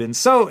life where I've been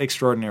so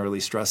extraordinarily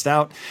stressed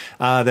out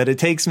that it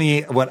takes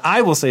me what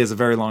I will say is a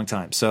very long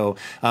time. So,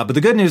 but the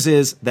good news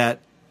is that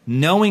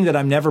knowing that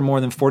I'm never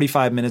more than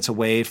 45 minutes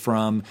away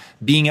from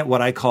being at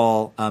what I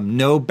call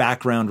no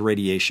background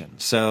radiation.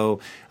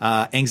 So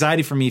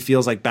anxiety for me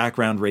feels like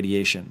background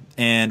radiation.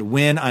 And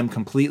when I'm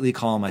completely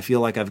calm, I feel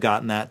like I've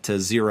gotten that to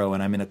zero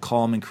and I'm in a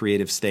calm and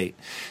creative state.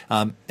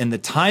 And the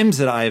times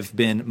that I've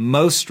been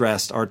most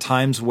stressed are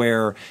times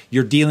where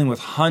you're dealing with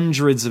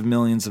hundreds of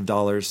millions of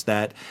dollars,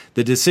 that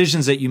the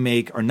decisions that you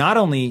make are not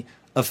only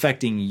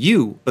affecting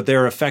you, but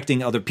they're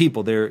affecting other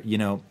people.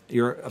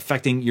 You're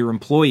affecting your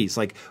employees.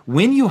 Like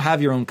when you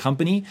have your own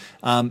company,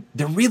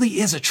 there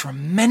really is a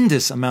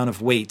tremendous amount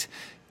of weight,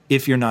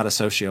 if you're not a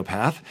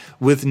sociopath,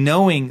 with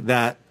knowing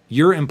that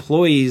your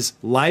employees'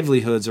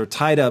 livelihoods are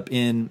tied up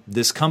in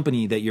this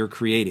company that you're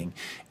creating,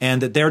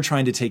 and that they're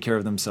trying to take care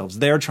of themselves.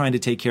 They're trying to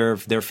take care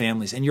of their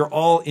families, and you're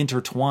all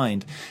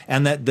intertwined,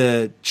 and that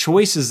the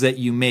choices that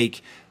you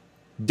make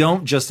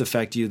don't just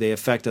affect you, they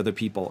affect other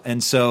people.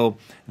 And so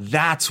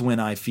that's when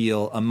I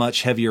feel a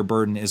much heavier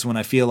burden, is when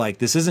I feel like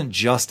this isn't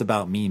just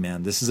about me,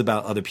 man. This is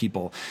about other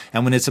people.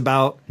 And when it's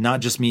about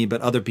not just me,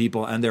 but other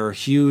people, and there are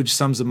huge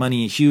sums of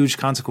money, huge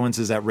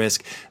consequences at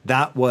risk,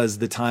 that was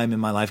the time in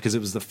my life, because it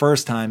was the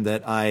first time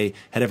that I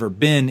had ever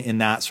been in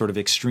that sort of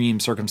extreme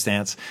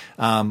circumstance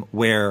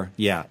where,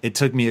 it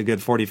took me a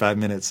good 45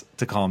 minutes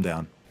to calm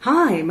down.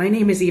 Hi, my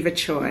name is Eva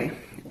Choi.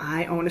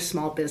 I own a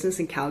small business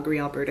in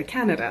Calgary, Alberta,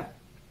 Canada.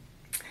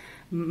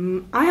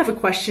 I have a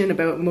question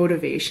about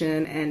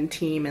motivation and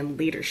team and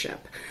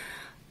leadership.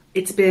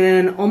 It's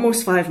been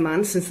almost 5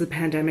 months since the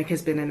pandemic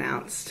has been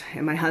announced,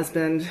 and my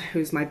husband,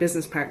 who's my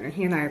business partner,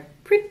 he and I are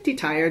pretty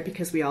tired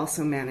because we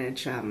also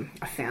manage a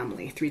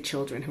family, 3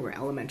 children who are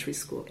elementary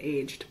school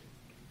aged.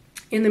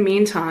 In the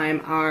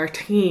meantime, our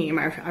team,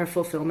 our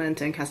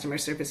fulfillment and customer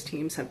service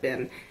teams have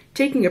been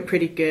taking a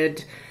pretty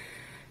good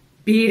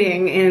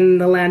beating in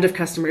the land of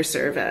customer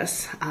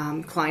service.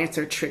 Clients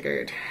are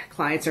triggered.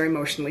 Clients are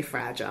emotionally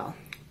fragile.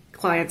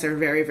 Clients are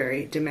very,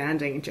 very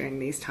demanding during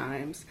these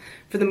times.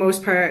 For the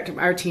most part,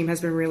 our team has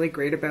been really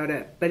great about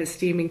it, but it's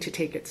seeming to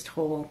take its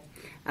toll.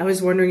 I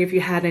was wondering if you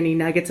had any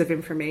nuggets of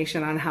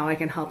information on how I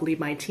can help lead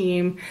my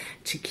team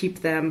to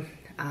keep them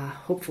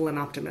hopeful and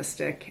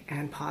optimistic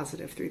and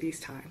positive through these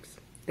times.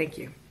 Thank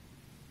you.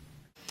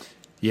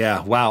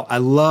 Yeah, wow. I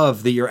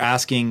love that you're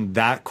asking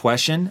that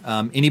question.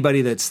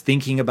 Anybody that's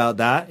thinking about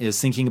that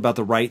is thinking about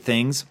the right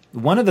things.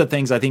 One of the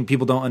things I think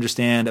people don't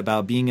understand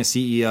about being a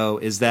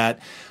CEO is that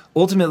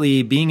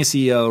ultimately being a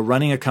CEO,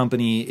 running a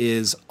company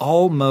is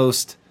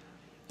almost,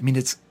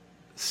 it's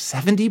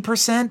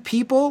 70%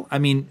 people.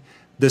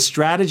 The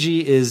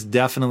strategy is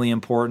definitely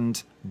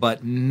important,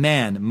 but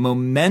man,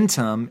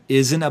 momentum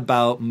isn't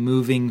about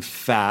moving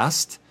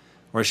fast.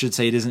 Or I should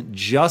say, it isn't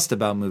just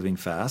about moving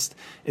fast.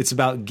 It's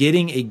about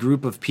getting a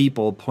group of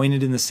people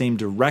pointed in the same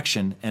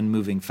direction and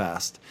moving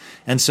fast.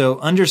 And so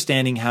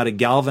understanding how to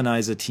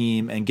galvanize a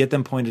team and get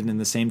them pointed in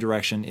the same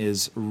direction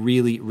is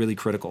really, really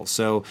critical.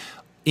 So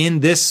in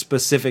this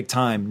specific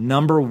time,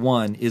 number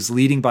one is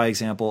leading by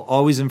example,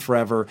 always and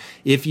forever.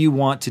 If you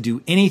want to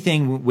do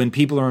anything when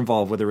people are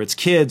involved, whether it's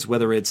kids,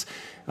 whether it's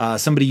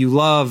somebody you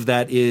love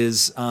that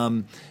is,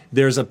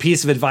 there's a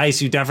piece of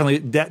advice you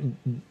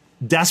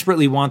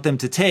desperately want them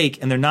to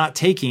take and they're not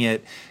taking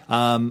it,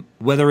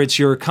 whether it's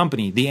your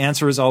company, the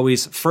answer is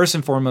always, first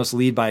and foremost,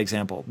 lead by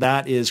example.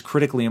 That is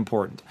critically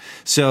important.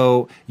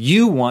 So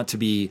you want to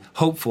be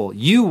hopeful.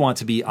 You want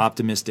to be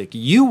optimistic.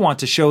 You want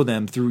to show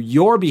them through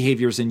your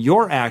behaviors and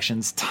your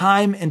actions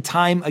time and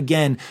time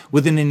again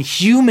with an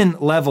inhuman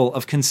level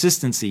of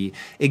consistency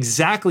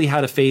exactly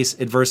how to face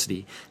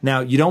adversity.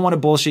 Now, you don't want to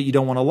bullshit. You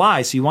don't want to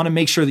lie. So you want to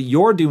make sure that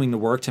you're doing the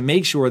work to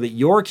make sure that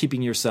you're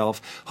keeping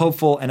yourself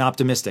hopeful and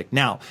optimistic.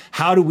 Now,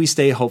 how do we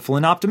stay hopeful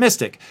and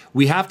optimistic?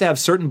 We have to have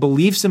certain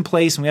beliefs in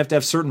place and we have to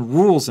have certain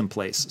rules in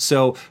place.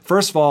 So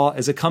first of all,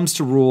 as it comes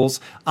to rules,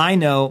 I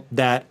know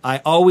that I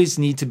always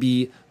need to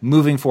be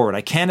moving forward.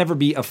 I can't ever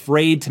be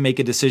afraid to make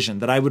a decision,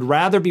 that I would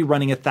rather be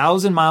running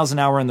 1,000 miles an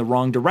hour in the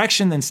wrong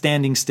direction than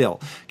standing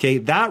still. Okay,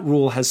 that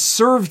rule has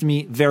served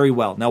me very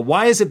well. Now,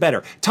 why is it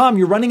better? Tom,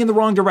 you're running in the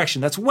wrong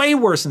direction. That's way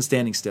worse than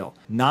standing still.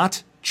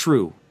 Not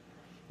true.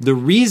 The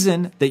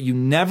reason that you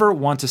never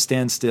want to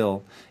stand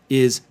still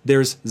is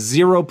there's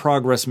zero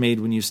progress made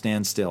when you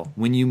stand still.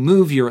 When you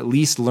move, you're at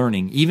least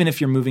learning, even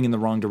if you're moving in the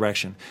wrong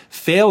direction.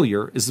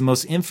 Failure is the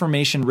most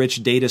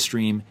information-rich data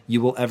stream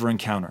you will ever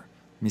encounter.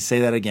 Let me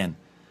say that again.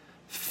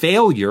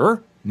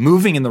 Failure,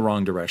 moving in the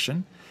wrong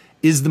direction,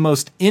 is the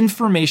most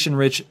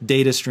information-rich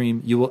data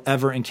stream you will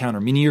ever encounter,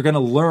 meaning you're going to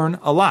learn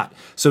a lot.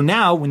 So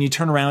now when you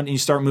turn around and you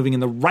start moving in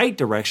the right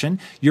direction,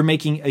 you're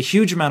making a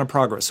huge amount of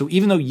progress. So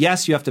even though,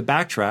 yes, you have to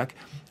backtrack,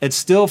 it's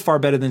still far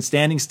better than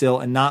standing still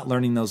and not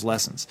learning those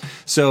lessons.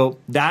 So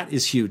that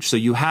is huge. So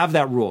you have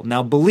that rule.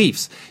 Now,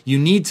 beliefs. You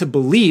need to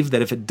believe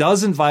that if it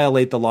doesn't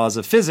violate the laws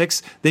of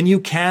physics, then you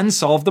can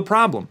solve the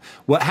problem.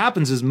 What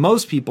happens is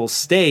most people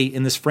stay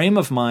in this frame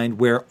of mind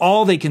where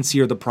all they can see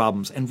are the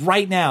problems. And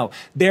right now,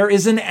 there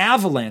is an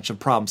avalanche of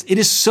problems. It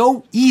is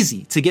so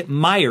easy to get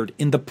mired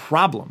in the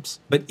problems.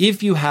 But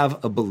if you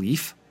have a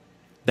belief,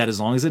 that as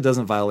long as it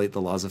doesn't violate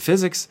the laws of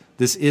physics,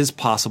 this is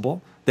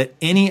possible, that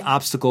any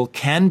obstacle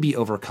can be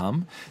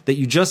overcome, that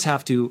you just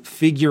have to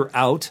figure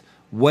out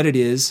what it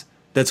is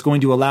that's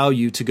going to allow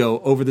you to go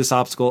over this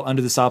obstacle,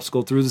 under this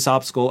obstacle, through this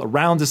obstacle,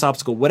 around this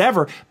obstacle,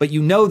 whatever, but you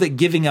know that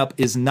giving up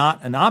is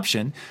not an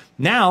option.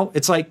 Now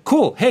it's like,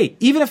 cool, hey,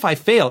 even if I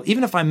fail,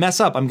 even if I mess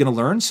up, I'm going to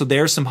learn. So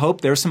there's some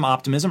hope, there's some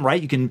optimism, right?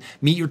 You can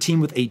meet your team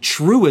with a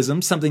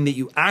truism, something that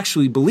you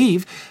actually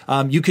believe.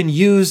 You can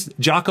use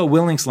Jocko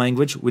Willink's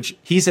language, which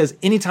he says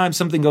anytime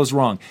something goes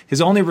wrong,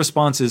 his only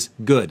response is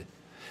good.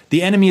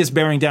 The enemy is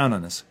bearing down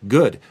on us.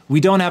 Good. We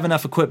don't have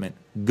enough equipment.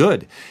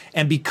 Good.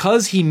 And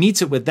because he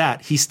meets it with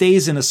that, he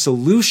stays in a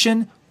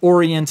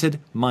solution-oriented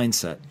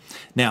mindset.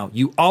 Now,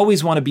 you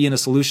always want to be in a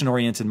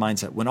solution-oriented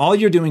mindset when all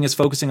you're doing is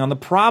focusing on the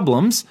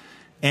problems,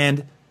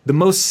 and the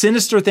most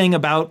sinister thing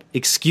about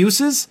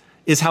excuses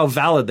is how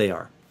valid they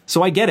are.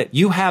 So I get it.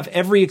 You have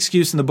every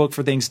excuse in the book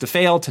for things to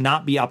fail, to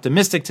not be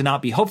optimistic, to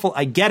not be hopeful.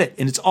 I get it.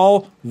 And it's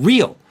all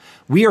real.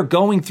 We are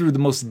going through the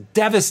most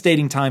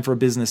devastating time for a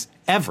business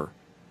ever.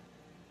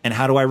 And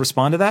how do I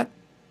respond to that?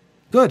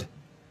 Good.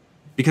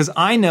 Because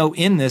I know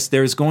in this,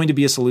 there's going to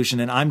be a solution,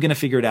 and I'm going to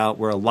figure it out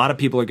where a lot of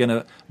people are going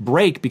to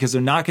break because they're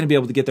not going to be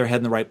able to get their head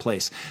in the right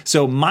place.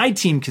 So my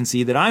team can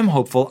see that I'm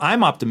hopeful,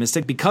 I'm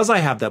optimistic because I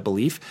have that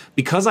belief,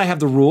 because I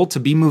have the rule to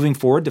be moving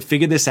forward, to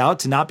figure this out,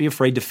 to not be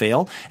afraid to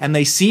fail. And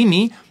they see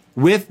me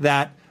with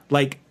that,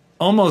 like,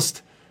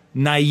 almost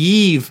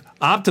naive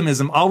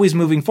optimism, always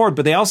moving forward,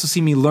 but they also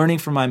see me learning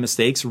from my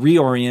mistakes,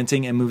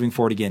 reorienting, and moving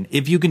forward again.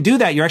 If you can do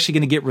that, you're actually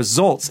going to get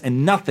results,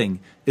 and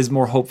nothing is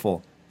more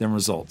hopeful than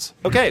results.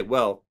 Okay,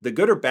 well, the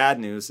good or bad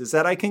news is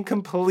that I can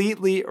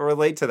completely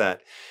relate to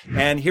that.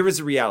 And here is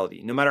the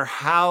reality. No matter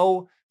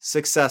how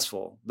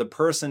successful the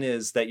person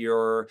is that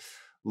you're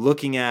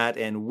looking at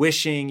and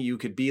wishing you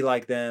could be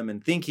like them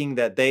and thinking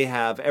that they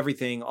have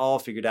everything all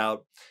figured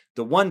out,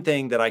 the one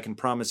thing that I can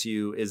promise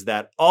you is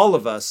that all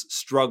of us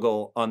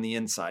struggle on the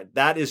inside.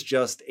 That is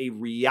just a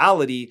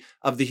reality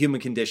of the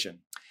human condition.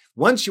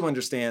 Once you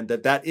understand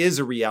that that is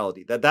a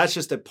reality, that that's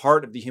just a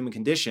part of the human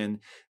condition,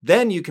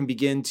 then you can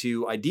begin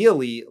to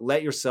ideally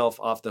let yourself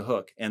off the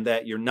hook and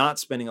that you're not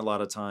spending a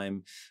lot of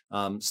time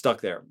stuck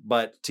there.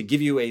 But to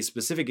give you a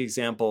specific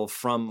example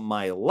from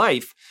my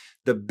life,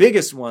 the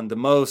biggest one, the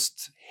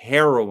most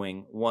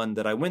harrowing one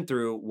that I went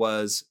through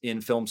was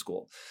in film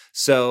school.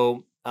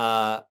 So,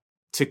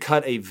 to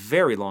cut a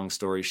very long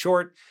story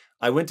short,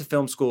 I went to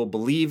film school,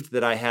 believed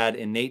that I had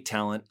innate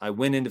talent. I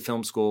went into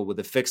film school with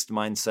a fixed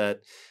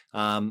mindset.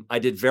 I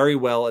did very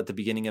well at the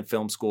beginning of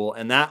film school,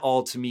 and that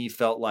all to me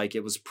felt like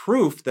it was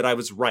proof that I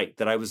was right,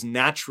 that I was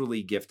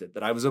naturally gifted,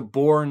 that I was a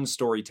born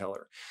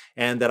storyteller,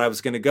 and that I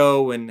was going to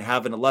go and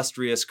have an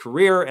illustrious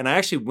career. And I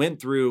actually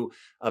went through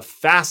a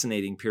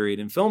fascinating period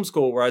in film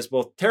school where I was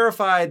both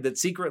terrified that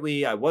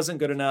secretly I wasn't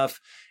good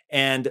enough,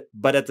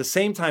 but at the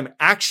same time,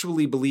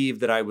 actually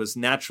believed that I was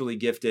naturally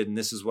gifted and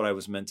this is what I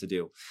was meant to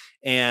do.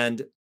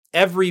 And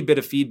every bit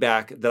of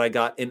feedback that I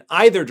got in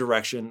either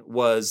direction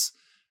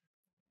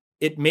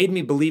it made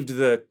me believe to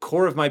the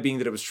core of my being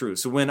that it was true.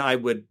 So when I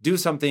would do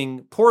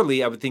something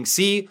poorly, I would think,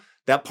 see,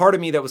 that part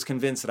of me that was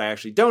convinced that I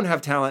actually don't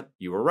have talent,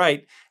 you were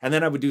right. And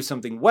then I would do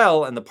something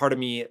well, and the part of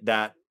me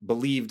that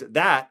believed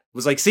that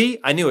was like, see,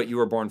 I knew it, you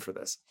were born for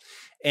this.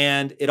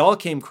 And it all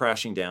came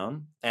crashing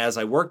down as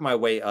I worked my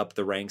way up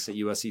the ranks at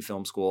USC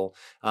Film School.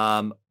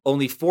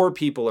 Only 4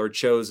 people are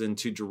chosen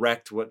to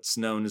direct what's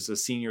known as a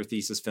senior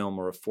thesis film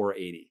or a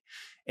 480.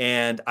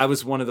 And I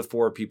was one of the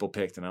 4 people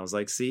picked. And I was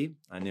like, see,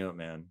 I knew it,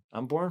 man.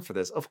 I'm born for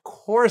this. Of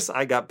course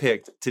I got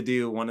picked to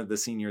do one of the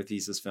senior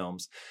thesis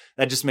films.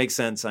 That just makes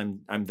sense.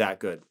 I'm that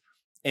good.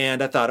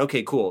 And I thought,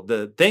 okay, cool.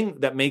 The thing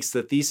that makes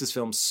the thesis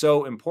film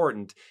so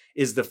important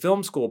is the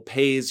film school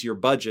pays your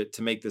budget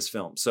to make this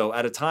film. So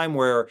at a time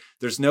where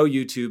there's no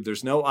YouTube,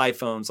 there's no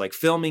iPhones, like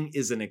filming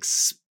is an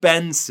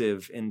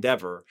expensive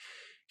endeavor.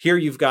 Here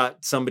you've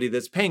got somebody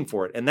that's paying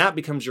for it, and that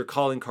becomes your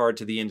calling card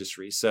to the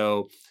industry.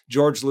 So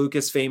George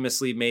Lucas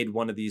famously made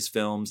one of these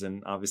films,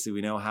 and obviously we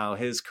know how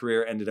his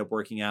career ended up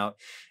working out.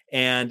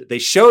 And they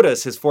showed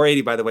us his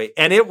 480, by the way,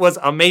 and it was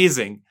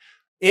amazing.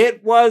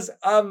 It was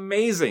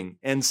amazing.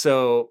 And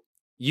so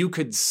you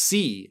could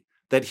see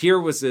that here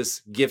was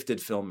this gifted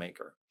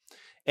filmmaker.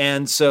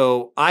 And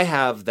so I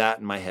have that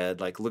in my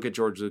head, like, look at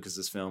George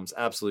Lucas's films,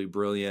 absolutely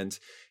brilliant.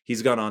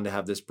 He's gone on to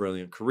have this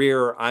brilliant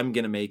career. I'm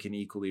going to make an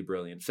equally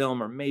brilliant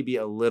film, or maybe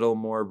a little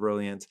more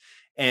brilliant.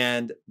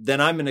 And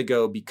then I'm going to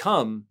go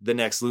become the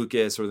next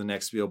Lucas or the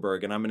next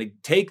Spielberg. And I'm going to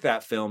take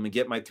that film and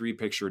get my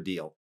 3-picture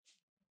deal.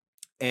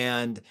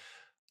 And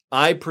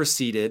I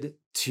proceeded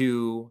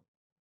to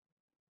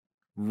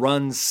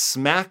run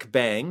smack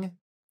bang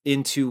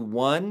into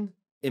one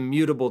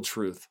immutable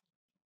truth.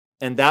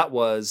 And that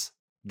was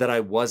that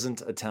I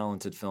wasn't a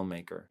talented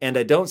filmmaker. And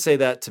I don't say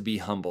that to be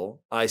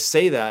humble. I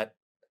say that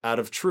out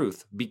of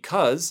truth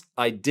because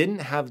I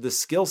didn't have the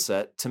skill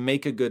set to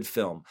make a good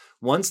film.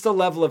 Once the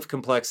level of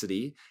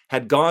complexity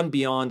had gone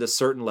beyond a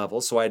certain level,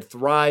 so I had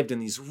thrived in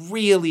these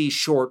really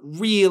short,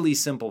 really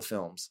simple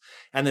films.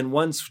 And then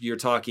once you're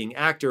talking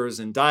actors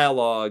and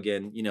dialogue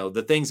and,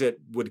 the things that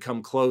would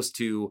come close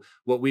to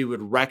what we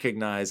would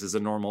recognize as a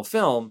normal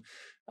film,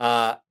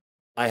 I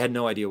had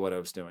no idea what I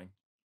was doing.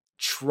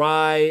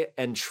 Try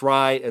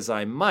as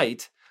I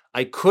might,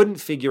 I couldn't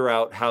figure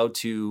out how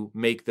to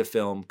make the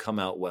film come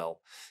out well.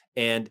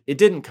 And it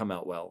didn't come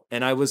out well.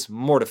 And I was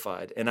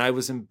mortified and I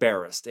was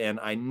embarrassed and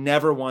I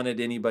never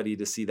wanted anybody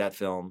to see that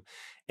film.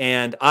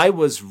 And I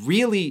was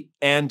really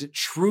and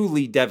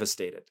truly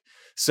devastated.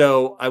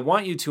 So I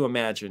want you to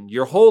imagine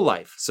your whole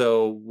life.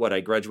 So I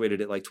graduated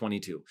at like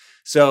 22.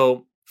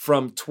 So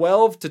from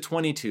 12 to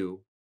 22,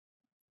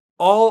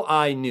 all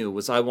I knew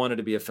was I wanted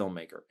to be a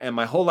filmmaker. And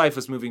my whole life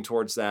was moving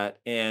towards that.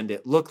 And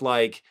it looked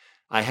like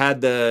I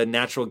had the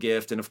natural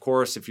gift. And of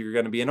course, if you're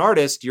going to be an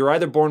artist, you're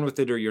either born with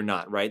it or you're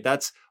not, right?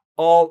 That's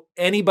all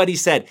anybody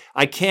said.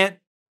 I can't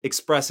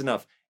express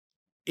enough.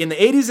 In the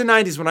 80s and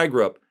 90s when I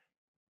grew up,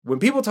 when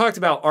people talked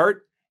about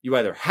art, you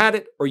either had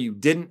it or you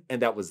didn't,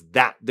 and that was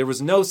that. There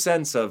was no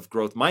sense of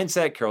growth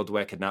mindset. Carol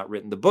Dweck had not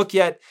written the book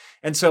yet.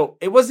 And so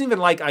it wasn't even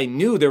like I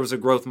knew there was a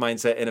growth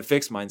mindset and a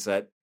fixed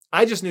mindset.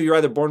 I just knew you're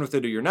either born with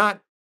it or you're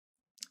not.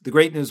 The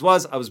great news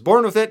was I was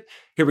born with it.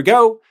 Here we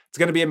go. It's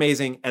going to be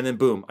amazing. And then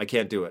boom, I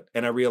can't do it.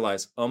 And I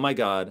realized, oh my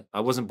God,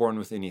 I wasn't born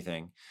with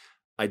anything.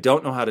 I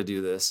don't know how to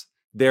do this.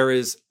 There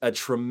is a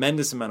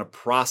tremendous amount of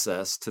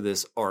process to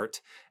this art,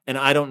 and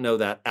I don't know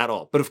that at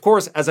all. But of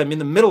course, as I'm in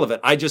the middle of it,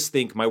 I just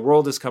think my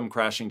world has come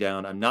crashing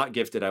down. I'm not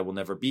gifted. I will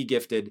never be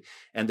gifted,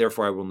 and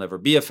therefore I will never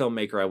be a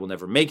filmmaker. I will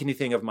never make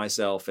anything of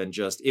myself. And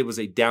it was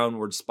a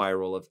downward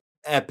spiral of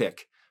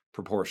epic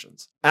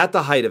proportions. At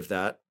the height of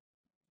that,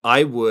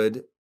 I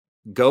would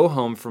go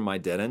home from my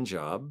dead-end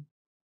job,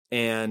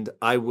 and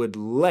I would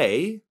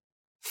lay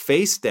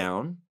face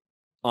down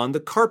on the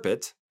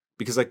carpet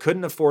because I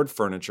couldn't afford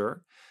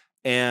furniture,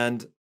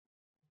 and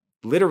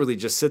literally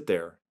just sit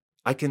there.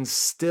 I can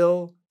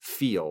still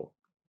feel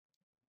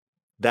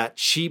that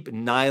cheap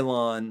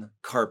nylon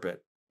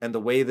carpet and the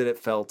way that it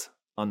felt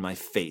on my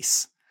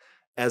face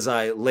as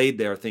I laid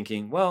there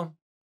thinking, well,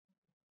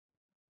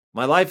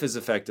 my life is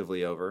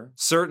effectively over.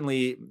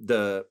 Certainly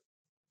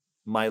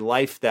my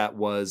life that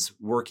was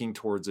working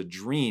towards a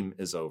dream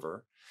is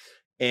over.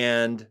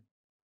 And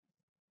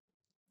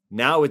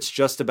now it's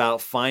just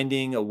about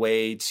finding a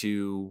way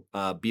to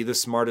be the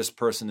smartest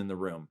person in the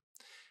room.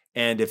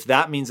 And if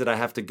that means that I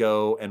have to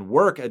go and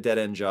work a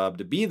dead-end job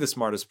to be the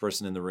smartest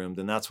person in the room,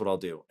 then that's what I'll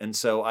do. And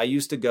so I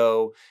used to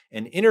go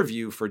and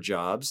interview for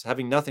jobs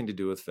having nothing to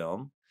do with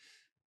film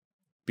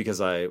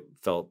because I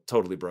felt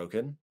totally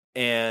broken.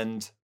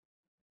 And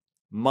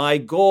my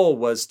goal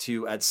was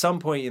to, at some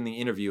point in the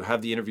interview,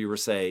 have the interviewer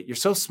say, "You're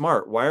so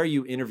smart. Why are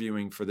you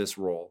interviewing for this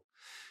role?"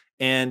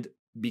 And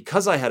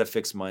because I had a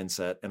fixed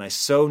mindset and I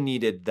so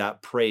needed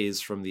that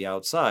praise from the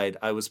outside,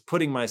 I was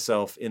putting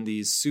myself in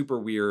these super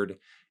weird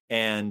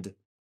and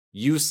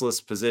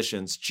useless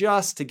positions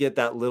just to get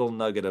that little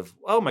nugget of,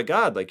 oh my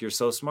God, like you're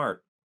so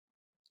smart.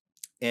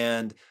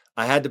 And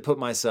I had to put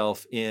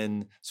myself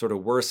in sort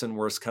of worse and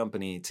worse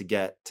company to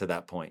get to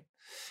that point.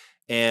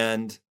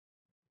 And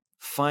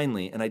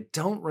finally, and I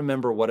don't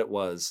remember what it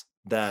was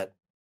that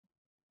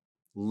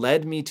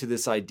led me to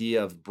this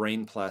idea of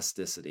brain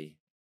plasticity,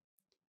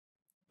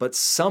 but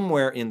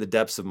somewhere in the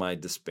depths of my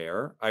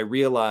despair, I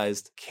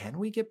realized, can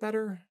we get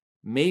better?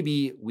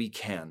 Maybe we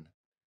can.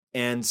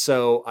 And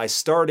so I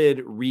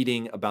started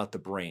reading about the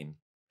brain.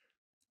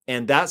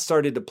 And that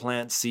started to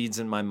plant seeds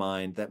in my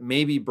mind that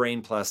maybe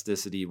brain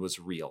plasticity was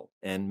real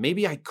and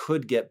maybe I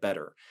could get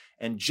better.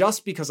 And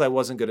just because I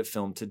wasn't good at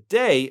film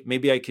today,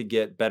 maybe I could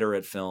get better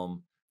at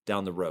film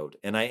down the road.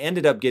 And I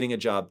ended up getting a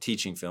job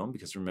teaching film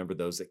because remember,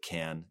 those that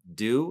can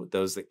do,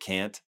 those that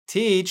can't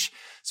teach.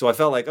 So I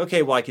felt like,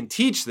 okay, well, I can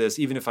teach this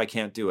even if I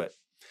can't do it.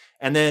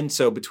 And then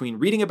so between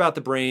reading about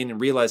the brain and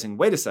realizing,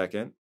 wait a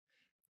second,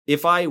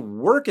 if I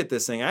work at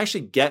this thing, I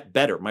actually get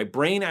better. My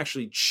brain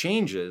actually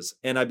changes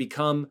and I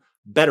become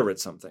better at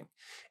something.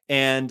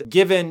 And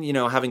given,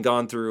 having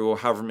gone through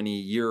however many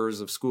years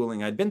of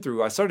schooling I'd been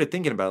through, I started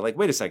thinking about it, like,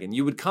 wait a second,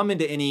 you would come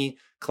into any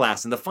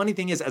class. And the funny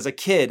thing is, as a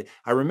kid,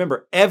 I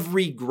remember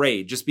every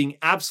grade just being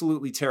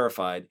absolutely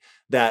terrified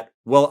that,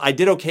 well, I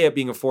did okay at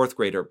being a fourth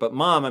grader, but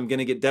mom, I'm going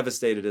to get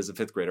devastated as a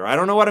fifth grader. I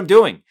don't know what I'm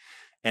doing.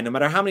 And no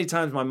matter how many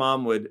times my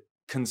mom would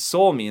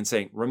console me and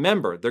say,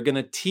 remember, they're going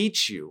to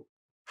teach you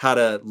how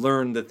to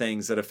learn the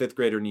things that a fifth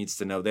grader needs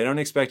to know. They don't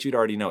expect you to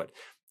already know it.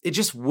 It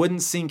just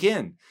wouldn't sink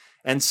in.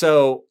 And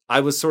so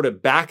I was sort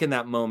of back in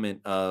that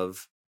moment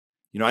of,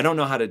 I don't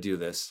know how to do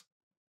this,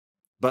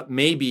 but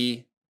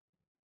maybe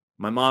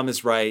my mom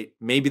is right.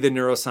 Maybe the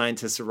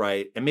neuroscientists are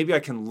right. And maybe I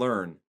can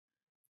learn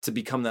to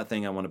become that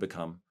thing I want to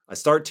become. I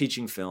start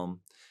teaching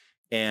film.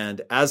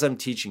 And as I'm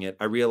teaching it,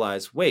 I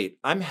realize, wait,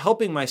 I'm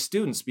helping my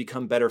students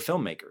become better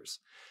filmmakers.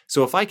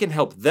 So if I can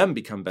help them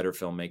become better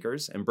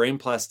filmmakers, and brain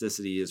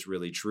plasticity is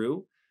really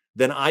true,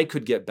 then I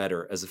could get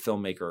better as a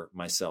filmmaker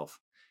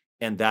myself.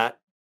 And that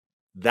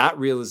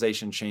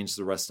realization changed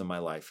the rest of my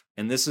life.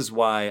 And this is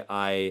why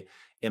I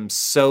am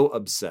so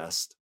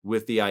obsessed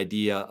with the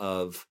idea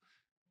of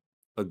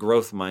a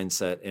growth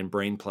mindset and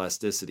brain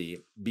plasticity,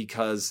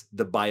 because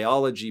the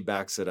biology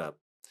backs it up.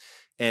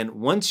 And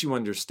once you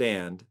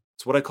understand,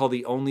 it's what I call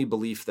the only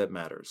belief that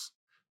matters.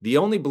 The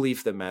only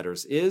belief that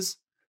matters is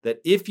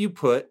that if you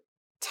put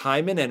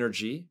time and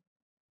energy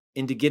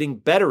into getting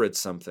better at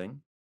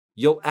something,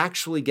 you'll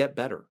actually get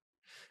better.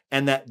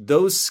 And that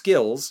those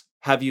skills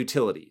have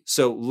utility.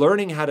 So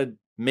learning how to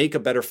make a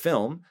better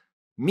film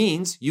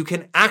means you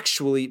can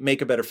actually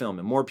make a better film,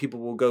 and more people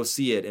will go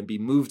see it and be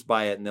moved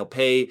by it, and they'll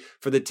pay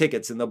for the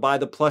tickets and they'll buy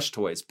the plush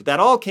toys. But that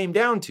all came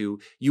down to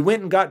you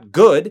went and got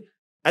good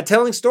at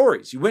telling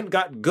stories. You went and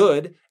got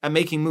good at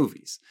making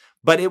movies.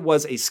 But it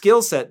was a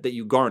skill set that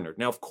you garnered.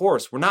 Now, of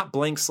course, we're not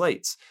blank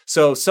slates.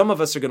 So some of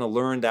us are going to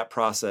learn that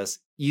process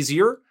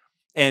easier.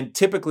 And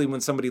typically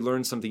when somebody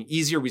learns something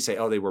easier, we say,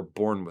 oh, they were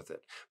born with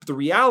it. But the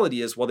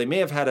reality is, while they may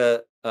have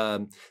had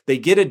they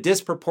get a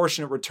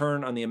disproportionate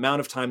return on the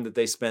amount of time that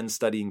they spend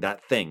studying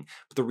that thing.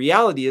 But the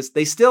reality is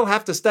they still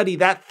have to study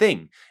that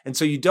thing. And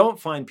so you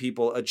don't find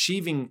people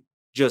achieving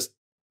just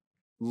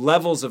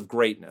levels of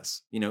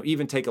greatness.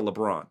 Even take a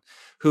LeBron,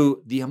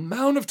 who the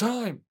amount of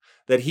time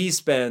that he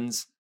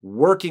spends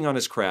working on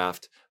his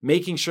craft,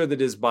 making sure that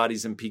his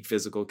body's in peak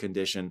physical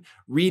condition,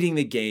 reading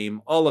the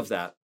game, all of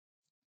that.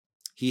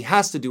 He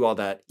has to do all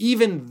that,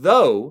 even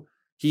though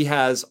he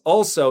has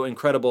also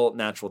incredible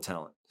natural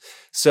talent.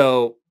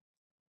 So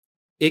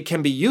it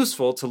can be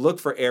useful to look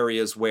for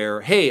areas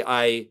where, hey,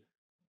 I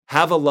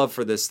have a love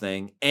for this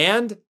thing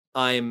and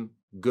I'm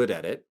good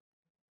at it.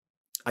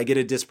 I get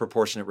a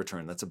disproportionate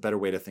return. That's a better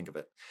way to think of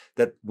it.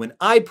 That when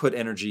I put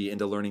energy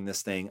into learning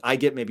this thing, I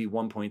get maybe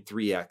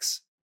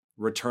 1.3x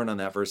return on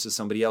that versus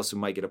somebody else who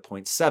might get a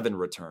 0.7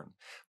 return.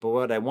 But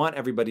what I want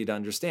everybody to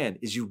understand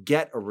is you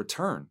get a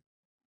return.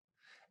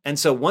 And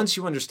so once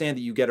you understand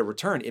that you get a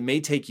return, it may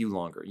take you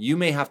longer. You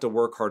may have to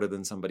work harder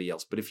than somebody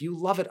else. But if you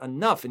love it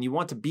enough and you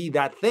want to be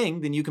that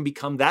thing, then you can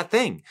become that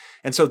thing.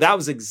 And so that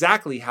was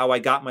exactly how I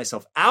got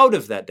myself out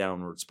of that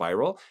downward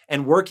spiral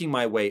and working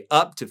my way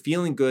up to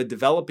feeling good,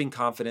 developing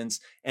confidence,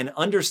 and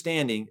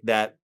understanding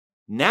that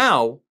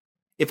now,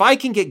 if I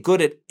can get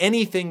good at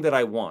anything that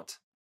I want,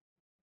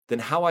 then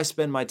how I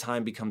spend my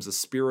time becomes a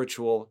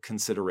spiritual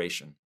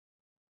consideration.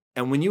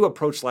 And when you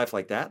approach life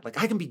like that,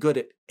 like I can be good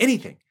at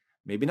anything.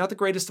 Maybe not the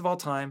greatest of all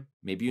time.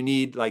 Maybe you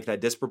need like that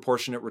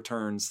disproportionate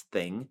returns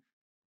thing,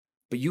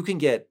 but you can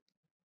get,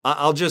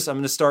 I'm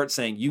going to start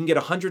saying you can get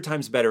 100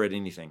 times better at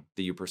anything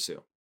that you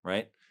pursue,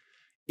 right?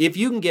 If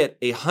you can get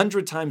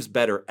 100 times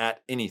better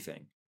at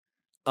anything,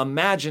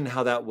 imagine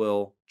how that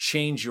will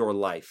change your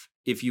life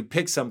if you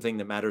pick something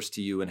that matters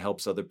to you and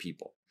helps other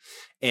people.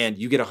 And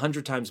you get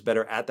 100 times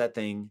better at that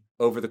thing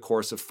over the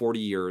course of 40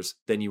 years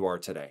than you are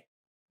today.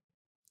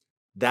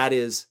 That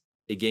is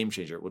a game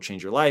changer. It will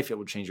change your life. It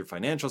will change your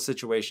financial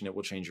situation. It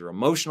will change your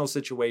emotional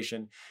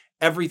situation.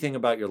 Everything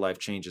about your life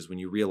changes when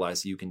you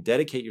realize that you can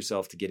dedicate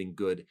yourself to getting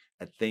good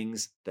at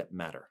things that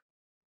matter.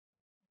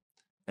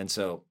 And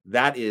so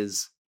that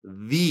is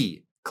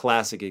the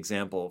classic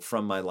example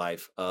from my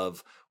life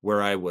of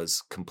where I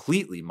was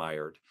completely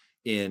mired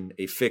in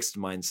a fixed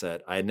mindset.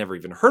 I had never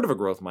even heard of a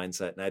growth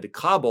mindset, and I had to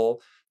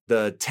cobble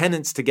the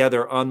tenets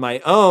together on my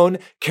own.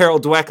 Carol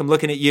Dweck, I'm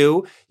looking at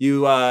you.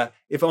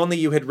 If only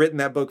you had written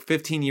that book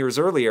 15 years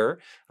earlier,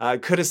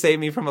 could have saved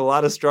me from a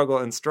lot of struggle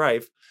and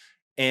strife.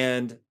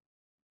 And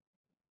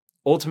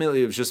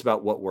ultimately, it was just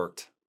about what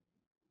worked.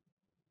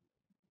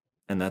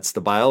 And that's the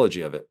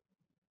biology of it.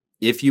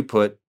 If you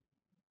put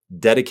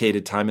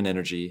dedicated time and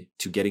energy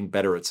to getting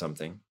better at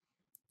something,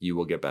 you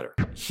will get better.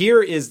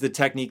 Here is the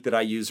technique that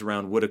I use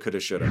around woulda, coulda,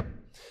 shoulda.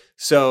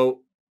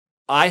 So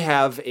I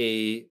have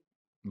a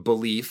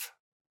belief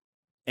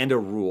and a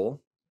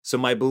rule. So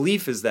my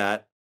belief is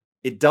that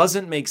it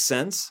doesn't make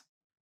sense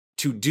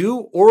to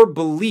do or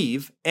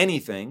believe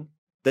anything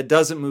that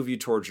doesn't move you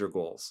towards your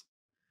goals.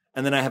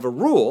 And then I have a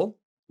rule,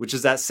 which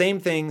is that same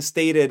thing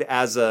stated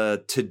as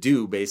a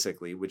to-do,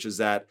 basically, which is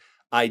that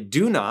I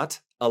do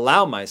not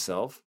allow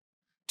myself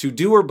to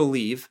do or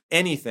believe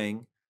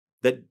anything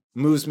that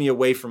moves me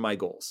away from my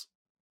goals.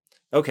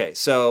 Okay,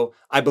 so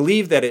I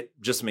believe that it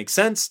just makes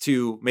sense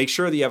to make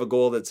sure that you have a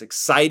goal that's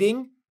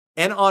exciting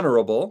and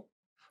honorable.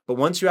 But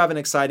once you have an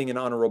exciting and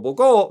honorable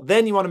goal,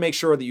 then you want to make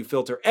sure that you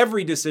filter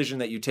every decision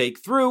that you take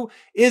through.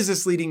 Is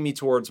this leading me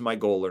towards my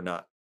goal or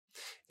not?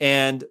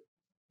 And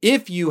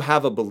if you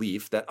have a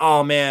belief that,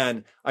 oh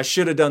man, I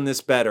should have done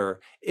this better,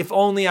 if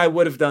only I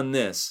would have done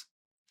this,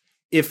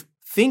 if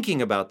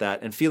thinking about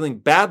that and feeling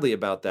badly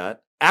about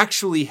that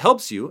actually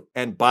helps you,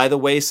 and by the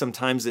way,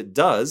 sometimes it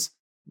does,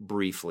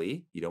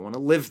 briefly, you don't want to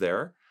live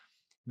there,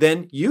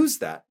 then use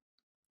that.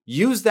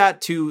 Use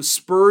that to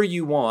spur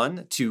you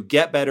on to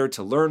get better,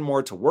 to learn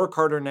more, to work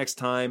harder next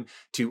time,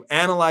 to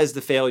analyze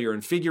the failure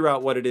and figure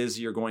out what it is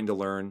you're going to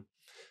learn.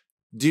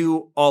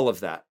 Do all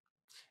of that.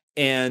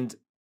 And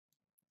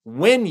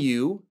when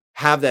you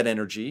have that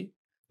energy,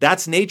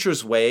 that's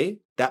nature's way,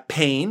 that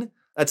pain,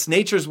 That's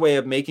nature's way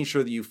of making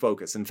sure that you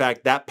focus. In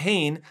fact, that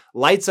pain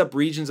lights up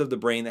regions of the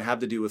brain that have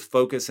to do with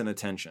focus and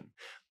attention.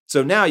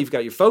 So now you've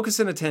got your focus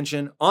and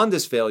attention on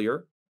this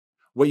failure,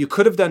 what you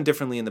could have done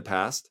differently in the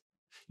past.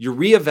 You're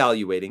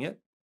reevaluating it.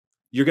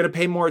 You're going to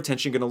pay more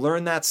attention. You're going to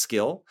learn that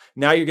skill.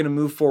 Now you're going to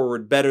move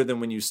forward better than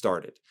when you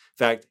started. In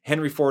fact,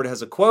 Henry Ford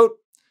has a quote,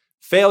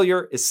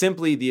 "Failure is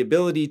simply the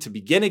ability to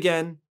begin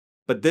again,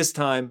 but this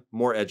time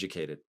more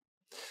educated."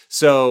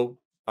 So,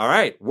 all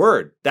right,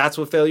 word, that's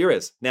what failure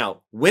is.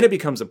 Now, when it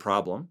becomes a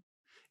problem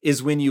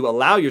is when you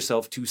allow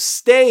yourself to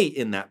stay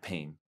in that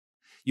pain.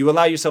 You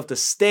allow yourself to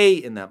stay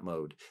in that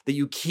mode, that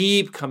you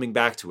keep coming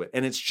back to it,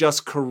 and it's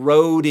just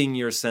corroding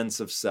your sense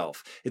of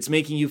self. It's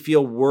making you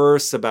feel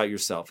worse about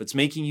yourself. It's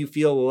making you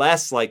feel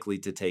less likely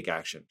to take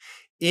action.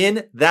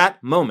 In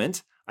that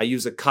moment, I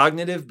use a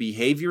cognitive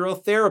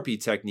behavioral therapy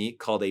technique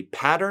called a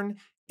pattern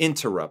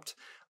interrupt.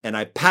 And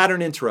I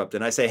pattern interrupt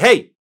and I say,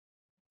 hey,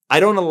 I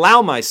don't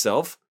allow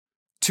myself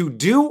to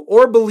do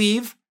or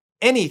believe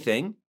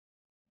anything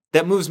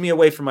that moves me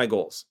away from my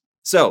goals.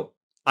 So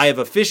I have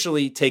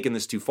officially taken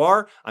this too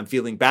far. I'm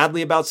feeling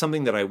badly about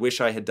something that I wish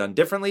I had done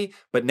differently,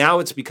 but now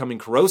it's becoming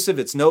corrosive.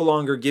 It's no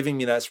longer giving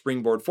me that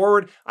springboard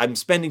forward. I'm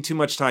spending too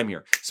much time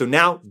here. So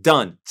now,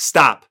 done.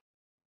 Stop.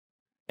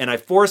 And I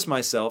force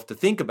myself to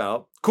think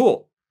about,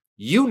 cool,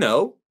 you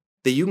know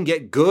that you can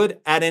get good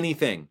at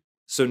anything.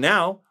 So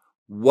now,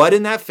 what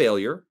in that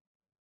failure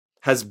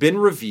has been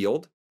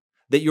revealed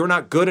that you're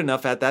not good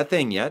enough at that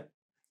thing yet?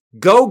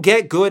 Go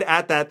get good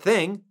at that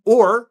thing,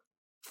 or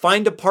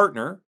find a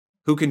partner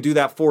who can do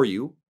that for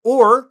you,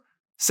 or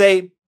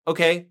say,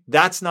 okay,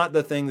 that's not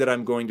the thing that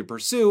I'm going to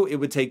pursue. It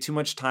would take too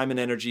much time and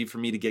energy for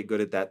me to get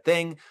good at that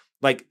thing.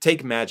 Like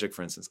take magic,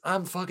 for instance.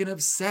 I'm fucking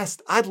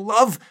obsessed. I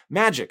love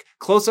magic.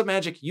 Close-up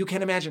magic, you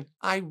can't imagine.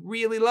 I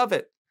really love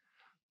it.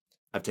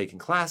 I've taken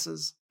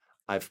classes,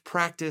 I've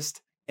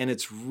practiced, and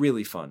it's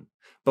really fun.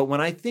 But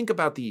when I think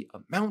about the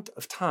amount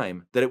of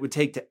time that it would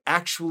take to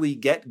actually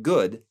get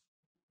good,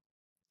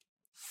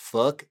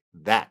 fuck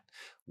that.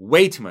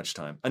 Way too much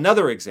time.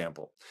 Another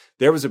example.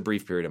 There was a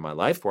brief period in my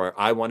life where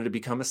I wanted to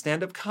become a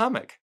stand-up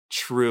comic.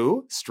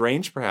 True,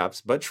 strange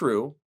perhaps, but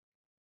true.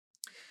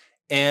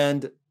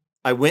 And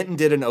I went and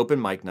did an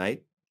open mic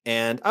night,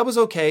 and I was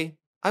okay.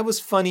 I was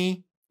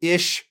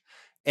funny-ish,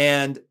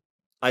 and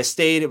I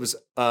stayed. It was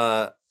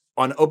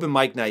on open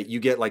mic night,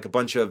 you get like a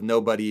bunch of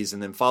nobodies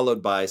and then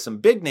followed by some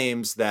big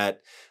names that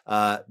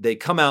they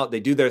come out, they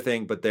do their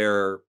thing, but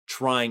they're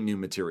trying new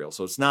material.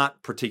 So it's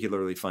not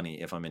particularly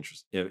funny if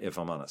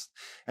I'm honest.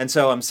 And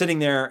so I'm sitting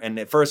there, and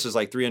at first there's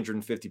like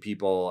 350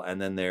 people, and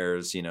then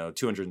there's,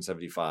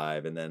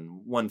 275, and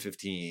then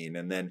 115.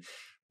 And then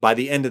by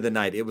the end of the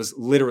night, it was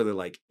literally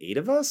like 9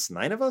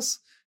 of us.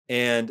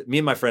 And me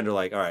and my friend are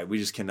like, all right, we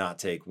just cannot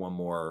take one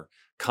more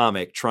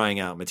comic trying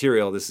out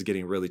material. This is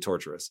getting really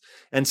torturous.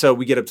 And so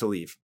we get up to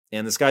leave.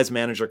 And this guy's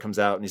manager comes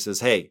out and he says,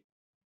 hey,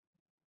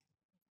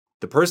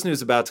 the person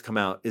who's about to come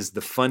out is the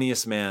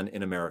funniest man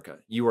in America.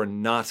 You are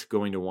not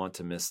going to want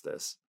to miss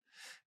this.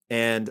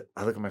 And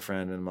I look at my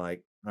friend and I'm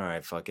like, all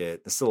right, fuck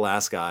it. This is the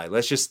last guy.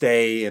 Let's just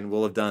stay and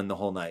we'll have done the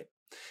whole night.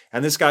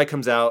 And this guy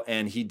comes out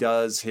and he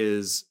does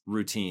his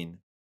routine.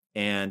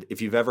 And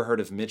if you've ever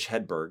heard of Mitch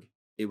Hedberg,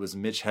 it was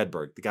Mitch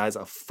Hedberg. The guy's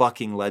a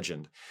fucking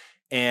legend.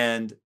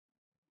 And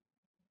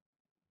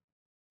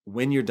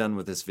when you're done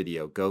with this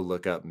video, go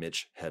look up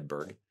Mitch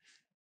Hedberg.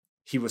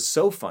 He was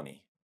so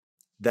funny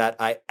that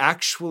I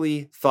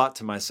actually thought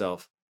to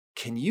myself,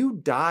 can you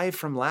die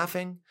from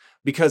laughing?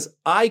 Because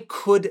I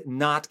could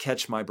not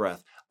catch my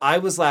breath. I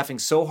was laughing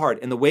so hard.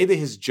 And the way that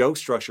his joke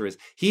structure is,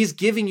 he's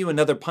giving you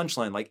another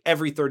punchline like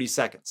every 30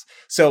 seconds.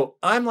 So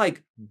I'm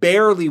like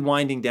barely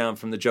winding down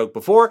from the joke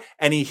before,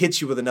 and he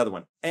hits you with another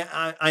one. And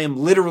I am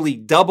literally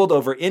doubled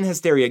over in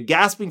hysteria,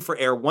 gasping for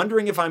air,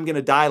 wondering if I'm going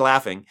to die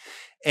laughing.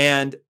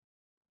 And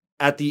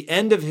at the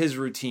end of his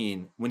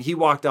routine, when he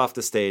walked off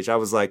the stage, I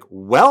was like,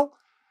 well,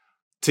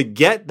 to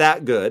get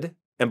that good,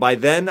 and by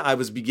then I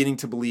was beginning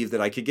to believe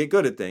that I could get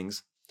good at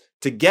things,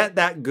 to get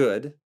that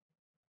good,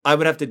 I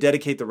would have to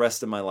dedicate the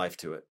rest of my life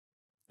to it.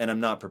 And I'm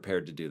not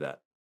prepared to do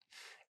that.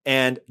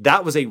 And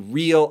that was a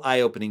real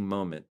eye-opening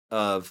moment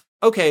of,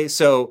 okay,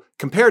 so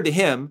compared to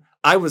him,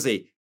 I was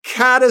a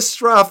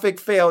catastrophic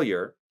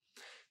failure.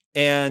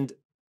 And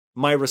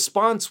my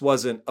response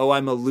wasn't, oh,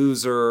 I'm a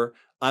loser,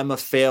 I'm a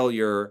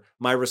failure.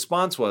 My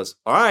response was,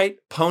 all right,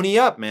 pony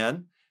up,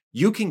 man.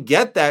 You can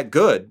get that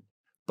good,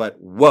 but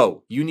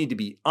whoa, you need to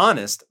be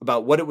honest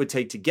about what it would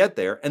take to get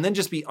there. And then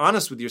just be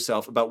honest with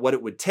yourself about what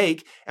it would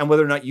take and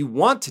whether or not you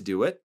want to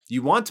do it.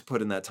 You want to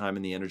put in that time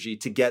and the energy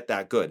to get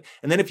that good.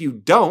 And then if you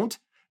don't,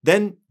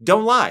 then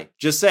don't lie.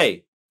 Just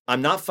say,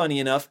 I'm not funny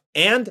enough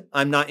and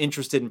I'm not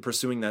interested in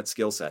pursuing that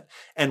skill set.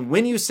 And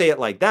when you say it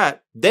like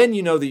that, then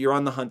you know that you're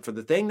on the hunt for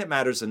the thing that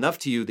matters enough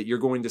to you that you're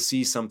going to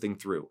see something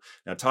through.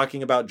 Now,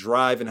 talking about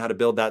drive and how to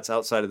build that's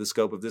outside of the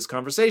scope of this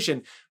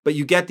conversation, but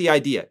you get the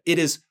idea. It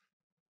is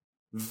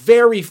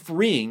very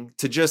freeing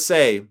to just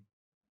say,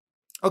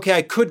 okay,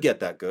 I could get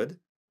that good,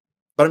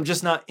 but I'm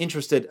just not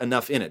interested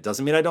enough in it.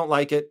 Doesn't mean I don't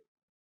like it.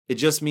 It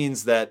just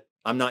means that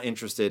I'm not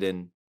interested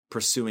in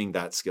pursuing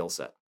that skill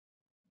set.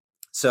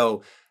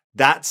 So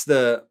that's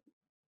the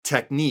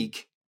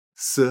technique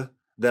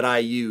that I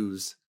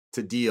use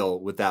to deal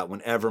with that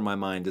whenever my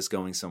mind is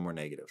going somewhere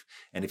negative.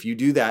 And if you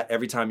do that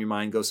every time your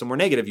mind goes somewhere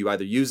negative, you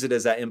either use it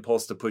as that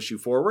impulse to push you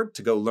forward,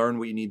 to go learn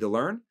what you need to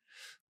learn,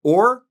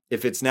 or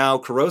if it's now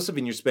corrosive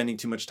and you're spending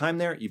too much time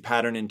there, you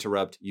pattern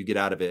interrupt, you get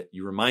out of it,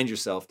 you remind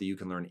yourself that you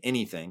can learn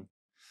anything.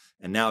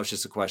 And now it's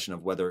just a question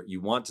of whether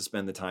you want to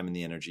spend the time and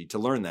the energy to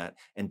learn that.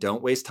 And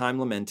don't waste time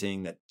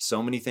lamenting that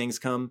so many things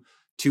come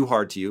too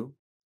hard to you.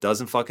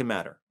 Doesn't fucking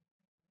matter.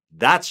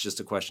 That's just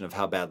a question of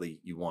how badly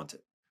you want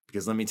it.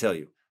 Because let me tell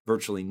you,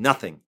 virtually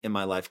nothing in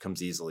my life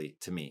comes easily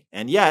to me.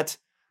 And yet,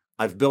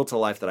 I've built a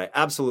life that I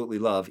absolutely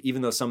love,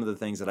 even though some of the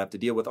things that I have to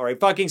deal with are a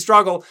fucking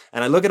struggle.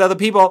 And I look at other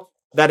people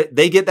that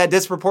they get that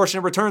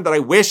disproportionate return that I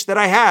wish that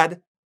I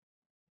had.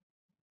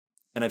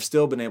 And I've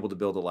still been able to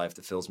build a life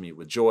that fills me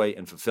with joy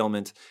and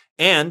fulfillment.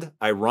 And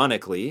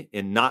ironically,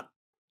 in not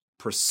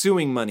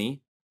pursuing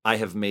money, I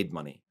have made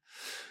money.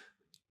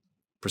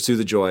 Pursue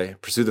the joy,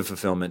 pursue the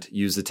fulfillment,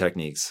 use the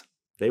techniques.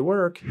 They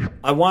work.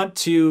 I want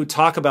to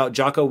talk about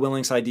Jocko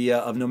Willink's idea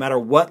of no matter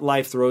what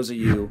life throws at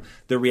you,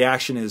 the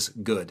reaction is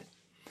good.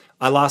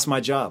 I lost my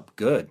job.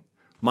 Good.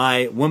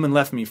 My woman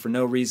left me for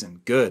no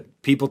reason. Good.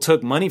 People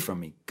took money from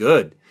me.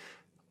 Good.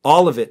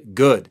 All of it.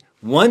 Good.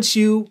 Once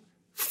you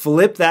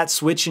flip that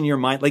switch in your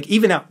mind, like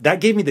even now,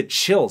 that gave me the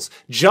chills.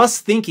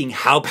 Just thinking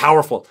how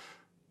powerful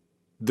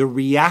the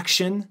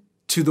reaction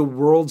to the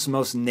world's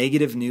most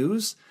negative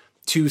news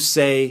to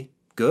say,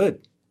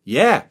 good.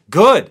 Yeah,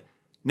 good.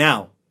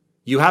 Now,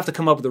 you have to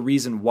come up with a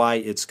reason why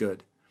it's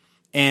good.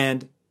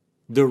 And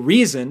the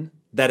reason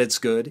that it's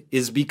good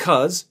is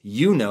because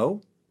you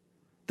know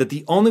that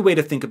the only way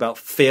to think about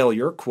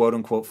failure, quote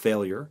unquote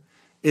failure,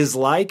 is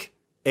like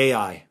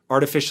AI,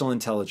 artificial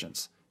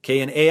intelligence. Okay,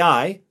 in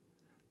AI,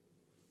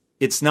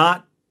 it's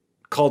not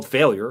called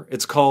failure,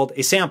 it's called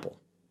a sample.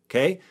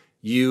 Okay,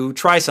 you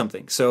try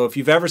something. So if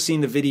you've ever seen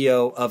the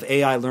video of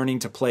AI learning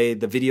to play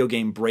the video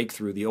game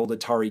Breakthrough, the old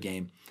Atari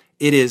game,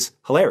 it is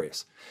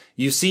hilarious.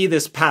 You see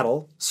this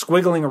paddle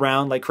squiggling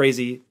around like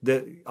crazy.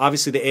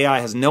 Obviously, the AI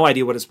has no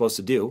idea what it's supposed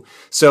to do.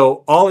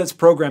 So all it's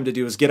programmed to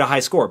do is get a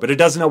high score, but it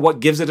doesn't know what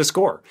gives it a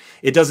score.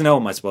 It doesn't know,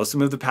 am I supposed to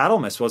move the paddle?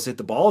 Am I supposed to hit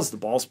the ball? Is the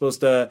ball supposed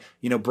to,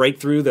 break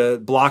through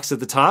the blocks at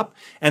the top?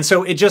 And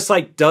so it just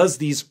like does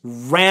these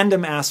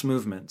random ass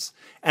movements.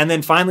 And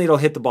then finally it'll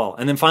hit the ball.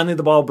 And then finally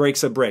the ball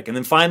breaks a brick. And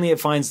then finally it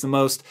finds the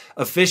most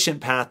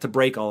efficient path to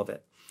break all of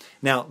it.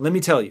 Now, let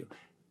me tell you,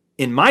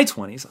 in my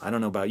 20s, I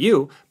don't know about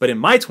you, but in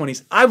my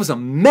 20s, I was a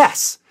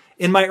mess.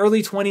 In my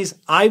early 20s,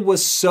 I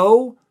was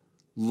so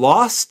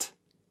lost,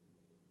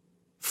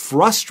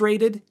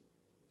 frustrated,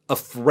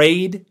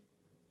 afraid,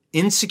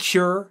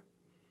 insecure,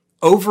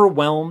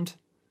 overwhelmed,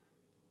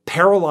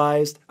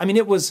 paralyzed. I mean,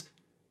 it was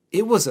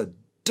a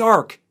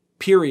dark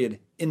period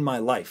in my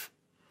life.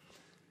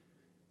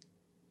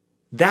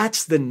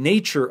 That's the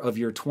nature of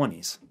your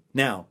 20s.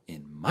 Now,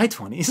 in my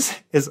 20s,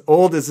 as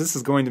old as this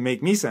is going to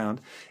make me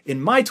sound,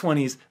 in my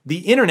 20s, the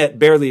internet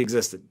barely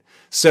existed.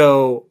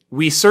 So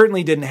we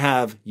certainly didn't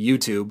have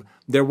YouTube.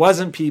 There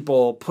wasn't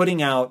people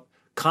putting out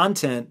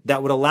content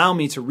that would allow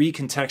me to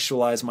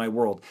recontextualize my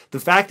world. The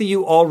fact that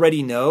you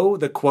already know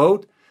the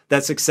quote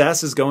that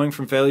success is going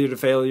from failure to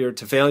failure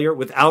to failure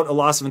without a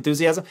loss of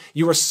enthusiasm,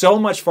 you are so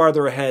much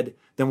farther ahead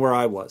than where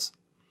I was.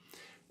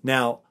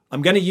 Now,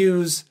 I'm going to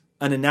use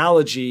an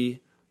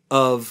analogy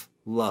of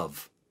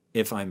love,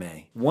 if I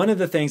may. One of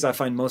the things I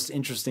find most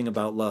interesting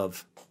about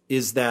love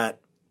is that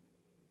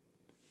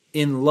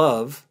in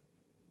love,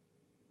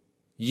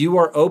 you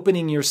are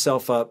opening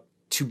yourself up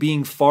to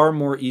being far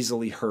more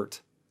easily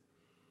hurt.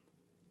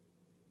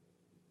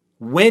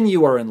 When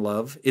you are in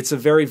love, it's a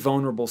very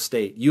vulnerable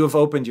state. You have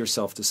opened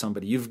yourself to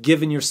somebody. You've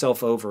given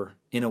yourself over,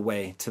 in a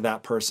way, to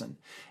that person.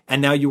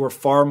 And now you are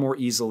far more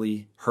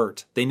easily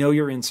hurt. They know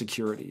your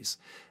insecurities.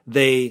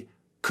 They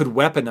could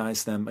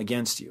weaponize them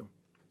against you.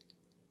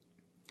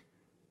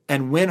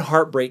 And when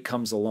heartbreak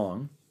comes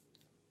along,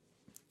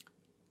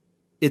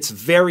 it's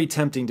very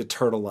tempting to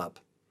turtle up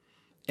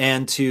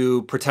and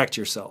to protect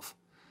yourself.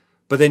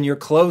 But then you're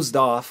closed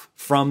off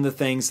from the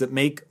things that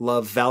make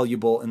love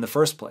valuable in the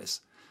first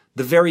place.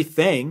 The very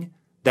thing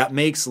that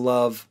makes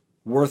love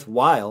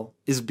worthwhile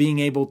is being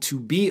able to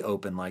be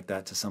open like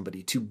that to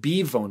somebody, to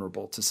be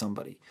vulnerable to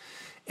somebody.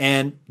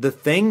 And the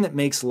thing that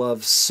makes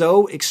love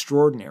so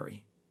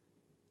extraordinary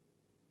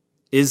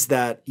is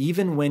that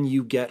even when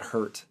you get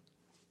hurt,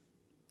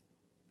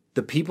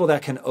 the people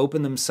that can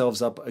open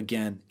themselves up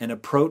again and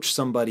approach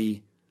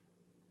somebody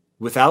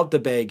without the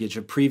baggage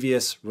of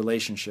previous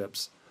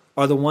relationships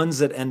are the ones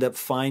that end up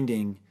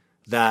finding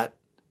that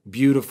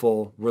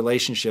beautiful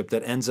relationship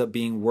that ends up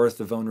being worth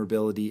the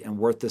vulnerability and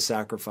worth the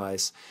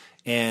sacrifice.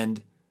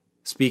 And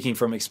speaking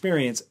from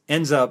experience,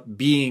 ends up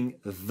being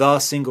the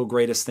single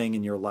greatest thing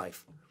in your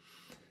life.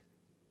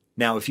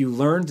 Now, if you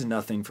learned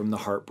nothing from the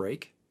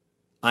heartbreak,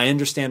 I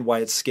understand why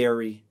it's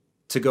scary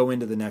to go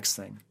into the next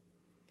thing.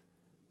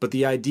 But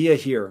the idea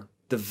here,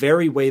 the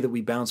very way that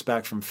we bounce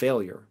back from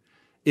failure,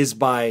 is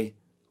by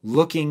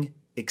looking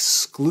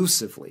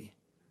exclusively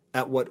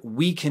at what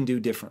we can do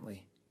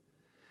differently.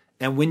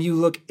 And when you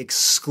look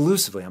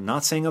exclusively, I'm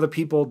not saying other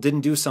people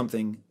didn't do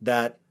something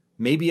that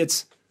maybe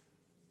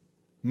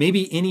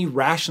any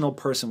rational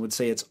person would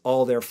say it's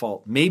all their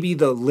fault. Maybe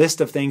the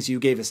list of things you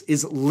gave us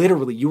is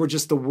literally, you were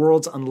just the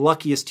world's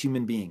unluckiest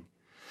human being.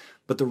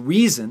 But the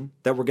reason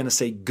that we're going to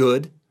say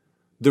good,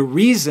 the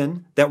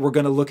reason that we're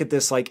going to look at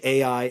this like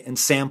AI and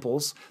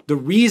samples, the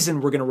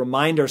reason we're going to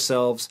remind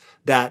ourselves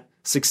that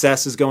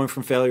success is going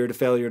from failure to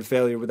failure to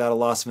failure without a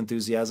loss of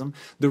enthusiasm,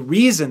 the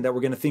reason that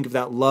we're going to think of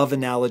that love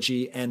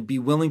analogy and be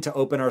willing to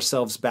open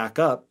ourselves back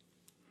up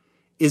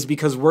is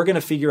because we're going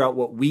to figure out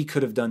what we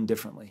could have done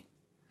differently.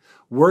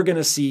 We're going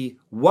to see,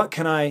 what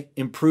can I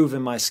improve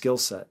in my skill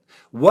set?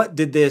 What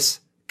did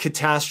this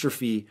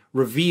catastrophe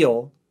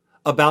reveal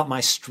about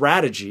my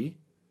strategy?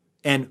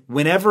 And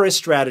whenever a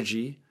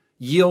strategy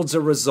yields a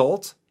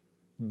result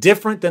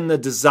different than the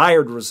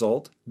desired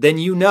result, then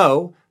you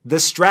know the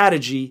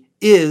strategy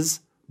is,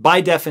 by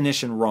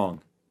definition,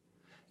 wrong.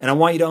 And I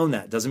want you to own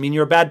that. Doesn't mean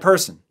you're a bad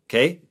person,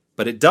 okay?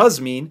 But it does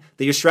mean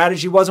that your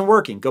strategy wasn't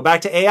working. Go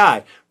back to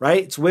AI,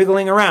 right? It's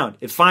wiggling around.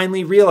 It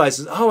finally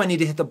realizes, oh, I need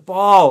to hit the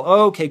ball.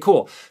 Okay,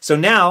 cool. So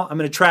now I'm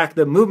going to track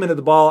the movement of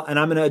the ball and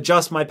I'm going to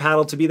adjust my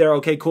paddle to be there.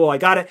 Okay, cool. I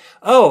got it.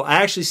 Oh, I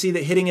actually see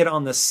that hitting it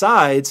on the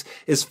sides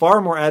is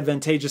far more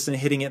advantageous than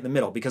hitting it in the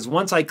middle, because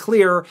once I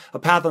clear a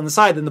path on the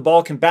side, then the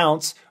ball can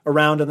bounce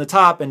around on the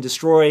top and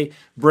destroy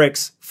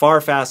bricks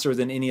far faster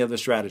than any other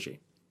strategy.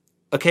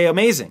 Okay,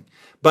 amazing.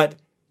 But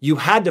you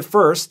had to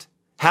first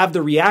have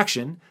the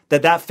reaction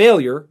that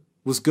failure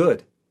was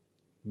good.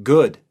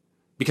 Good.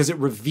 Because it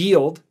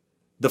revealed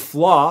the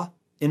flaw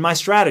in my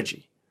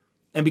strategy.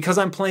 And because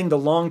I'm playing the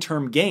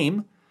long-term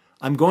game,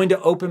 I'm going to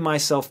open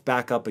myself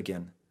back up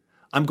again.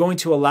 I'm going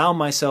to allow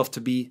myself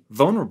to be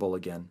vulnerable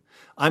again.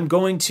 I'm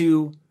going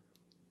to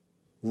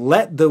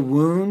let the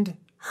wound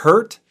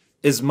hurt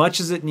as much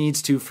as it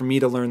needs to for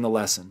me to learn the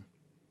lesson.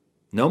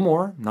 No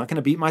more. I'm not going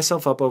to beat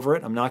myself up over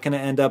it. I'm not going to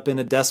end up in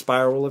a death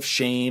spiral of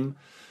shame.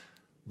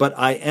 But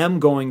I am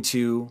going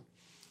to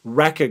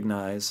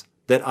recognize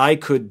that I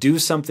could do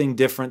something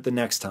different the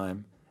next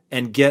time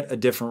and get a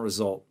different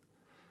result.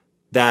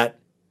 That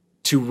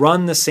to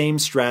run the same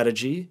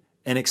strategy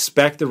and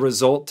expect the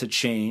result to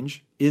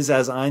change is,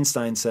 as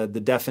Einstein said,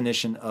 the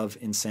definition of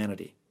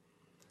insanity.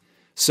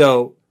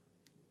 So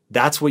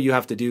that's what you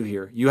have to do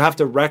here. You have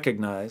to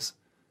recognize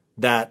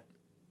that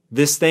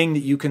this thing that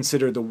you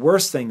consider the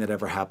worst thing that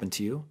ever happened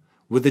to you,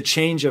 with a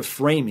change of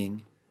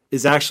framing,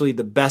 is actually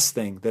the best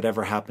thing that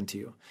ever happened to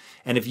you.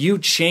 And if you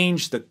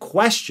change the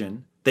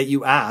question that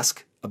you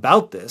ask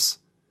about this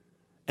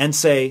and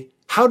say,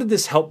 how did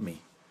this help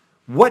me?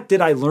 What did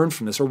I learn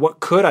from this? Or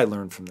what could I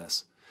learn from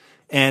this?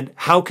 And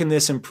how can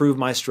this improve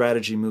my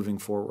strategy moving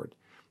forward?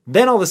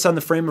 Then all of a sudden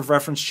the frame of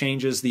reference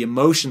changes, the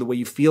emotion, the way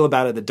you feel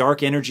about it, the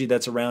dark energy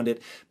that's around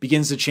it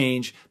begins to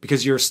change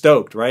because you're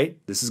stoked, right?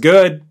 This is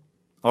good.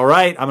 All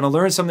right, I'm going to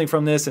learn something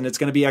from this and it's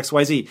going to be X,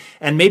 Y, Z.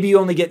 And maybe you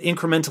only get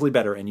incrementally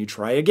better and you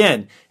try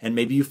again. And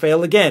maybe you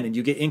fail again and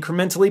you get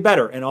incrementally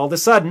better. And all of a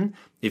sudden,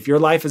 if your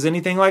life is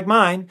anything like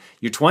mine,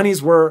 your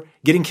 20s were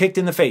getting kicked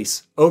in the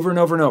face over and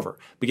over and over,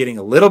 but getting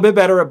a little bit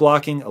better at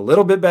blocking, a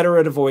little bit better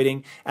at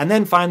avoiding. And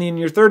then finally in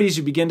your 30s,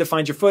 you begin to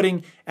find your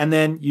footing and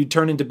then you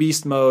turn into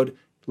beast mode,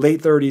 late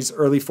 30s,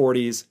 early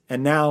 40s.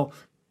 And now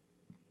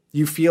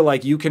you feel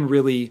like you can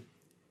really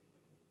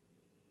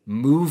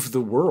move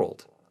the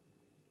world.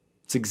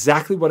 It's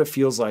exactly what it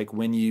feels like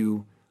when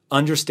you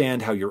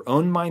understand how your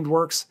own mind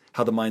works,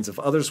 how the minds of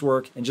others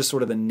work, and just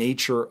sort of the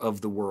nature of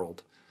the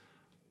world.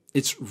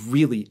 It's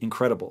really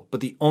incredible.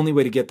 But the only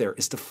way to get there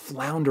is to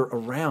flounder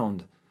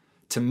around,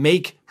 to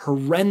make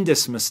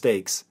horrendous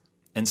mistakes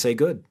and say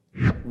good.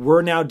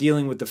 We're now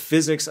dealing with the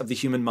physics of the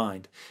human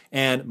mind.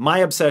 And my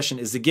obsession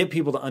is to get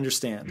people to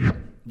understand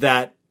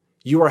that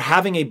you are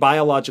having a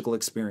biological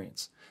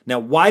experience. Now,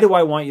 why do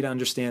I want you to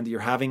understand that you're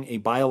having a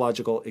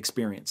biological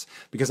experience?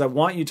 Because I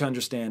want you to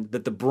understand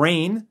that the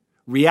brain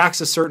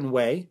reacts a certain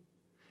way,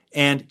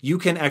 and you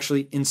can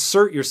actually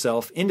insert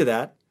yourself into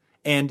that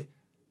and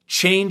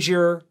change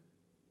your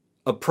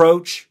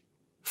approach,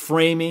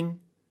 framing,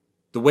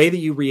 the way that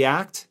you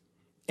react.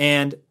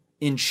 And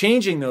in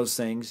changing those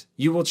things,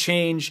 you will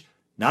change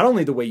not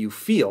only the way you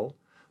feel,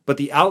 but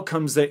the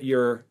outcomes that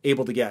you're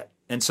able to get.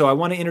 And so I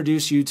want to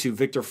introduce you to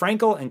Viktor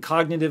Frankl and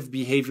cognitive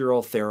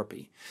behavioral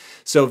therapy.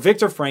 So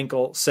Viktor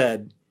Frankl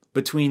said,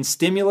 between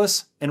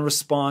stimulus and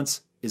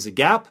response is a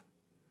gap,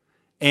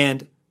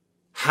 and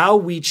how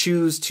we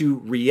choose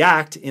to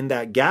react in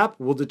that gap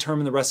will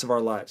determine the rest of our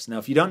lives. Now,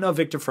 if you don't know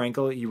Viktor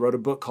Frankl, he wrote a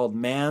book called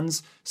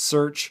Man's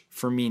Search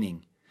for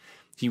Meaning.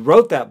 He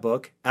wrote that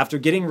book after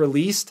getting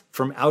released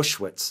from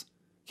Auschwitz.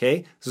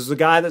 Okay, this was a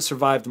guy that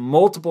survived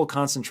multiple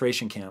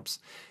concentration camps,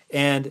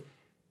 and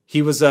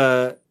he was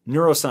a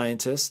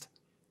neuroscientist,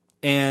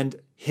 and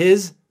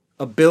his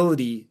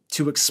ability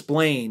to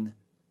explain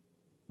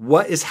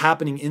what is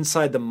happening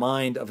inside the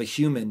mind of a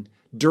human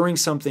during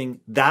something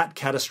that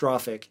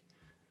catastrophic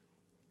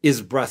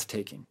is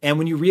breathtaking. And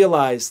when you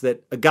realize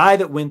that a guy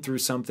that went through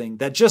something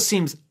that just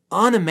seems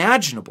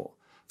unimaginable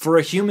for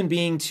a human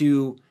being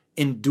to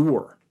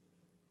endure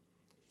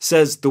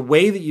says the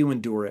way that you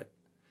endure it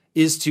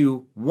is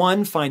to,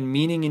 one, find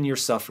meaning in your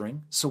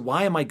suffering. So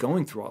why am I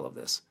going through all of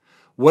this?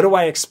 What do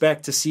I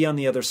expect to see on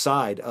the other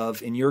side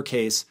of, in your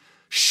case,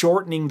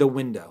 shortening the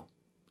window?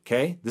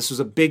 Okay? This was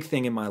a big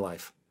thing in my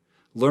life.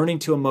 Learning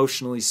to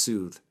emotionally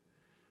soothe.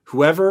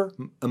 Whoever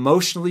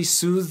emotionally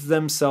soothes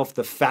themselves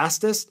the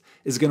fastest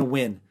is going to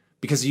win,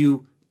 because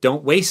you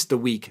don't waste the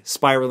week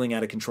spiraling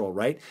out of control,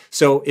 right?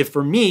 So if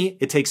for me,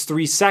 it takes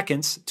 3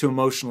 seconds to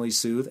emotionally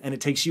soothe and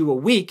it takes you a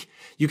week,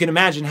 you can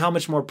imagine how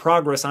much more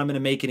progress I'm going to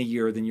make in a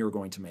year than you're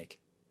going to make.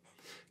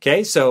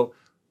 Okay, so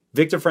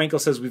Viktor Frankl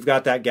says we've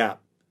got that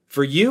gap.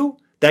 For you,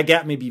 that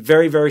gap may be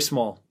very, very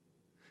small.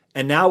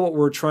 And now what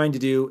we're trying to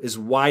do is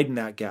widen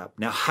that gap.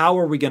 Now, how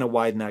are we going to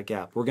widen that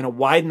gap? We're going to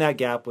widen that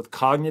gap with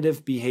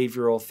cognitive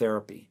behavioral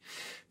therapy.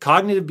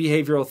 Cognitive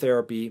behavioral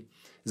therapy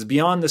is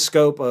beyond the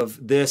scope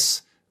of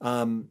this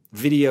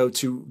video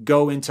to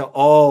go into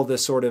all the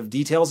sort of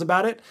details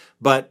about it.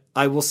 But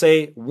I will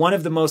say one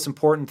of the most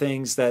important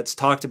things that's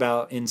talked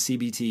about in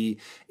CBT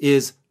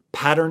is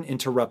pattern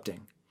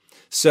interrupting.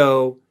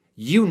 So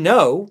you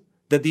know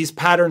that these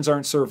patterns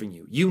aren't serving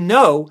you. You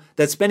know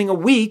that spending a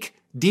week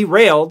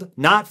derailed,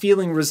 not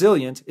feeling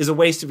resilient, is a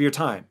waste of your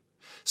time.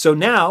 So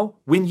now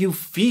when you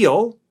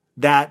feel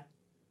that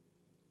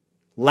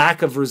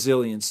lack of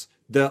resilience,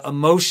 the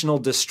emotional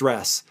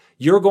distress,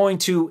 you're going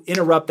to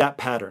interrupt that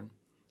pattern.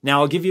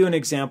 Now, I'll give you an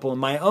example in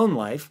my own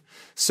life.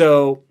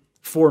 So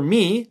for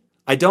me,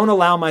 I don't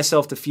allow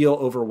myself to feel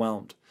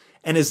overwhelmed.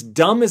 And as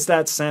dumb as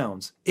that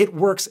sounds, it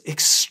works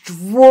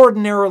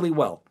extraordinarily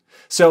well.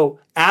 So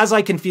as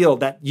I can feel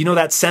that,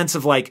 that sense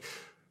of like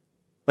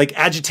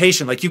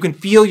agitation, like you can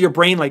feel your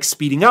brain like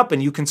speeding up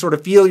and you can sort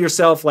of feel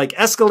yourself like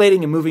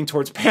escalating and moving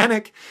towards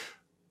panic.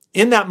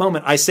 In that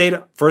moment, I say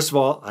first of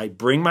all, I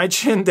bring my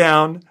chin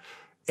down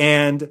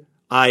and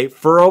I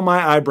furrow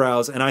my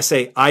eyebrows and I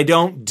say, I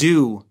don't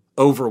do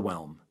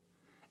overwhelm.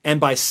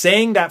 And by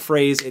saying that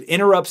phrase, it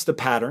interrupts the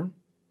pattern.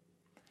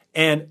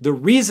 And the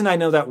reason I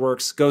know that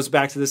works goes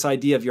back to this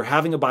idea of you're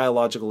having a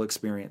biological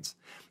experience.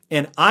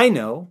 And I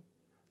know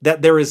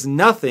that there is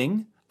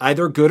nothing,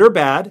 either good or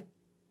bad,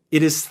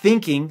 it is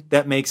thinking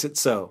that makes it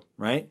so,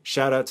 right?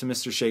 Shout out to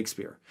Mr.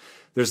 Shakespeare.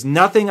 There's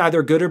nothing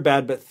either good or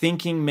bad, but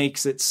thinking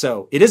makes it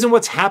so. It isn't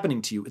what's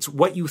happening to you. It's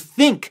what you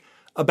think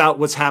about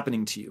what's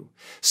happening to you.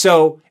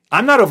 So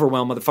I'm not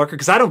overwhelmed, motherfucker,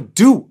 because I don't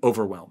do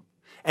overwhelm.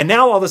 And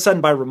now all of a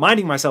sudden, by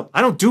reminding myself,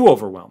 I don't do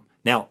overwhelm.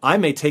 Now, I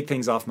may take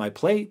things off my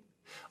plate.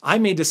 I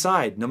may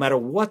decide, no matter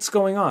what's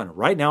going on,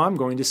 right now I'm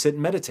going to sit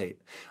and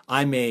meditate.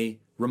 I may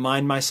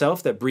remind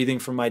myself that breathing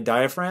from my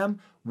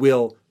diaphragm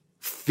will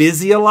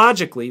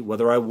physiologically,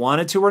 whether I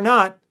wanted to or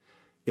not,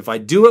 if I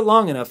do it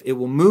long enough, it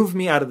will move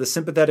me out of the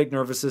sympathetic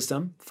nervous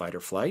system, fight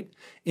or flight,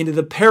 into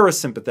the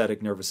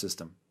parasympathetic nervous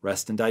system,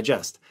 rest and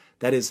digest.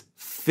 That is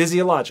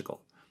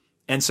physiological.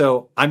 And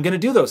so I'm going to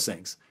do those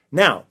things.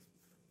 Now,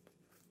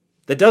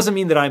 that doesn't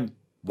mean that I'm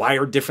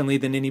wired differently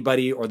than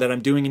anybody or that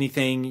I'm doing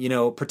anything,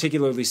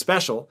 particularly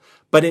special,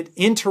 but it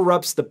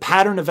interrupts the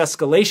pattern of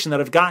escalation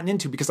that I've gotten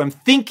into because I'm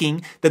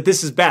thinking that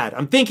this is bad.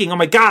 I'm thinking, oh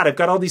my God, I've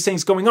got all these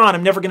things going on.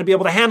 I'm never going to be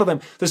able to handle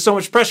them. There's so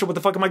much pressure. What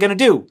the fuck am I going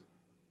to do?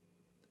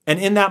 And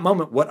in that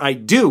moment, what I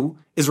do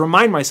is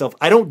remind myself,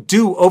 I don't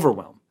do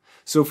overwhelm.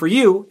 So for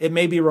you, it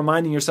may be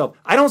reminding yourself,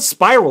 I don't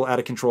spiral out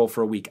of control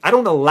for a week. I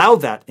don't allow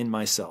that in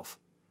myself.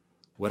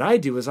 What I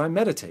do is I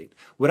meditate.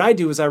 What I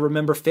do is I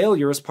remember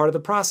failure as part of the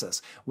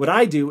process. What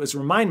I do is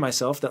remind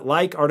myself that,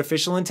 like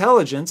artificial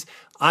intelligence,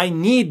 I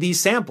need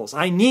these samples.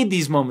 I need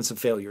these moments of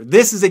failure.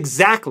 This is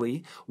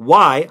exactly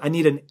why I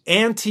need an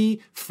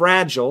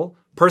anti-fragile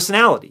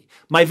personality.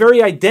 My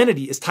very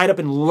identity is tied up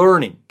in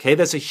learning. Okay,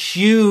 that's a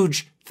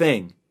huge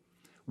thing.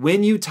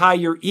 When you tie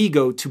your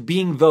ego to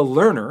being the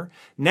learner,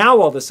 now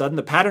all of a sudden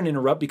the pattern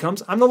interrupt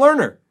becomes, I'm the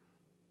learner.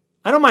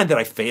 I don't mind that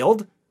I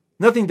failed.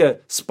 Nothing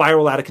to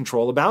spiral out of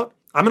control about.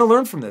 I'm going to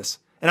learn from this,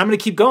 and I'm going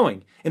to keep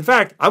going. In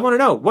fact, I want to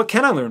know, what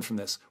can I learn from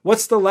this?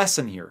 What's the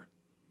lesson here?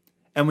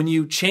 And when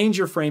you change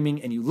your framing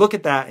and you look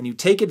at that and you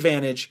take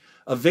advantage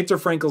of Viktor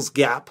Frankl's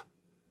gap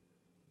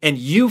and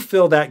you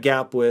fill that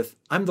gap with,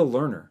 I'm the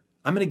learner.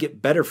 I'm going to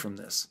get better from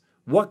this.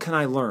 What can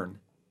I learn?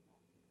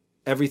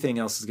 Everything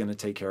else is going to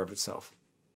take care of itself.